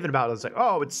 I was raving about it. I was like,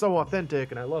 oh, it's so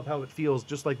authentic, and I love how it feels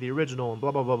just like the original, and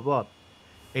blah, blah, blah, blah.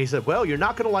 And he said, well, you're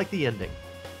not going to like the ending.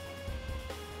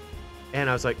 And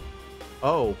I was like,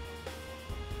 oh.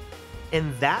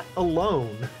 And that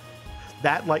alone,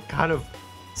 that like kind of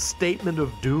statement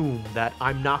of doom that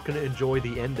I'm not going to enjoy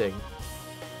the ending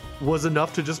was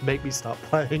enough to just make me stop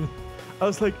playing. I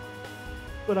was like,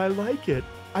 but I like it.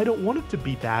 I don't want it to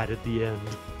be bad at the end.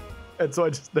 And so I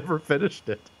just never finished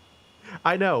it.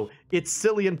 I know, it's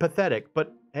silly and pathetic,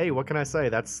 but hey, what can I say?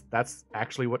 That's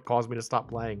actually what caused me to stop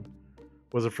playing.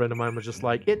 Was a friend of mine was just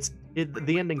like,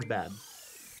 the ending's bad.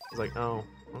 I was like, oh,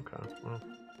 okay, well.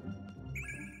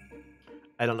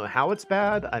 I don't know how it's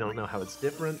bad. I don't know how it's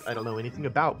different. I don't know anything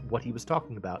about what he was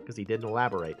talking about because he didn't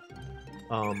elaborate.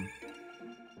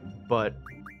 But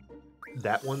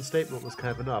that one statement was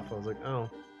kind of enough. I was like, oh,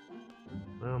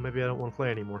 well, maybe I don't want to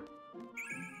play anymore.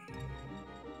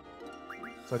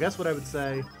 So I guess what I would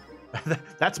say,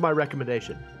 that's my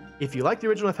recommendation. If you like the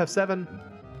original FF7,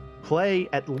 play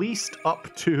at least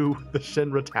up to the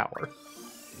Shinra Tower.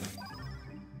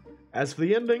 As for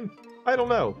the ending, I don't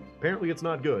know. Apparently it's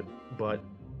not good, but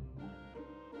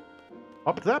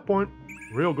up to that point,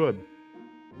 real good.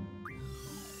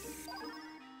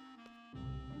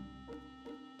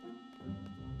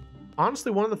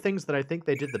 Honestly, one of the things that I think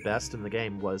they did the best in the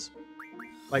game was,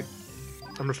 like,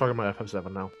 I'm just talking about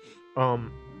FF7 now.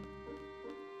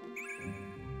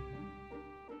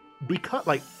 Because,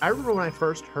 like, I remember when I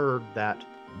first heard that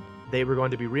they were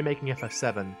going to be remaking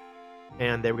FF7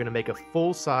 and they were going to make a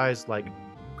full-size, like,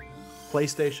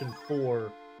 PlayStation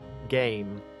 4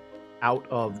 game out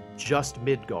of just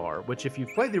Midgar, which, if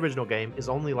you've played the original game, is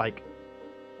only, like,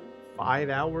 5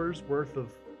 hours worth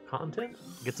of content.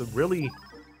 It's a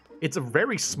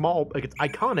very small, like, it's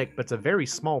iconic, but it's a very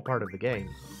small part of the game.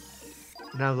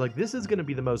 And I was like, this is going to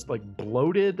be the most, like,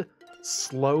 bloated,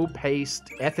 slow-paced,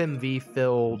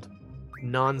 FMV-filled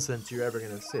nonsense you're ever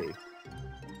going to see.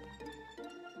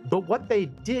 But what they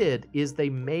did is they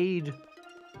made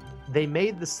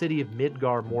the city of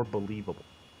Midgar more believable.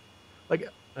 Like,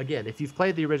 again, if you've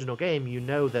played the original game, you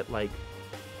know that, like...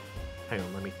 Hang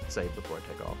on, let me save before I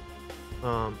take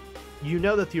off. You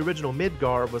know that the original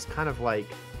Midgar was kind of like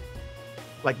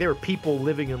there were people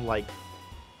living in, like,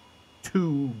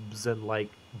 tubes and, like,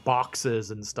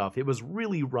 boxes and stuff. It was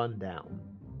really run down.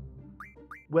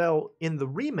 Well, in the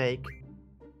remake,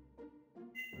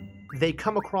 they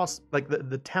come across, like,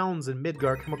 the towns in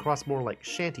Midgar come across more like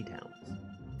shanty towns.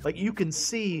 Like, you can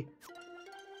see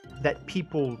that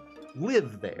people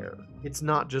live there. It's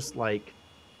not just, like,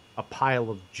 a pile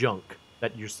of junk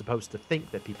that you're supposed to think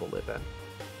that people live in.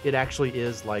 It actually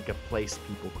is, like, a place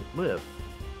people could live.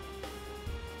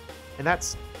 And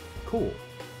that's cool.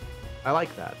 I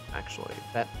like that, actually.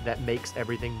 That makes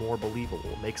everything more believable.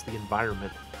 It makes the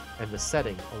environment and the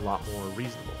setting a lot more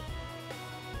reasonable.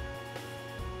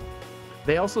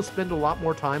 They also spend a lot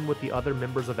more time with the other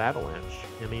members of Avalanche.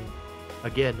 I mean,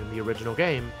 again, in the original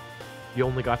game, you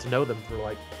only got to know them for,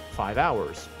 like, 5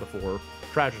 hours before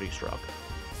tragedy struck.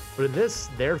 But in this,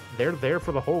 they're there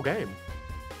for the whole game.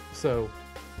 So,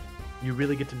 you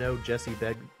really get to know Jesse,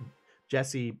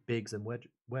 Biggs, and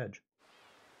Wedge.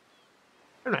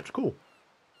 And that's cool.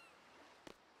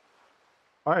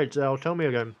 Alright, Zell, tell me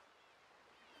again.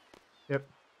 Yep.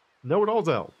 Know it all,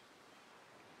 Zell.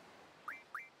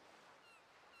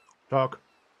 Talk.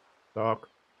 Talk.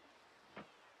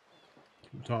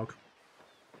 Talk.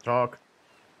 Talk.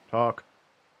 Talk.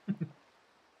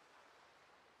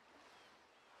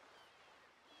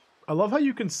 I love how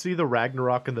you can see the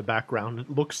Ragnarok in the background.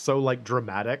 It looks so, like,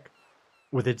 dramatic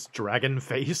with its dragon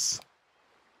face.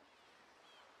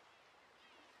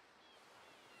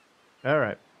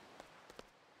 Alright.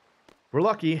 We're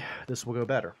lucky. This will go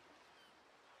better.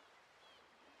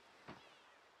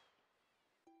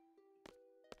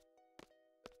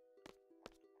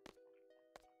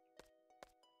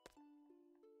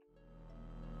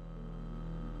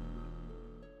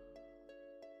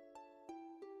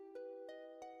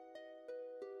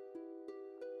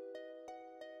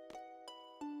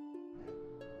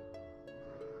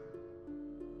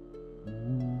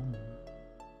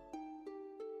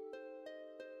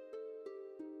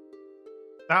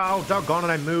 Oh, doggone it,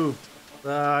 I moved.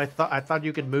 I thought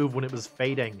you could move when it was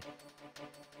fading.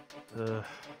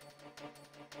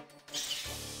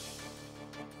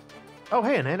 Oh,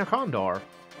 hey, an Anacondar.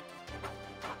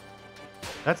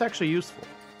 That's actually useful.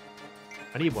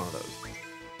 I need one of those.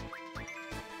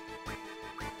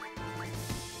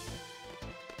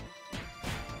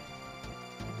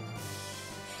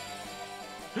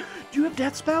 Do you have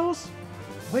death spells?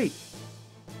 Wait.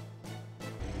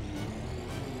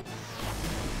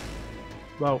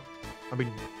 Well, I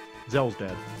mean, Zell's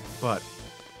dead, but...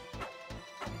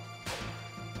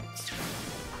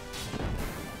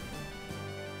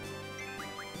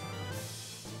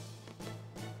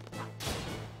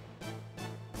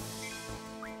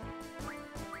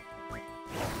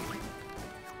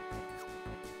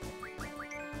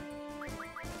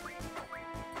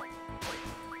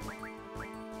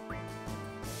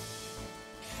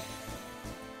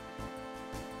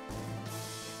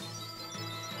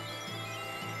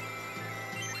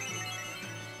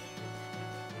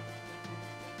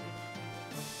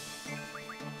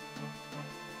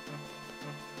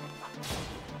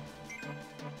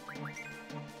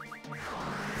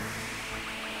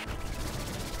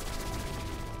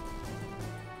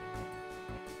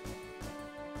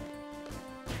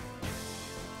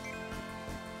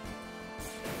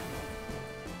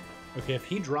 Okay, if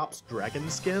he drops Dragon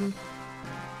Skin,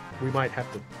 we might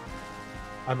have to...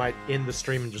 I might end the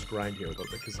stream and just grind here a little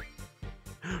bit, because...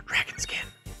 Dragon Skin!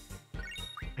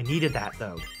 I needed that,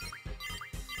 though.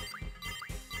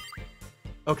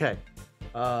 Okay.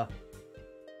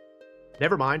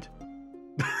 Never mind.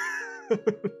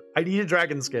 I needed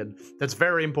Dragon Skin. That's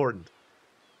very important.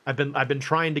 I've been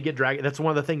trying to get Dragon... That's one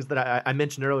of the things that I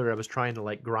mentioned earlier. I was trying to,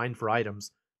 like, grind for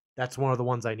items. That's one of the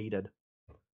ones I needed.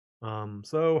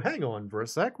 So hang on for a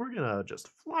sec. We're gonna just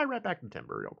fly right back to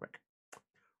Timber real quick.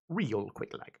 Real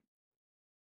quick, like.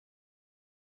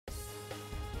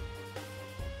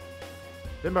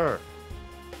 Timber!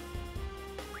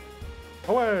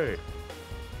 Away!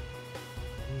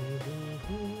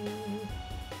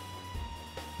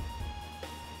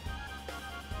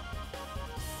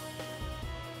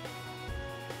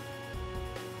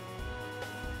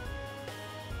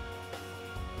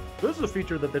 This is a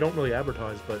feature that they don't really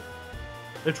advertise, but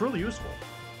it's really useful.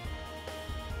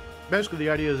 Basically, the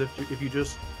idea is if you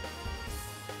just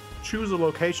choose a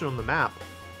location on the map,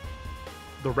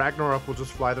 the Ragnarok will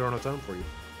just fly there on its own for you.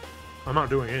 I'm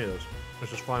not doing any of this. It's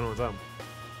just flying on its own.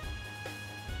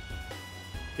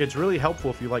 It's really helpful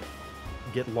if you, like,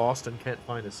 get lost and can't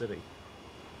find a city.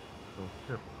 So,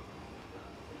 yeah.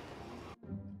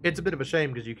 It's a bit of a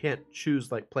shame because you can't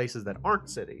choose, like, places that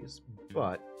aren't cities,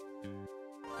 but...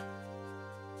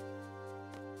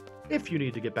 if you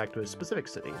need to get back to a specific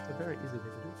city, it's a very easy thing to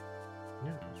do.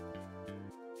 Yeah, that's right.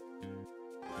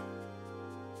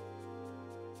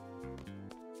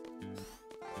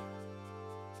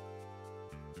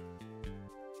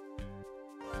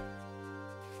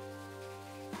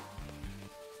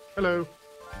 Hello.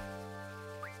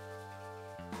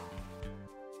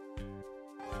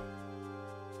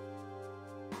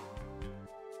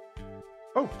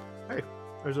 Oh, hey,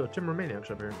 there's a Timber Maniacs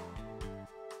up here.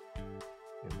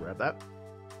 Grab that.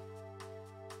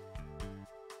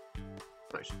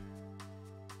 Nice.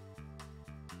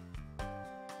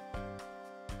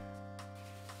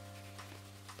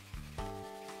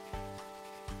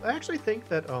 I actually think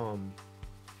that, oh,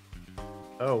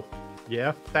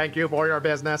 yeah, thank you for your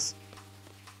business.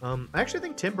 I actually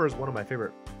think Timber is one of my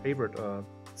favorite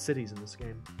cities in this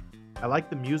game. I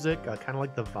like the music, I kind of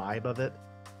like the vibe of it.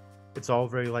 It's all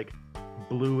very, like,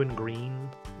 blue and green.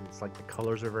 It's like the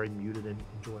colors are very muted and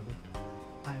enjoyable.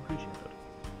 I appreciate it.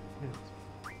 Yes.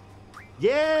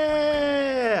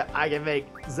 Yeah! I can make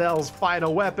Zell's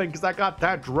final weapon because I got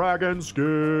that dragon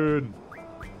skin.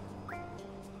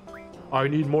 I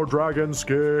need more dragon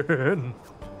skin.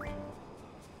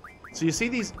 So you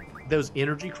see those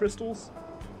energy crystals?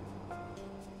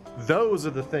 Those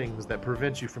are the things that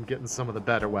prevent you from getting some of the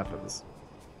better weapons.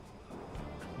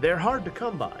 They're hard to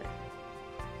come by,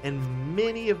 and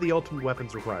many of the ultimate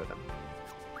weapons require them.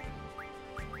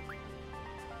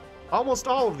 Almost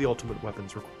all of the ultimate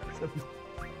weapons require them.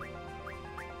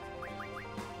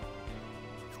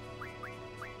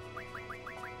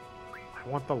 I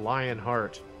want the lion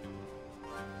heart.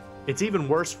 It's even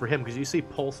worse for him because you see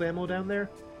pulse ammo down there?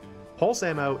 Pulse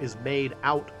ammo is made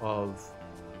out of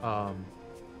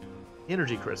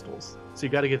energy crystals. So you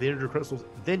got to get the energy crystals,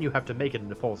 then you have to make it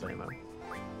into pulse ammo.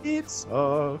 It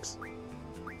sucks.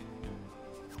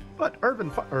 But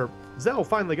Zell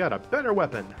finally got a better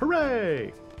weapon.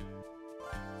 Hooray!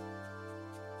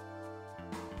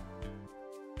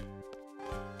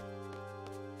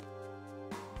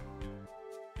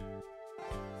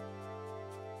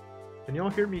 Can y'all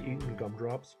hear me eating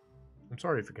gumdrops? I'm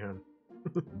sorry if you can.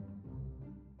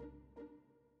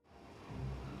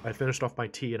 I finished off my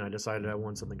tea and I decided I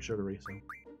wanted something sugary, so...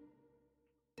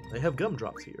 They have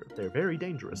gumdrops here. They're very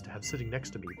dangerous to have sitting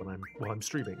next to me while I'm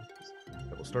streaming.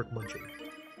 I will start munching.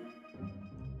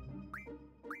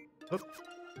 Oh.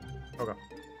 Okay.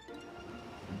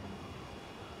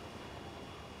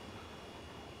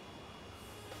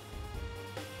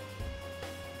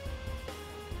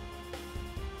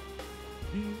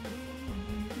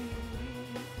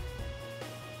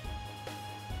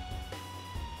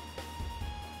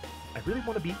 I really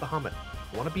want to beat Bahamut.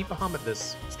 I want to beat Bahamut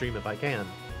this stream if I can,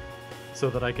 so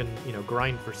that I can, you know,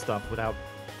 grind for stuff with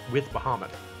Bahamut.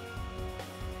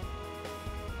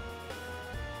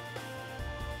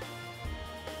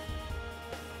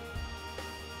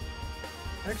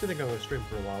 I actually think I'm going to stream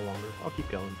for a while longer. I'll keep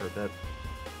going for a bit.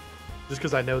 Just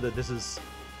because I know that this is...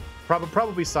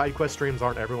 Probably side quest streams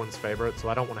aren't everyone's favorite, so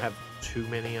I don't want to have too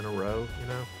many in a row, you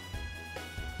know?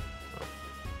 So.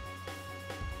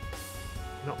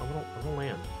 No, I want to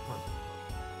land. Come on.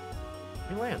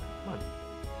 Let me land. Come on.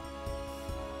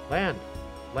 Land.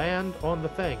 Land on the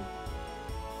thing.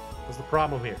 What's the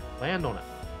problem here? Land on it.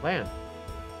 Land.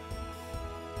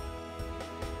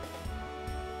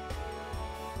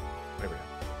 There we go.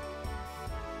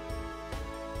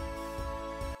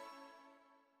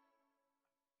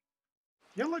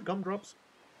 You like gumdrops?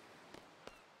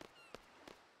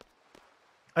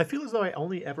 I feel as though I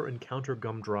only ever encounter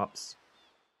gumdrops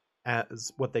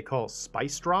as what they call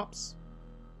spice drops,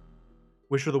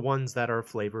 which are the ones that are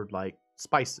flavored like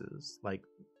spices, like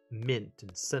mint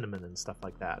and cinnamon and stuff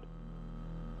like that.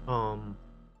 I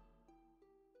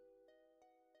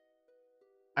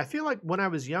feel like when I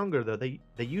was younger, though, they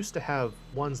used to have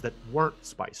ones that weren't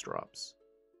spice drops.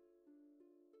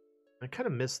 I kind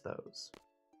of miss those.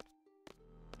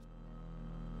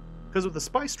 Because with the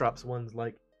spice drops ones,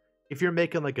 like, if you're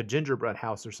making like a gingerbread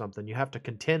house or something, you have to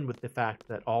contend with the fact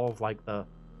that all of like the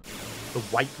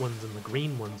white ones and the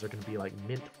green ones are going to be like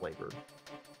mint flavored.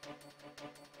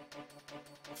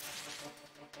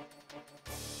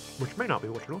 Which may not be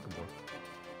what you're looking for.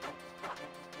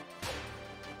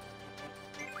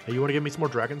 Hey, you want to give me some more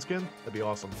dragon skin? That'd be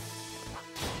awesome.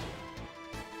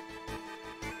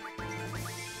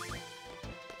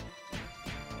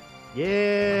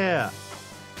 Yeah!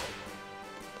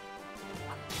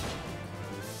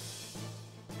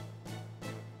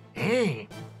 Hey!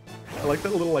 I like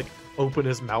that little, like, open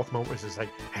his mouth moment. It's just like,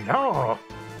 hello! I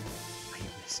am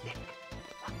the snake.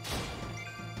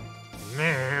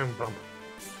 Man, bump.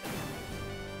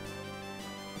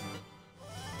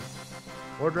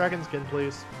 More dragon skin,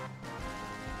 please.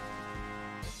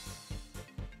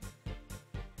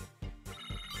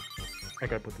 I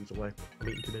gotta put these away. I'm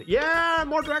eating too many. Yeah!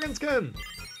 More dragon skin!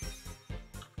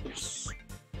 Yes!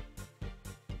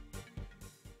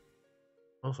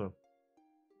 Also,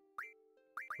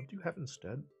 what do you have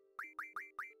instead?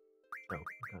 Oh,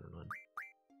 I got none.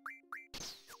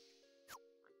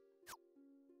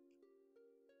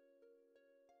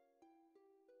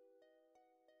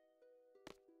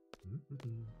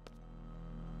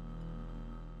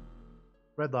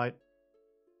 Red light.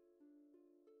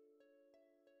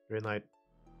 Green light.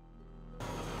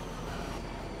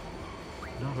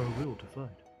 Not our will to fight.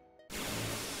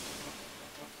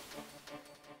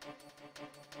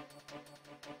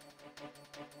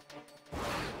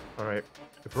 Alright,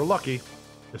 if we're lucky,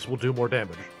 this will do more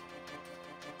damage.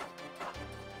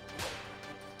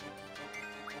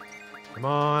 Come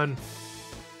on.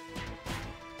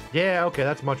 Yeah, okay,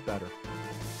 that's much better.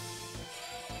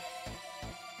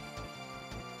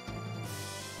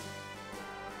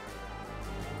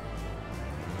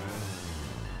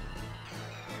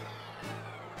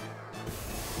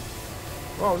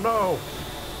 Oh no!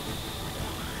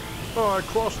 Oh, I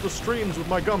crossed the streams with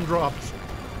my gumdrops.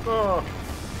 Oh.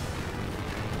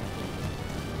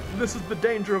 This is the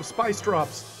danger of spice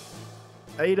drops.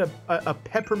 I ate a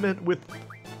peppermint with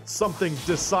something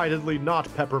decidedly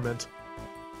not peppermint.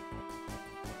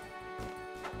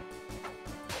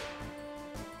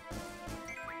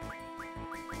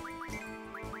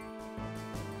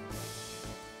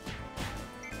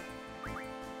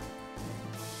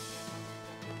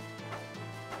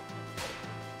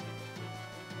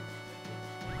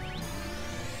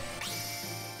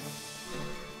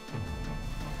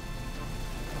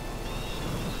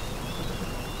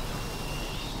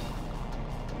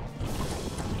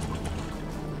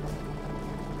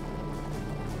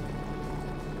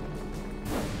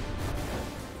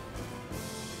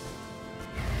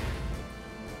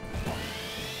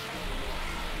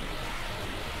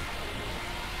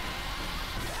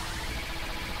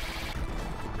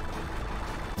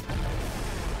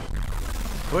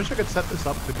 I wish I could set this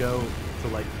up to go to,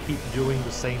 like, keep doing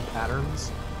the same patterns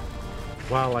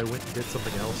while I went and did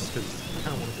something else, because I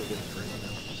kind of want to go get a drink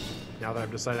now. Now that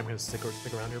I've decided I'm going to stick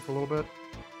around here for a little bit,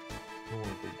 I want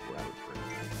to go grab a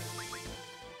drink.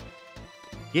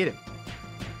 Get him!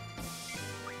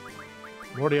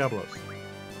 More Diablos.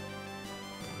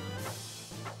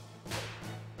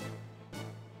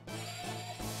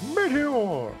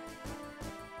 Meteor!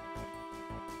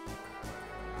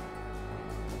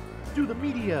 Do the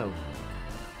Meteo!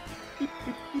 Do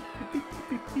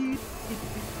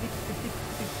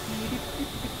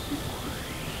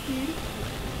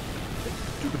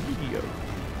the Meteo!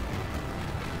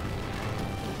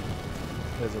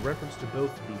 As a reference to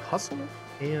both the hustle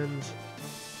and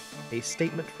a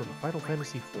statement from Final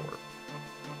Fantasy IV.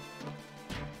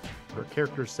 Her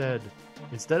character said,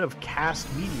 instead of cast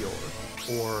Meteor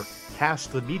or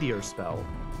cast the Meteor spell,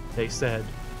 they said,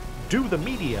 do the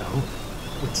Meteo!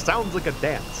 Which sounds like a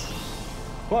dance.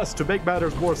 Plus, to make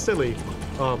matters more silly,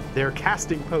 their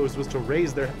casting pose was to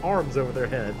raise their arms over their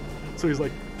head. So he's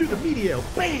like, do the Meteo,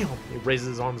 bam! He raises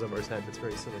his arms over his head. It's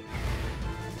very silly.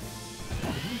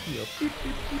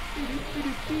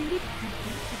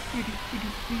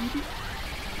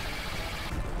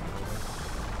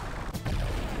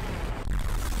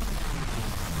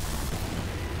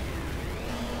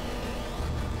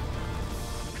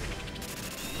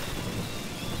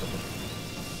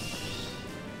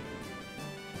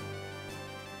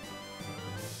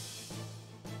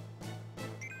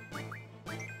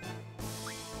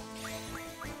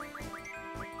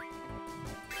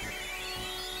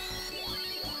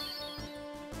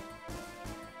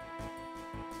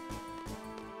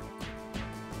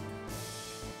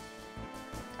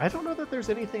 I don't know that there's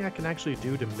anything I can actually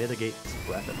do to mitigate this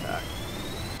breath attack.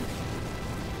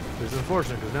 Which is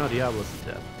unfortunate, because now Diablos is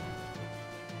dead.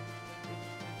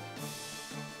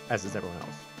 As is everyone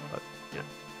else, but, you know.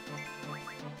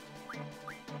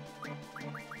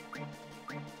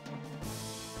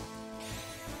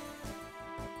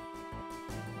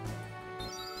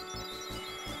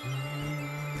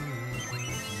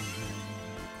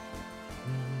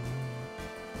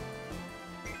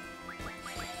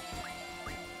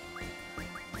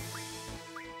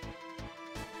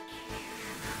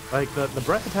 Like, the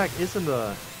breath attack isn't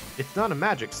it's not a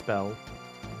magic spell,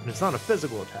 and it's not a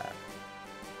physical attack.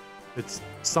 It's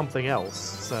something else,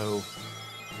 so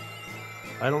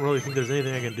I don't really think there's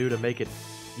anything I can do to make it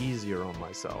easier on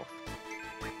myself.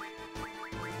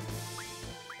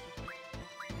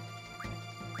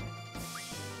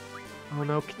 Oh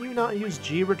no, can you not use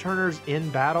G returners in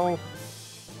battle?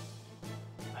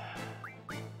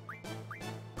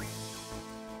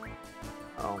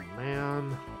 Oh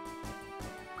man.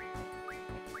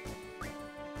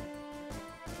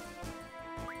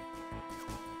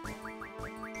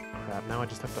 Crap, now I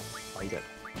just have to fight it.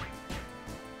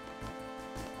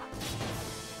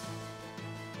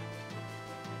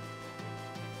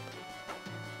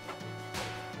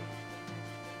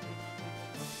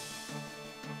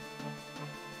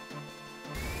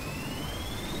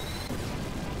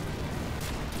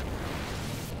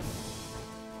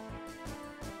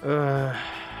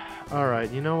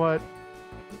 Alright, you know what?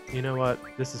 You know what?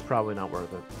 This is probably not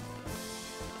worth it.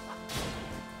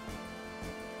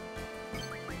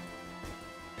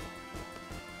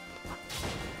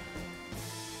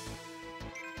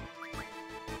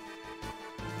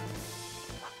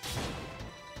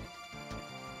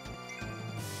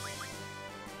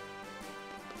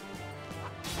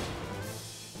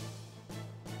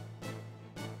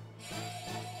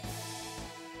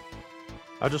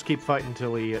 I'll just keep fighting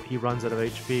until he runs out of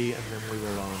HP, and then we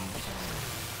will,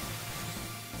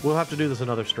 we'll have to do this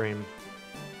another stream.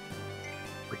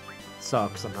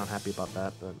 sucks. I'm not happy about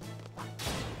that, but...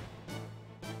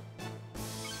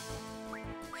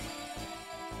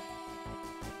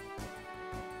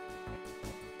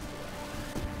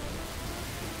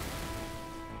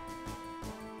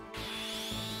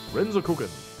 Renzokuken.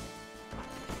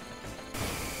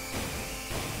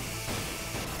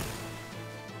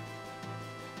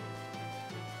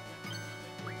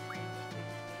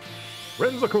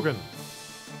 Renzokuken.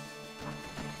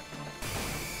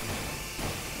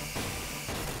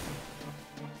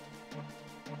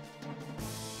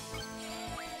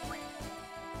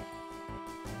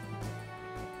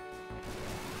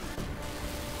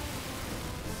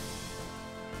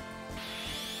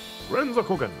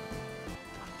 Renzokuken.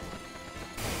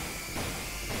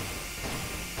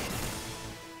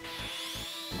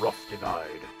 Rough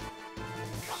Divide.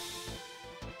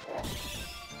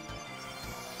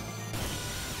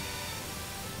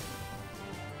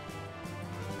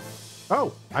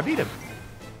 Oh, I beat him.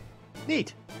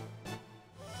 Neat.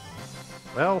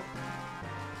 Well,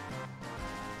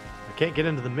 I can't get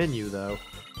into the menu though,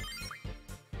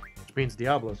 which means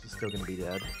Diablos is still going to be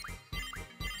dead.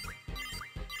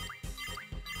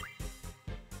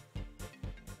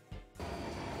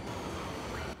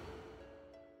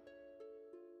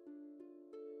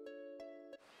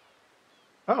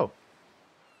 Oh.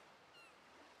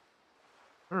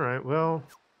 Alright, well...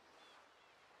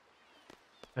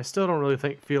 I still don't really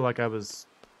feel like I was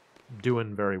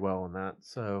doing very well in that,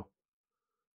 so...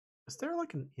 Is there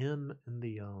like an inn in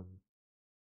the,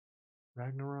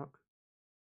 Ragnarok?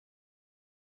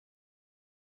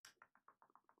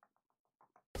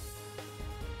 I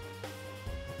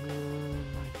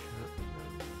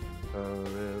can't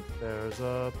remember if there's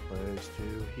a place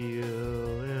to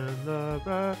heal in the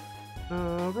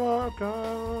Ragnarok.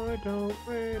 I don't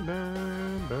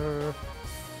remember.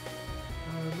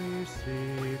 Let me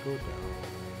see, go down.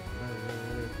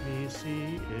 Let me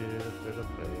see if there's a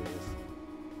place.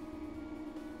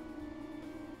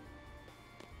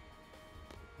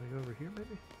 Can I go over here,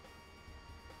 maybe?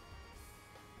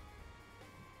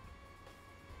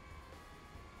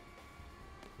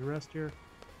 You rest here?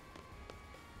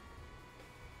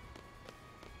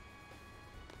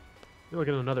 You're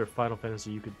looking at another Final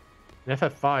Fantasy. You could, in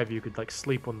FF5, you could like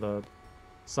sleep on the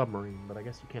submarine, but I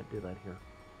guess you can't do that here.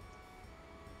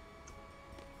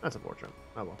 That's unfortunate.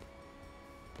 Oh well.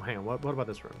 Well, hang on. What about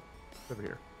this room? It's over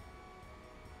here.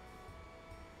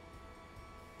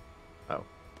 Oh,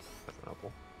 that's not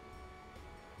helpful.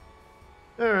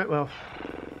 All right. Well,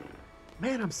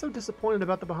 man, I'm so disappointed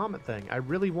about the Bahamut thing. I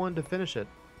really wanted to finish it.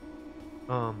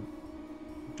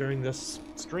 During this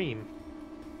stream.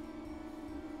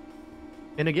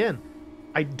 And again,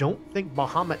 I don't think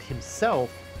Bahamut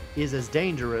himself is as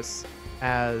dangerous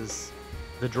as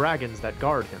the dragons that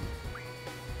guard him.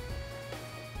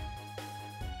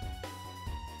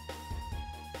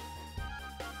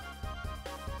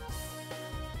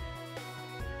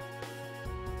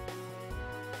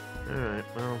 Alright,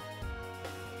 well,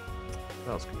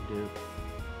 what else can we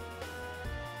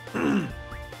do?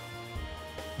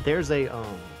 There's a,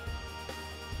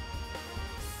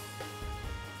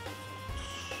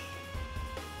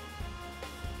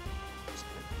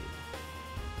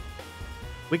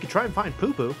 we could try and find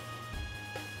Poo Poo.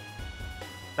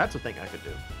 That's a thing I could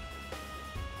do.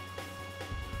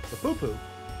 The Poo Poo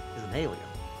is an alien.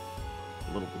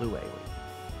 A little blue alien.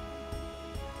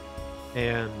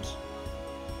 And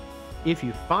if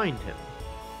you find him,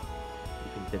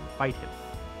 you can then fight him.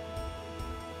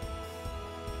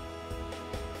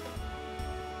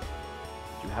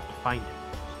 You have to find him.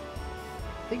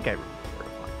 I think I remember where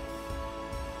to find him.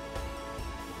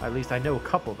 At least I know a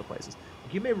couple of the places.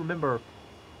 You may remember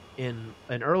in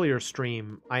an earlier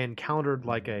stream, I encountered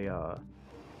like a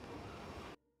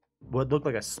what looked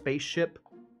like a spaceship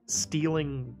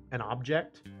stealing an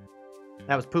object.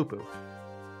 That was Poo Poo.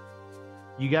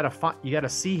 You gotta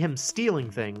see him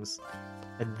stealing things,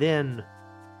 and then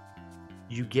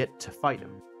you get to fight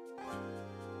him.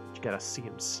 But you gotta see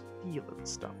him stealing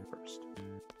stuff first.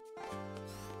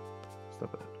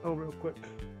 Step it out real quick.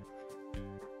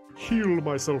 Heal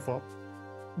myself up.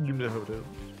 You know how it is.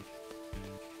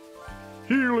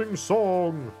 Healing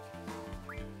song.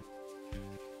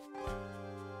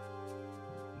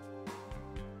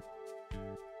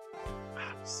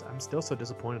 I'm still so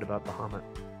disappointed about Bahamut.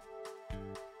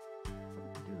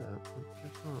 Do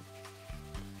that.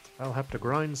 I'll have to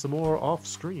grind some more off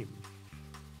stream.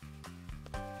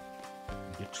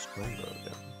 Get stronger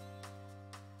again.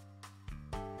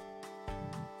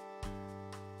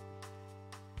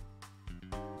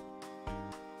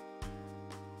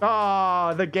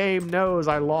 Ah, the game knows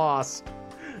I lost.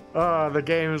 The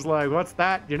game is like, what's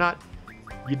that? You're not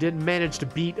You didn't manage to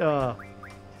beat, You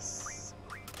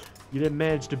didn't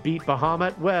manage to beat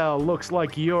Bahamut? Well, looks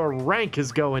like your rank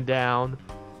is going down.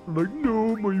 I'm like,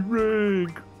 no, my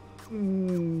rank.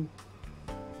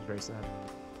 It's very sad.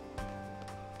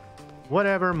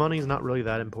 Whatever, money's not really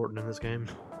that important in this game.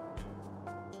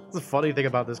 It's a funny thing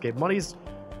about this game. Money's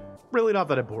really not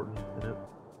that important in it.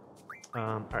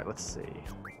 Alright, let's see.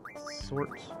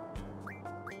 Sort.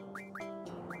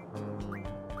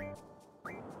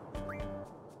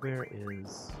 Where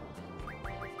is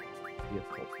the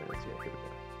occult fantasy? Yeah, here we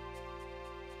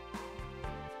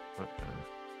go. Okay.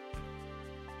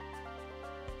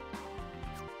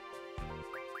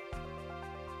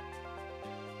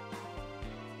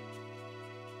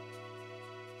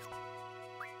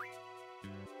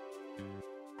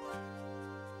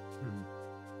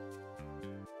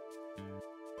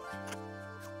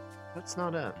 That's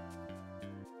not it.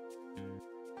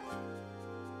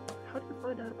 How do you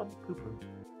find out about the poo-poo?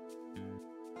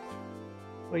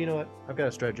 Well, you know what? I've got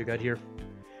a strategy guide here.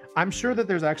 I'm sure that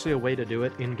there's actually a way to do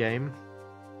it in-game,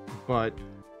 but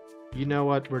you know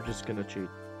what? We're just gonna cheat.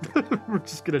 We're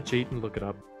just gonna cheat and look it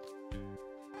up.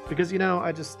 Because, you know,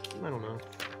 I don't know.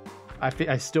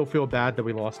 I still feel bad that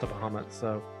we lost to Bahamut,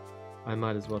 so I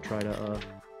might as well try to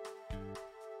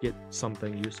get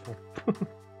something useful.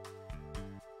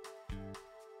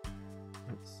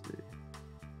 Let's see.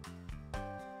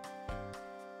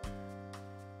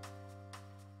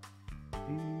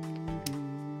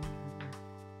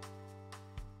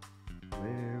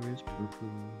 Where is Poo-Poo?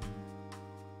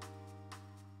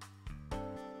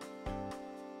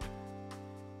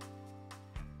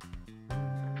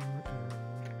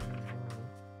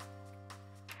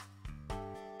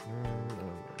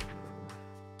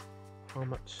 How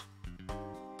much?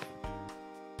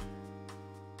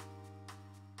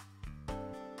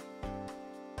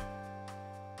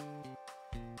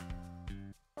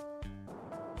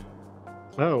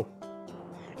 Oh.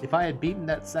 If I had beaten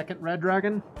that second red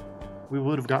dragon, we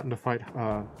would have gotten to fight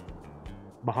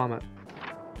Bahamut.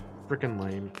 Frickin'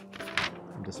 lame.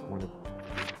 I'm disappointed.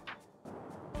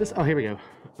 Oh, here we go.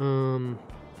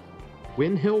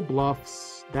 Windhill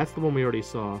Bluffs. That's the one we already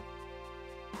saw.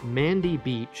 Mandy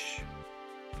Beach.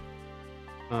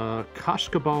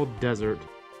 Kashkabal Desert.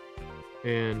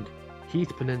 And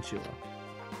Heath Peninsula.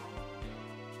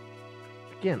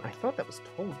 Again, I thought that was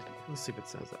told to you. Let's see if it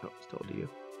says that was told to you.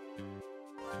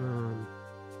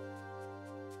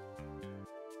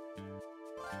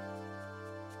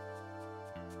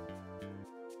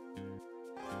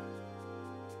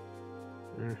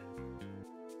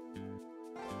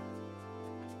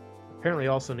 Apparently I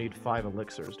also need 5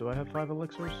 elixirs. Do I have 5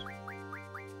 elixirs?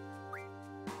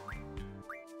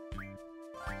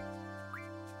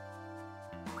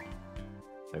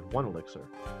 I have 1 elixir.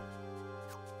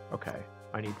 Okay,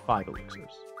 I need 5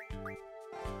 elixirs.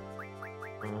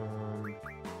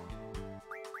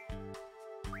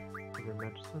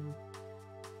 Medicine.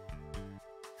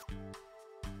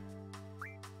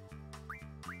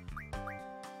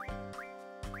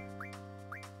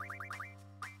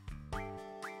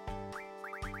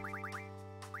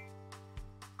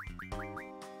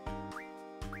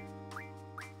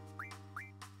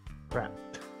 Crap.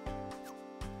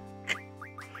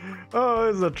 Oh,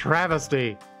 this is a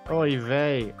travesty. Oy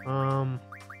vey.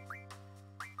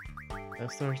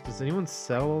 Does anyone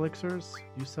sell elixirs? Do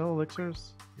you sell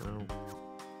elixirs? No.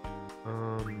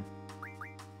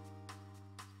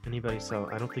 Anybody sell?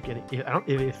 I don't think any. I don't.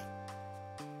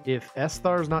 If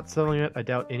Esthar's not selling it, I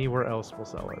doubt anywhere else will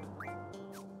sell it.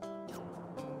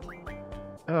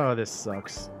 Oh, this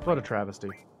sucks. What a travesty.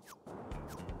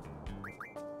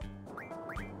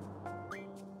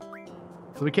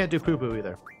 So we can't do poo-poo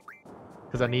either,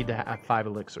 because I need to have 5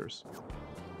 elixirs,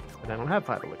 and I don't have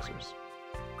 5 elixirs.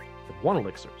 I have 1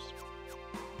 elixirs.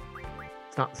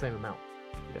 It's not the same amount.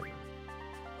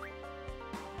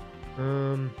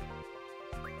 Well,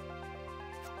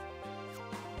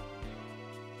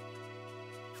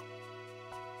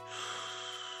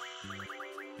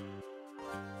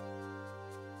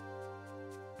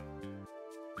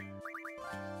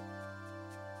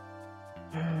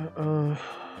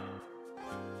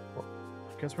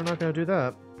 I guess we're not gonna do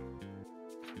that.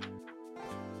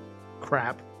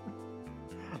 Crap.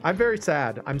 I'm very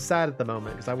sad. I'm sad at the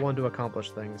moment because I wanted to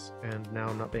accomplish things, and now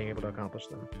I'm not being able to accomplish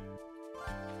them.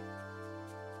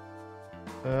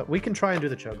 We can try and do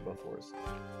the Chocobo Forest.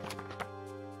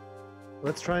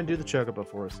 Let's try and do the Chocobo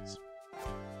Forests.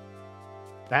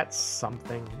 That's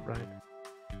something, right?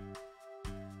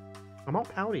 I'm all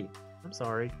pouty. I'm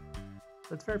sorry.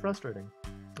 That's very frustrating.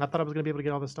 I thought I was going to be able to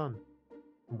get all this done.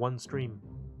 One stream.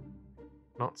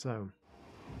 Not so.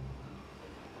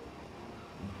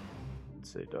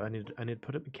 Let's see. Do I need to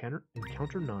put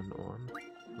encounter none on?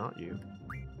 Not you.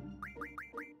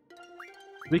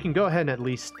 We can go ahead and at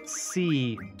least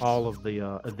see all of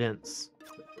the events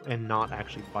and not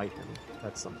actually fight him.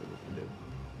 That's something we can do.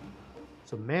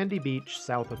 So Mandy Beach,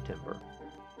 south of Timber,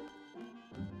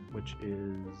 which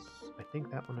is, I think,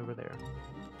 that one over there.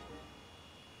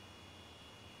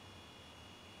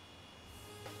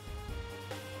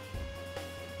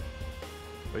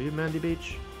 Are you Mandy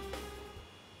Beach?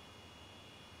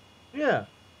 Yeah,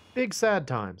 big sad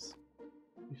times.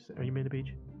 Are you Mandy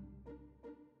Beach?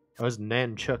 Oh, it's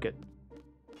Nanchucket.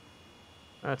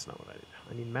 That's not what I need.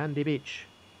 I need Mandy Beach.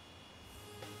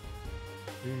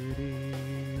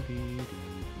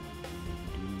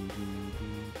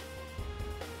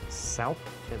 South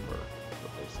Timber, that's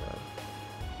what they said.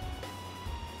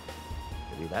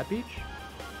 Maybe that beach?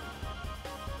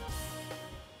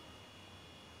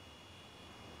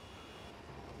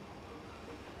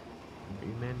 Are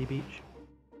you Mandy Beach?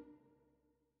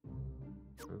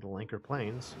 The Lanker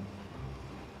Plains.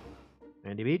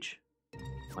 Mandy Beach?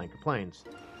 Lanker Plains.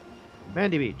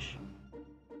 Mandy Beach.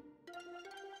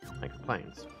 Lanker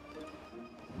Plains.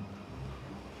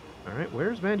 Alright,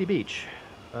 where's Mandy Beach?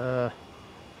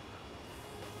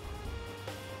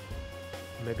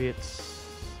 Maybe it's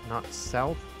not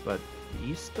south, but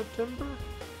east of Timber?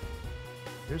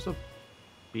 There's a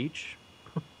beach.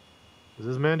 Is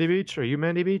this Mandy Beach? Are you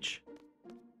Mandy Beach?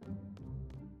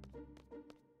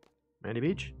 Mandy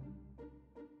Beach?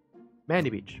 Mandy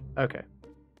Beach. Okay.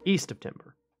 East of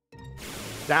Timber.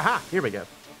 Aha! Here we go.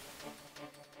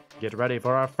 Get ready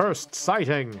for our first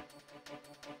sighting!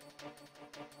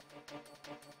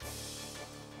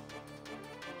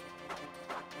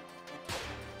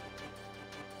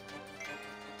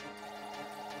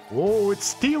 Whoa, it's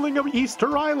stealing an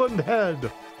Easter Island head!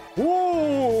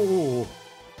 Whoa!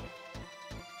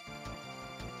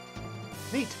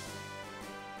 Neat.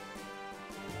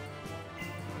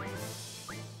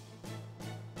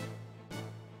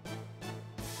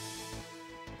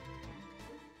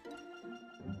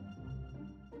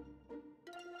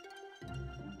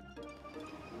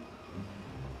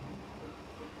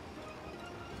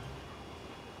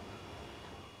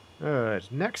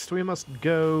 Alright, next we must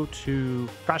go to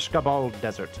Kashkabal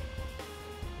Desert,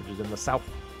 which is in the south.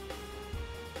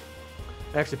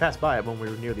 I actually passed by it when we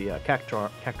were near the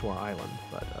Cactoos Island,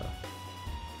 but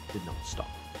did not stop.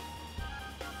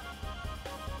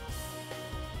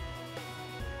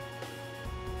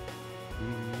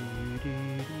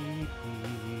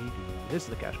 This is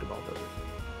the Kashkabal Desert.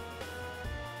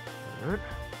 Alright.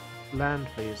 Land,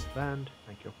 please. Land.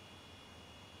 Thank you.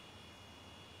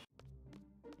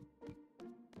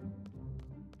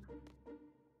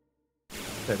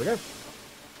 There we go.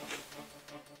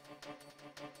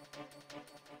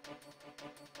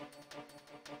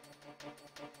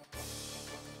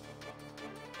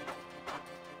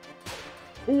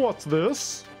 What's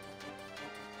this?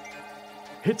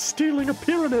 It's stealing a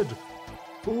pyramid!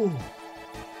 Ooh.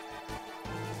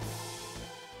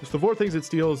 So the four things it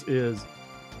steals is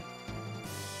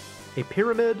a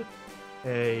pyramid,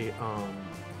 a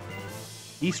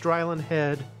Easter Island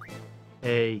head,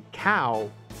 a cow,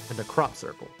 and a crop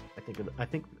circle. I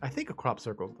think a crop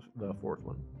circle is the fourth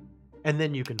one. And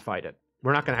then you can fight it.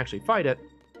 We're not going to actually fight it,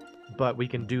 but we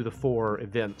can do the 4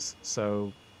 events.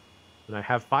 So when I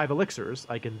have 5 elixirs,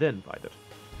 I can then fight it.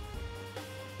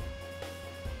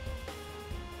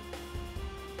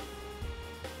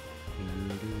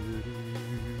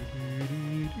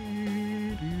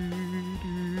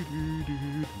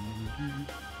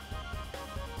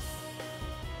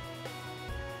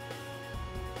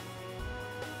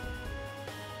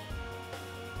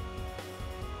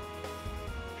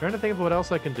 Trying to think of what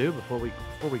else I can do before we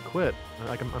quit.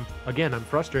 Like I'm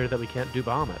frustrated that we can't do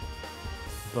Bahamut,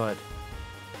 but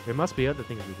there must be other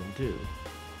things we can do.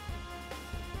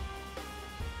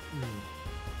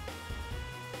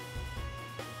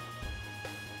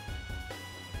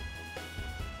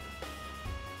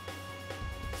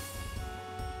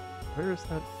 Where is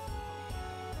that?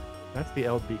 That's the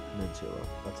Beeg Peninsula.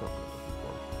 That's not what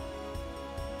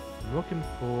I'm looking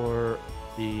for. I'm looking for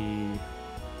the.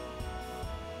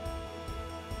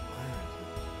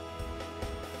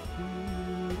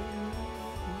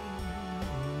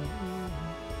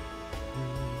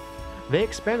 They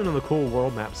expanded on the cool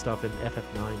world map stuff in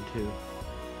FF9 too.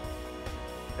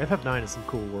 FF9 has some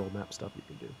cool world map stuff you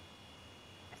can do.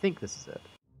 I think this is it.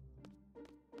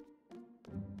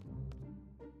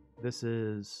 This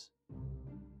is...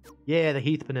 yeah, the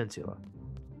Heath Peninsula.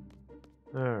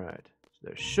 Alright. So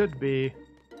there should be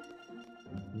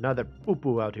another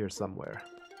poo-poo out here somewhere.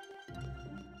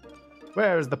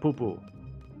 Where's the poo-poo?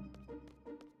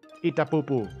 Eat the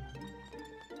poo-poo.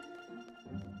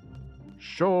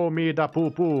 Show me the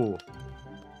poo-poo.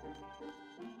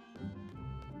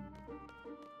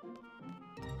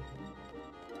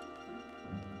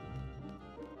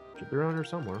 Should be around here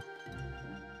somewhere.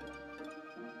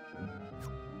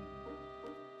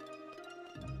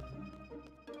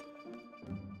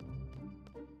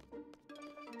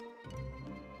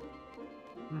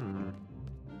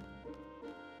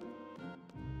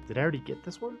 Did I already get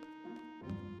this one?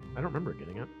 I don't remember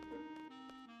getting it.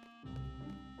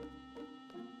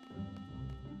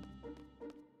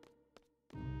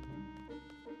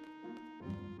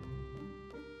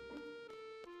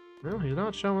 No, he's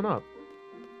not showing up.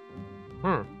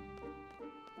 Huh.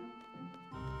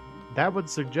 That would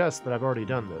suggest that I've already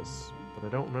done this, but I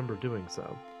don't remember doing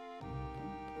so.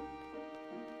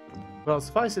 Well,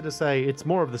 suffice it to say, it's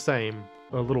more of the same.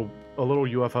 A little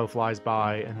UFO flies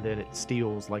by, and then it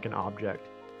steals like an object.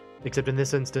 Except in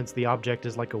this instance, the object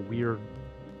is like a weird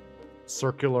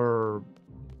circular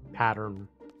pattern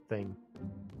thing.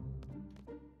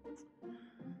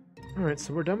 Alright,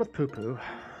 so we're done with poo-poo.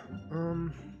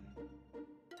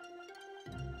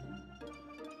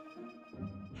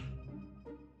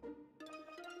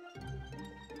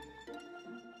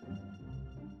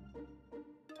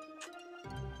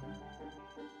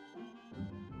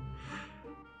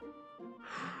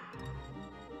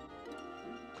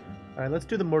 Alright, let's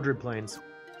do the Mordred Plains.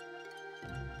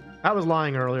 I was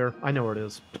lying earlier. I know where it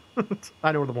is.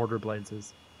 I know where the Mordred Plains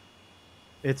is.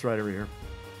 It's right over here.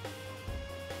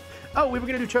 Oh, we were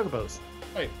going to do Chocobos.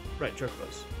 Right,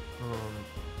 Chocobos.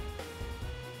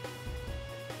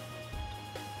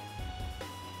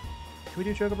 Can we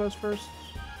do Chocobos first?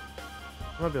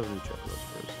 I might be able to do Chocobos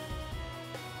first.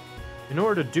 In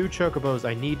order to do Chocobos,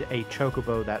 I need a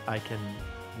Chocobo that I can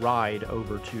ride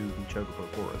over to the Chocobo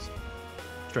Forest.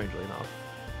 Strangely enough.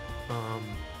 I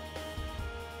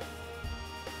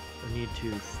need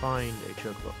to find a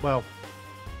Chocobo. Well,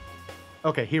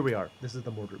 okay, here we are. This is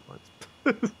the Mordred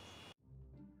Plains.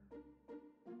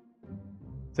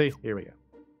 See, here we go.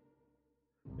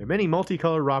 There are many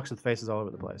multicolored rocks with faces all over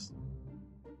the place.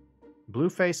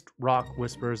 Blue-faced rock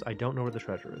whispers, I don't know where the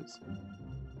treasure is.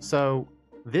 So,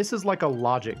 this is like a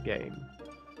logic game.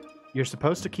 You're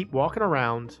supposed to keep walking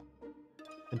around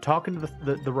and talking to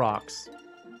the rocks,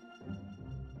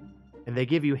 and they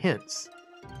give you hints.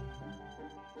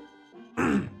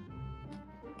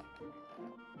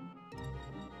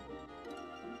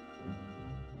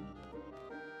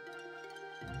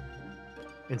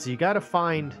 And so you gotta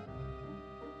find...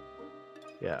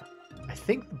 Yeah. I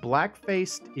think the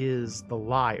black-faced is the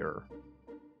liar.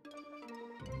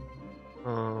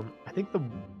 I think the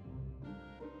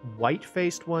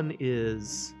white-faced one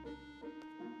is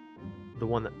the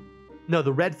one that... No,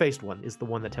 the red-faced one is the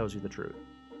one that tells you the truth.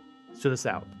 It's to the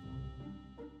south.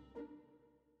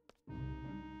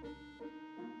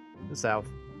 The south.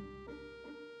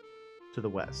 To the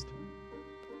west.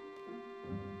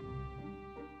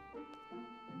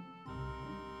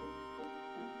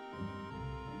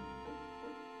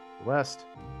 West.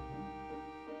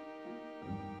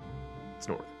 It's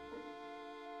north.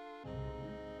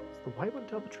 Does the white one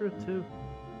tell the truth too?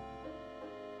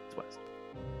 It's west.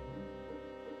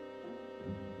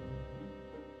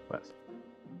 West.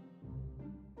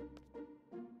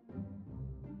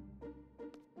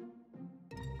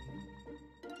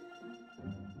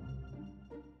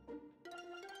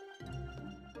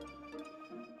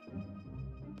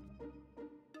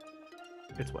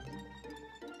 It's west.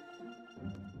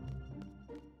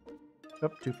 Oh,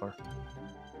 too far.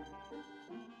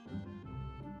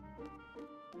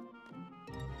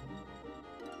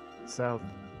 South.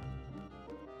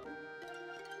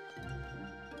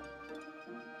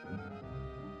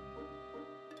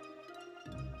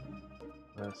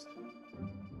 West.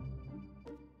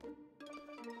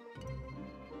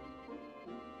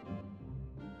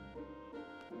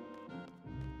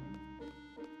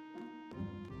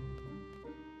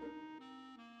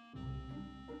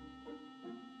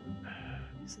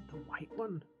 Is it the white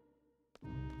one?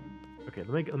 Okay,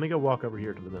 let me go walk over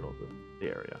here to the middle of the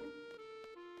area.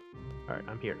 All right,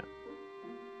 I'm here now.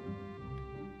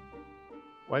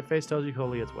 White face tells you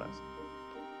clearly it's west.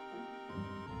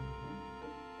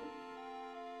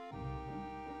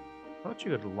 I thought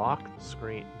you could lock the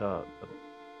screen, the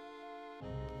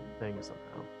thing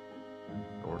somehow.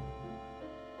 North.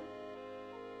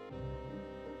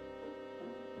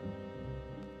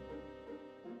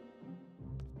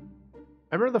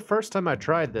 I remember the first time I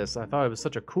tried this, I thought it was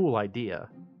such a cool idea.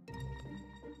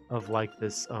 Of like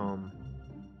this,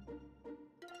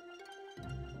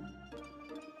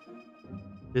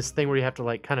 this thing where you have to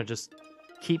like kind of just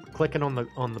keep clicking on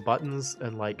the buttons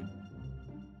and like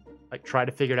try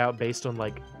to figure it out based on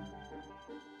like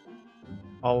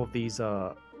all of these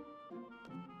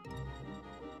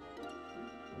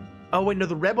Oh wait, no,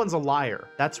 the red one's a liar.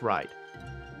 That's right.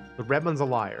 The red one's a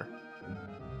liar.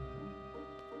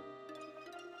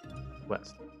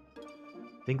 West.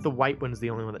 I think the white one's the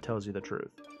only one that tells you the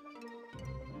truth.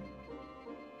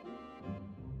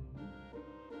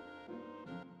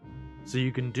 So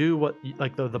you can do what,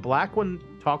 like the black one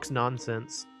talks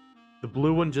nonsense. The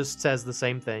blue one just says the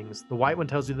same things. The white one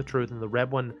tells you the truth, and the red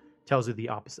one tells you the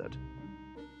opposite.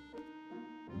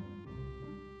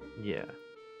 Yeah.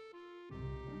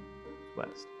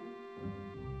 West.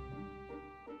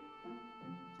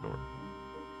 North.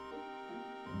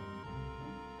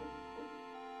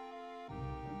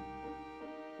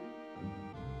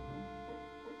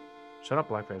 Shut up,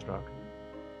 Blackface Rock.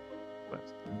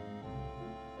 West.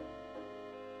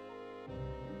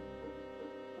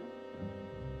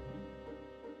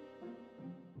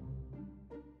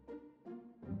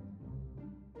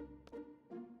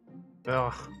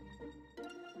 Ugh.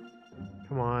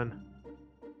 Come on.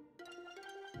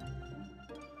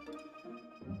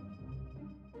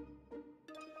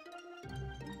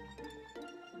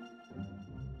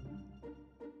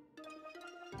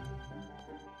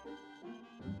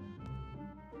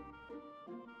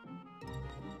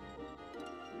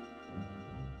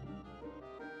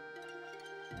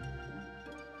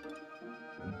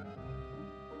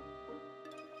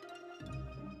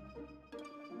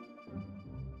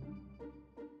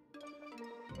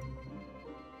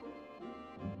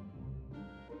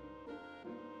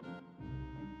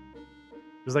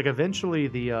 Because like eventually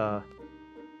the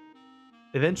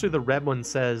red one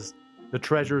says the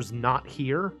treasure's not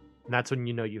here, and that's when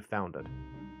you know you found it.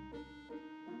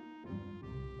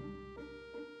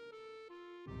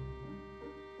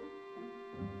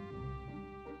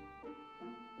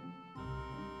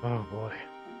 Oh boy.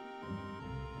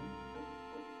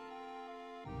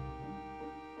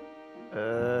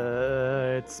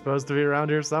 It's supposed to be around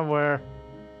here somewhere.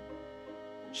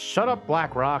 Shut up,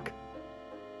 Black Rock.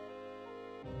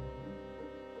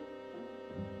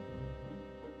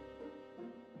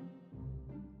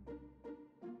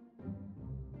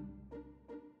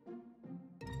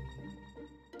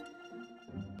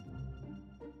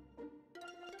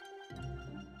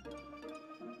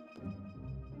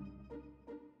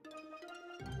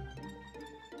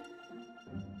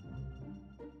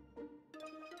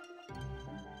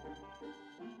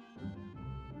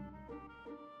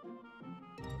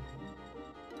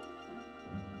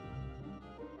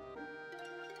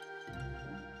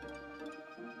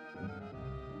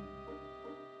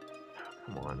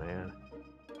 Come on, man.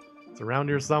 It's around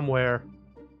here somewhere.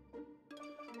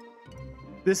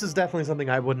 This is definitely something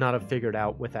I would not have figured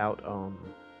out without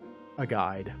a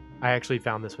guide. I actually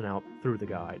found this one out through the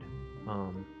guide.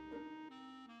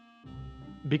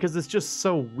 Because it's just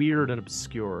so weird and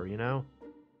obscure, you know?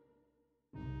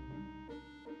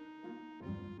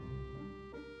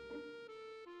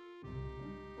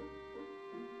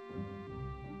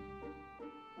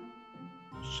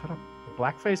 Shut up. The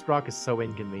Blackface Rock is so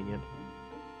inconvenient.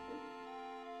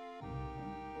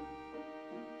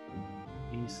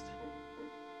 East.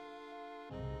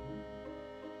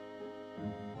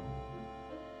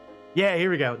 Yeah,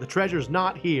 here we go. The treasure's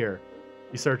not here.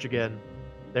 You search again.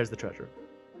 There's the treasure.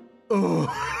 Oh.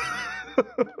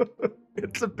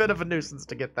 It's a bit of a nuisance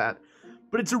to get that.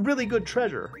 But it's a really good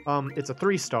treasure. It's a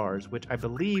 3 stars, which I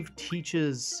believe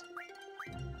teaches...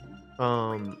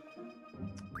 I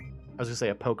was gonna say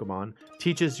a Pokemon.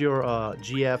 Teaches your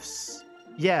GF's...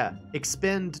 Yeah,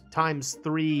 expend times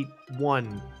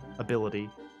 3/1 ability,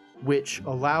 which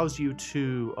allows you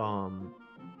to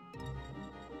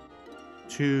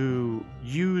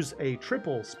use a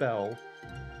triple spell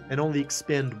and only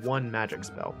expend 1 magic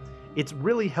spell. It's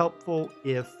really helpful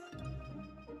if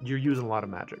you're using a lot of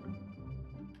magic.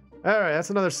 Alright, that's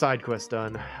another side quest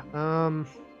done.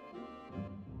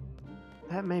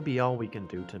 That may be all we can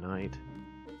do tonight.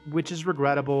 Which is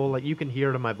regrettable. Like, you can hear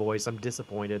it in my voice. I'm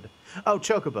disappointed. Oh,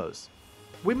 chocobos.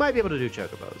 We might be able to do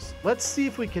chocobos. Let's see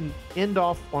if we can end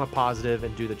off on a positive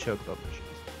and do the chocobo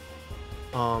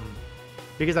missions.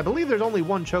 Because I believe there's only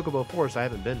one chocobo forest I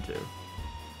haven't been to.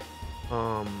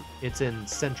 It's in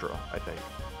Centra, I think.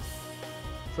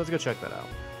 So let's go check that out.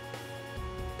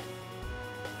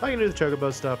 If I can do the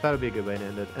chocobo stuff, that would be a good way to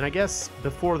end it. And I guess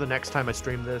before the next time I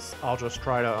stream this, I'll just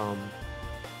try to,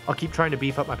 I'll keep trying to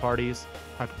beef up my party,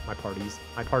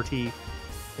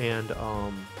 and,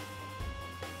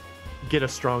 get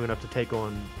us strong enough to take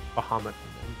on Bahamut.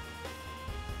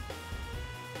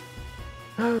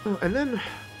 And then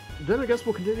then I guess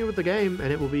we'll continue with the game,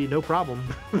 and it will be no problem,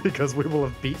 because we will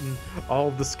have beaten all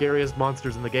of the scariest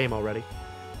monsters in the game already.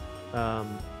 Alright,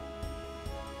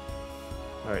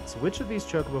 so which of these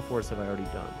Chocobo Forests have I already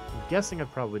done? I'm guessing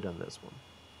I've probably done this one.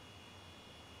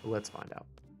 But let's find out.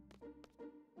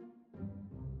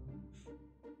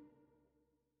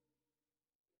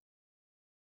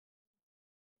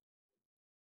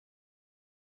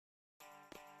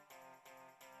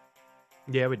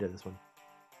 Yeah, we did this one.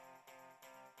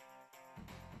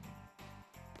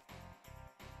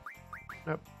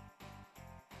 Nope.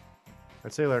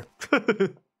 Alright, sailor.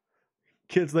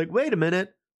 Kid's like, wait a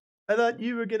minute. I thought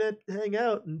you were gonna hang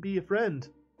out and be a friend.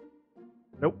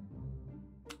 Nope.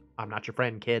 I'm not your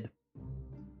friend, kid.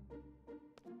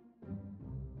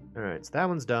 Alright, so that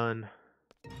one's done.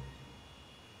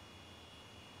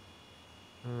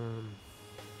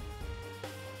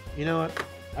 You know what?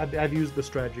 I've used the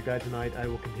strategy guide tonight. I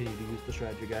will continue to use the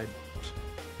strategy guide.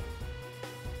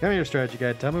 Tell me your strategy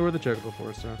guide. Tell me where the Chocobo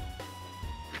Forests are.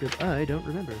 Because I don't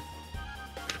remember.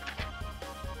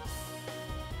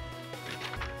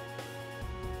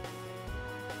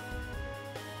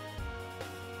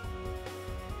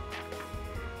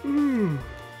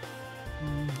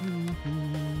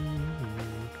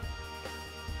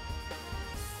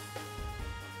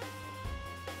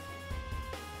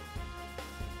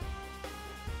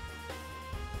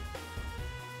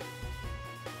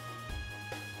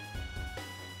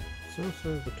 South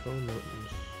of the Tall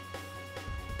Mountains.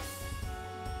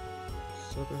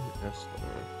 Southern Esther.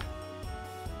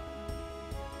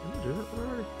 Did I do that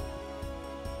already?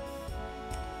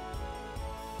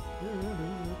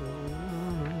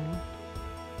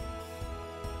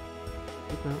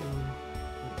 Get that one.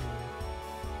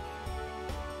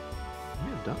 We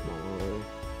have done one already.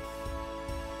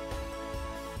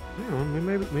 Hang on,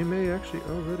 we may actually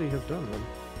already have done one.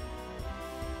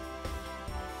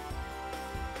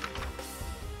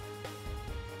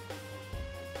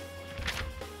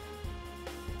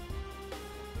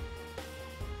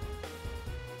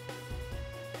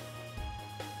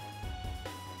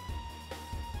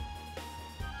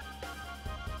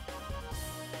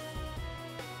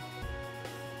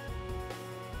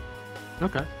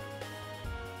 Okay.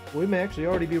 We may actually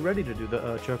already be ready to do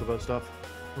the Chocobo stuff.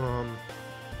 I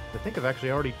think I've actually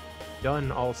already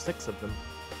done all 6 of them.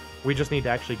 We just need to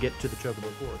actually get to the Chocobo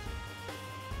Forest.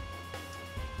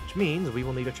 Which means we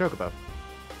will need a Chocobo.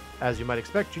 As you might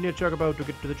expect, you need a Chocobo to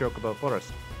get to the Chocobo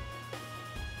Forest.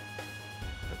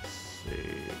 Let's see.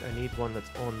 I need one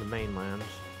that's on the mainland.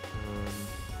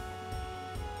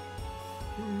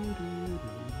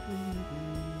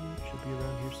 Should be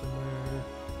around here somewhere.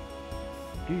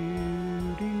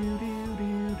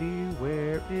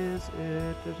 Where is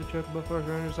it? There's a Chocobo Forest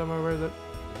around here somewhere. Where is it?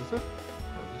 Is this it?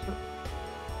 Oh, is this it?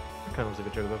 That kind of looks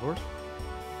like a Chocobo Forest.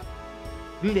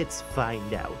 Let's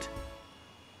find out.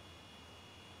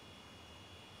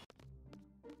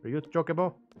 Are you a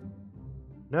Chocobo?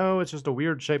 No, it's just a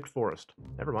weird shaped forest.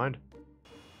 Never mind.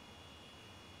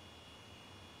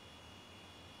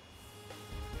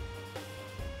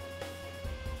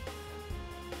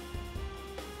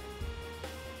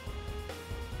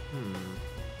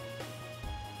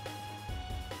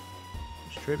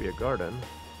 Trivia Garden.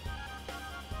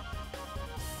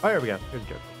 Oh, here we go. Here's a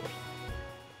joke, of course.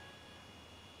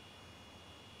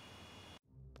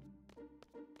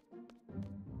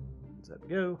 Let's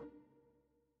go.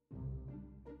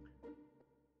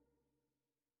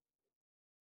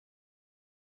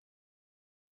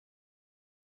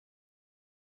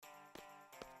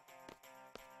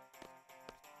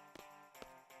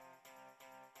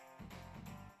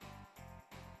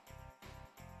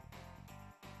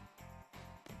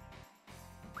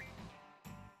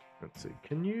 Let's see.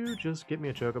 Can you just get me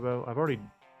a Chocobo? I've already...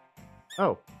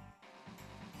 Oh.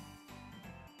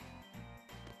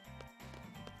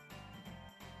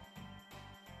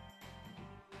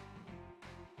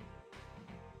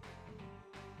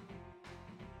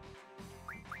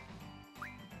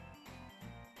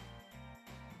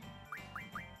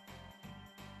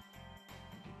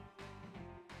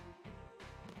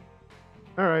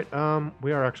 Alright,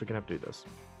 we are actually gonna have to do this.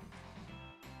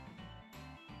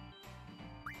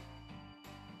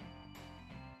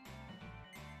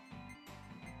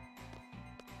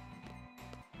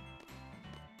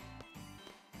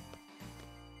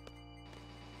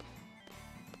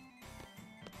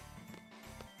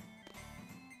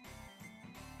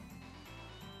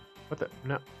 What the?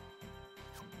 No.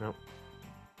 No.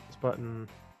 This button.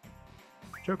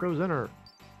 Choco Zenner.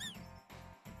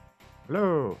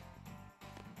 Hello.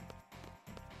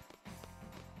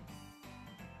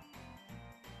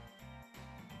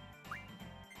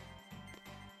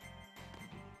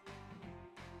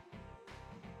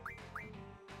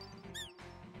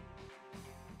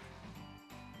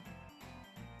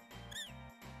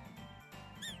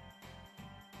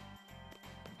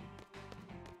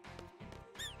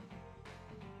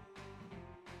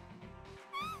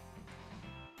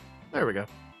 There we go.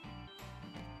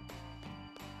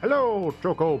 Hello,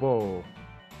 Chocobo.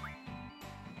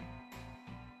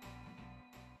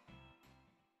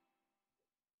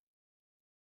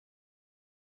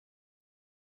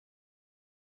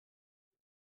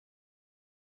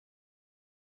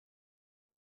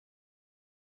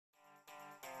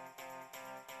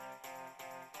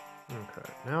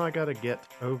 Okay, now I gotta get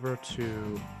over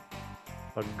to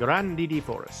the Grandidi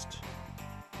Forest.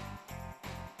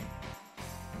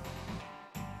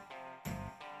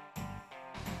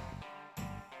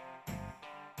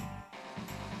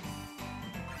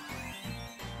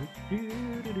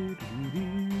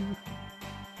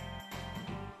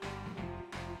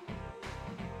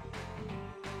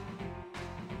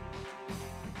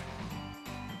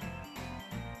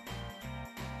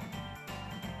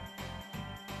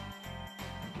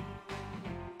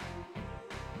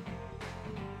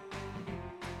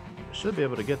 Should be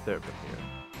able to get there from here.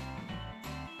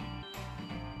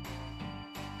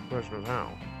 Question of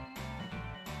how.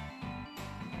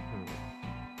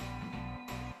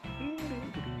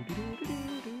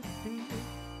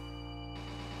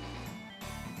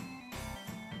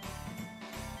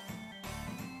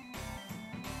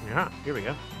 Yeah, here we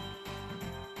go.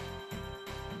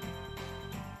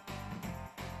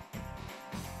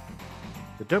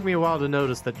 It took me a while to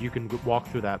notice that you can walk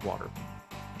through that water.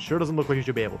 Sure doesn't look like you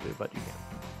should be able to, but you can.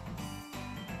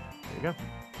 There you go.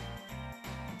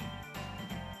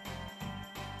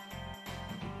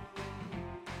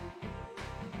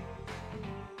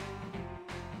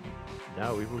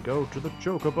 Now we will go to the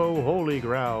Chocobo Holy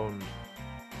Ground,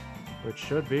 which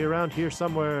should be around here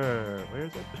somewhere. Where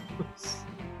is it?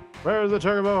 Where's the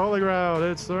Chocobo Holy Ground?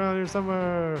 It's around here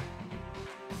somewhere.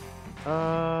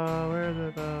 Where is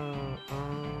it?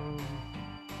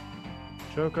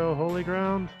 Choco Holy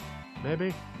Ground? Maybe?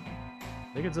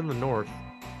 I think it's in the north.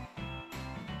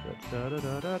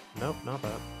 Nope, not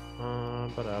that.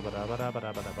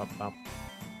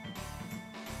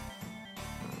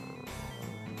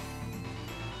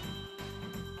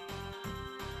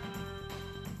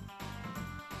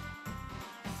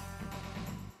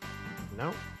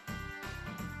 Nope.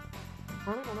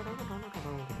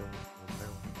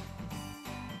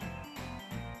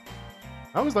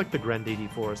 I always like the Grandidi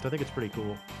Forest. I think it's pretty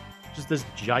cool. Just this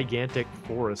gigantic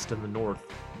forest in the north.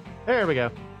 There we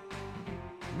go.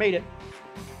 Made it.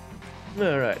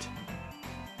 All right.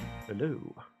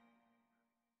 Hello.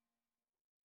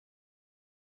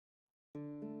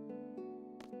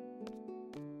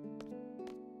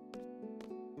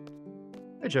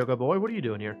 Hey, Choco Boy, what are you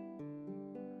doing here?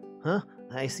 Huh?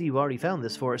 I see you already found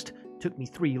this forest. Took me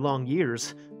 3 long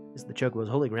years. This is the Chocobo's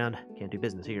holy ground. Can't do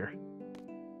business here.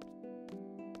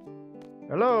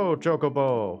 Hello,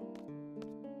 Chocobo.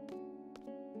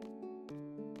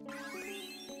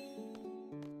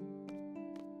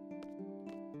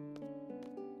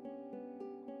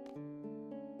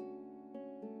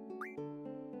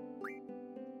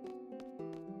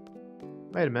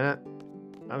 Wait a minute.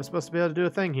 I'm supposed to be able to do a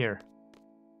thing here.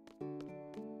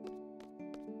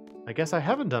 I guess I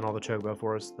haven't done all the Chocobo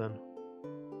forests then.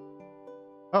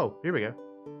 Oh, here we go.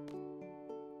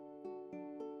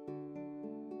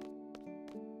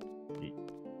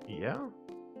 Yeah?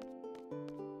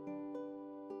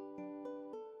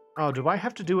 Oh, do I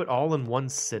have to do it all in one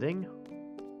sitting?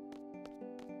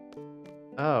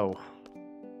 Oh.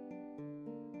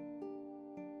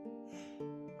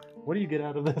 What do you get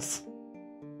out of this?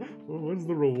 What is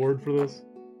the reward for this?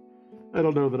 I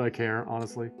don't know that I care,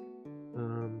 honestly.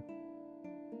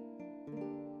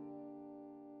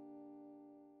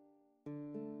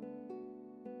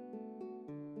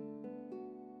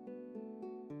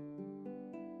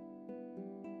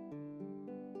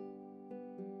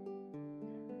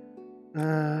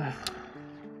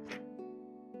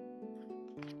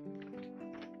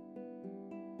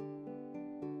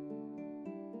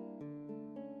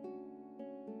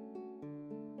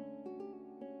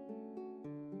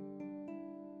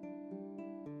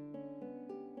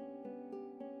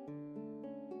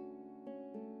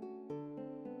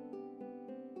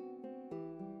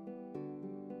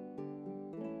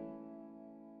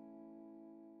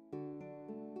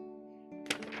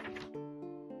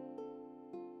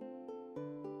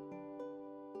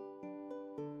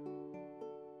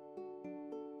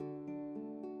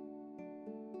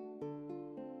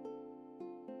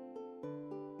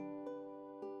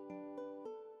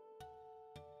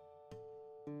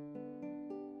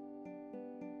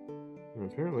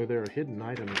 Apparently there are hidden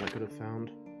items I could have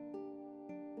found.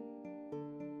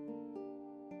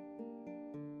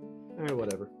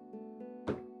 Whatever.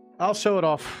 I'll show it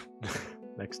off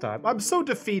next time. I'm so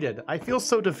defeated. I feel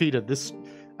so defeated.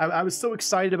 I was so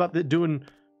excited about doing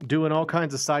all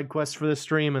kinds of side quests for this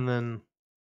stream, and then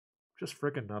just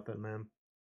freaking nothing, man.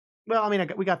 Well, I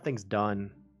mean, we got things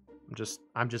done.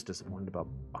 I'm just disappointed about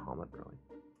Bahamut, really.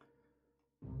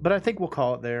 But I think we'll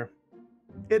call it there.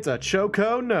 It's a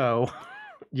Choco no.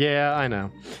 Yeah, I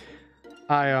know.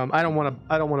 I don't want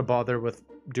to bother with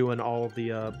doing all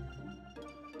the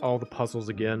puzzles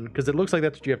again, because it looks like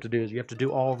that's what you have to do. Is you have to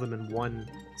do all of them in one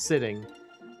sitting,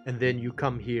 and then you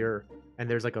come here and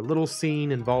there's like a little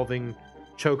scene involving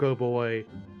Choco Boy,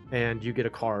 and you get a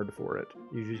card for it.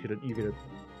 You get a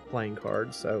playing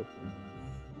card. So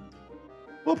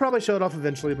we'll probably show it off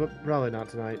eventually, but probably not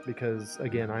tonight, because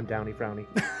again, I'm Downy Frowny.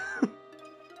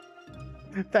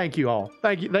 Thank you all.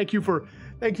 Thank you for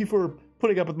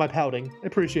putting up with my pouting. I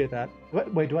appreciate that.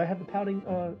 Wait, do I have the pouting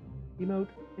emote?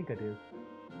 I think I do.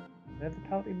 Do I have the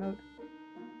pout emote?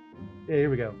 Yeah, here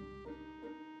we go.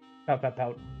 Pout, pout,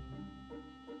 pout.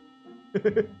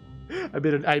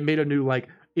 I made a new like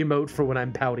emote for when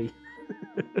I'm pouty.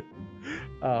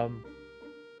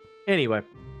 Anyway,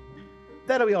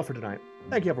 that'll be all for tonight.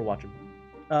 Thank you all for watching.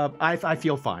 I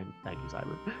feel fine. Thank you,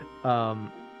 Cyber.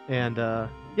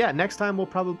 Yeah, next time we'll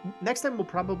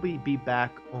probably be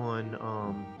back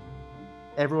on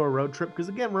Everywhere Road Trip, because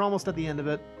again, we're almost at the end of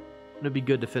it. It'd be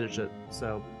good to finish it.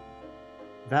 So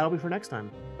that'll be for next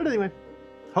time. But anyway,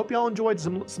 hope y'all enjoyed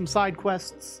some side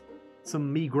quests,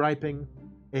 some me griping,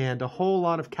 and a whole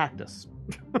lot of cactus.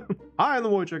 I am the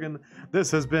MoeChicken. This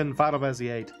has been Final Fantasy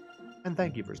VIII, and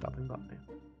thank you for stopping by.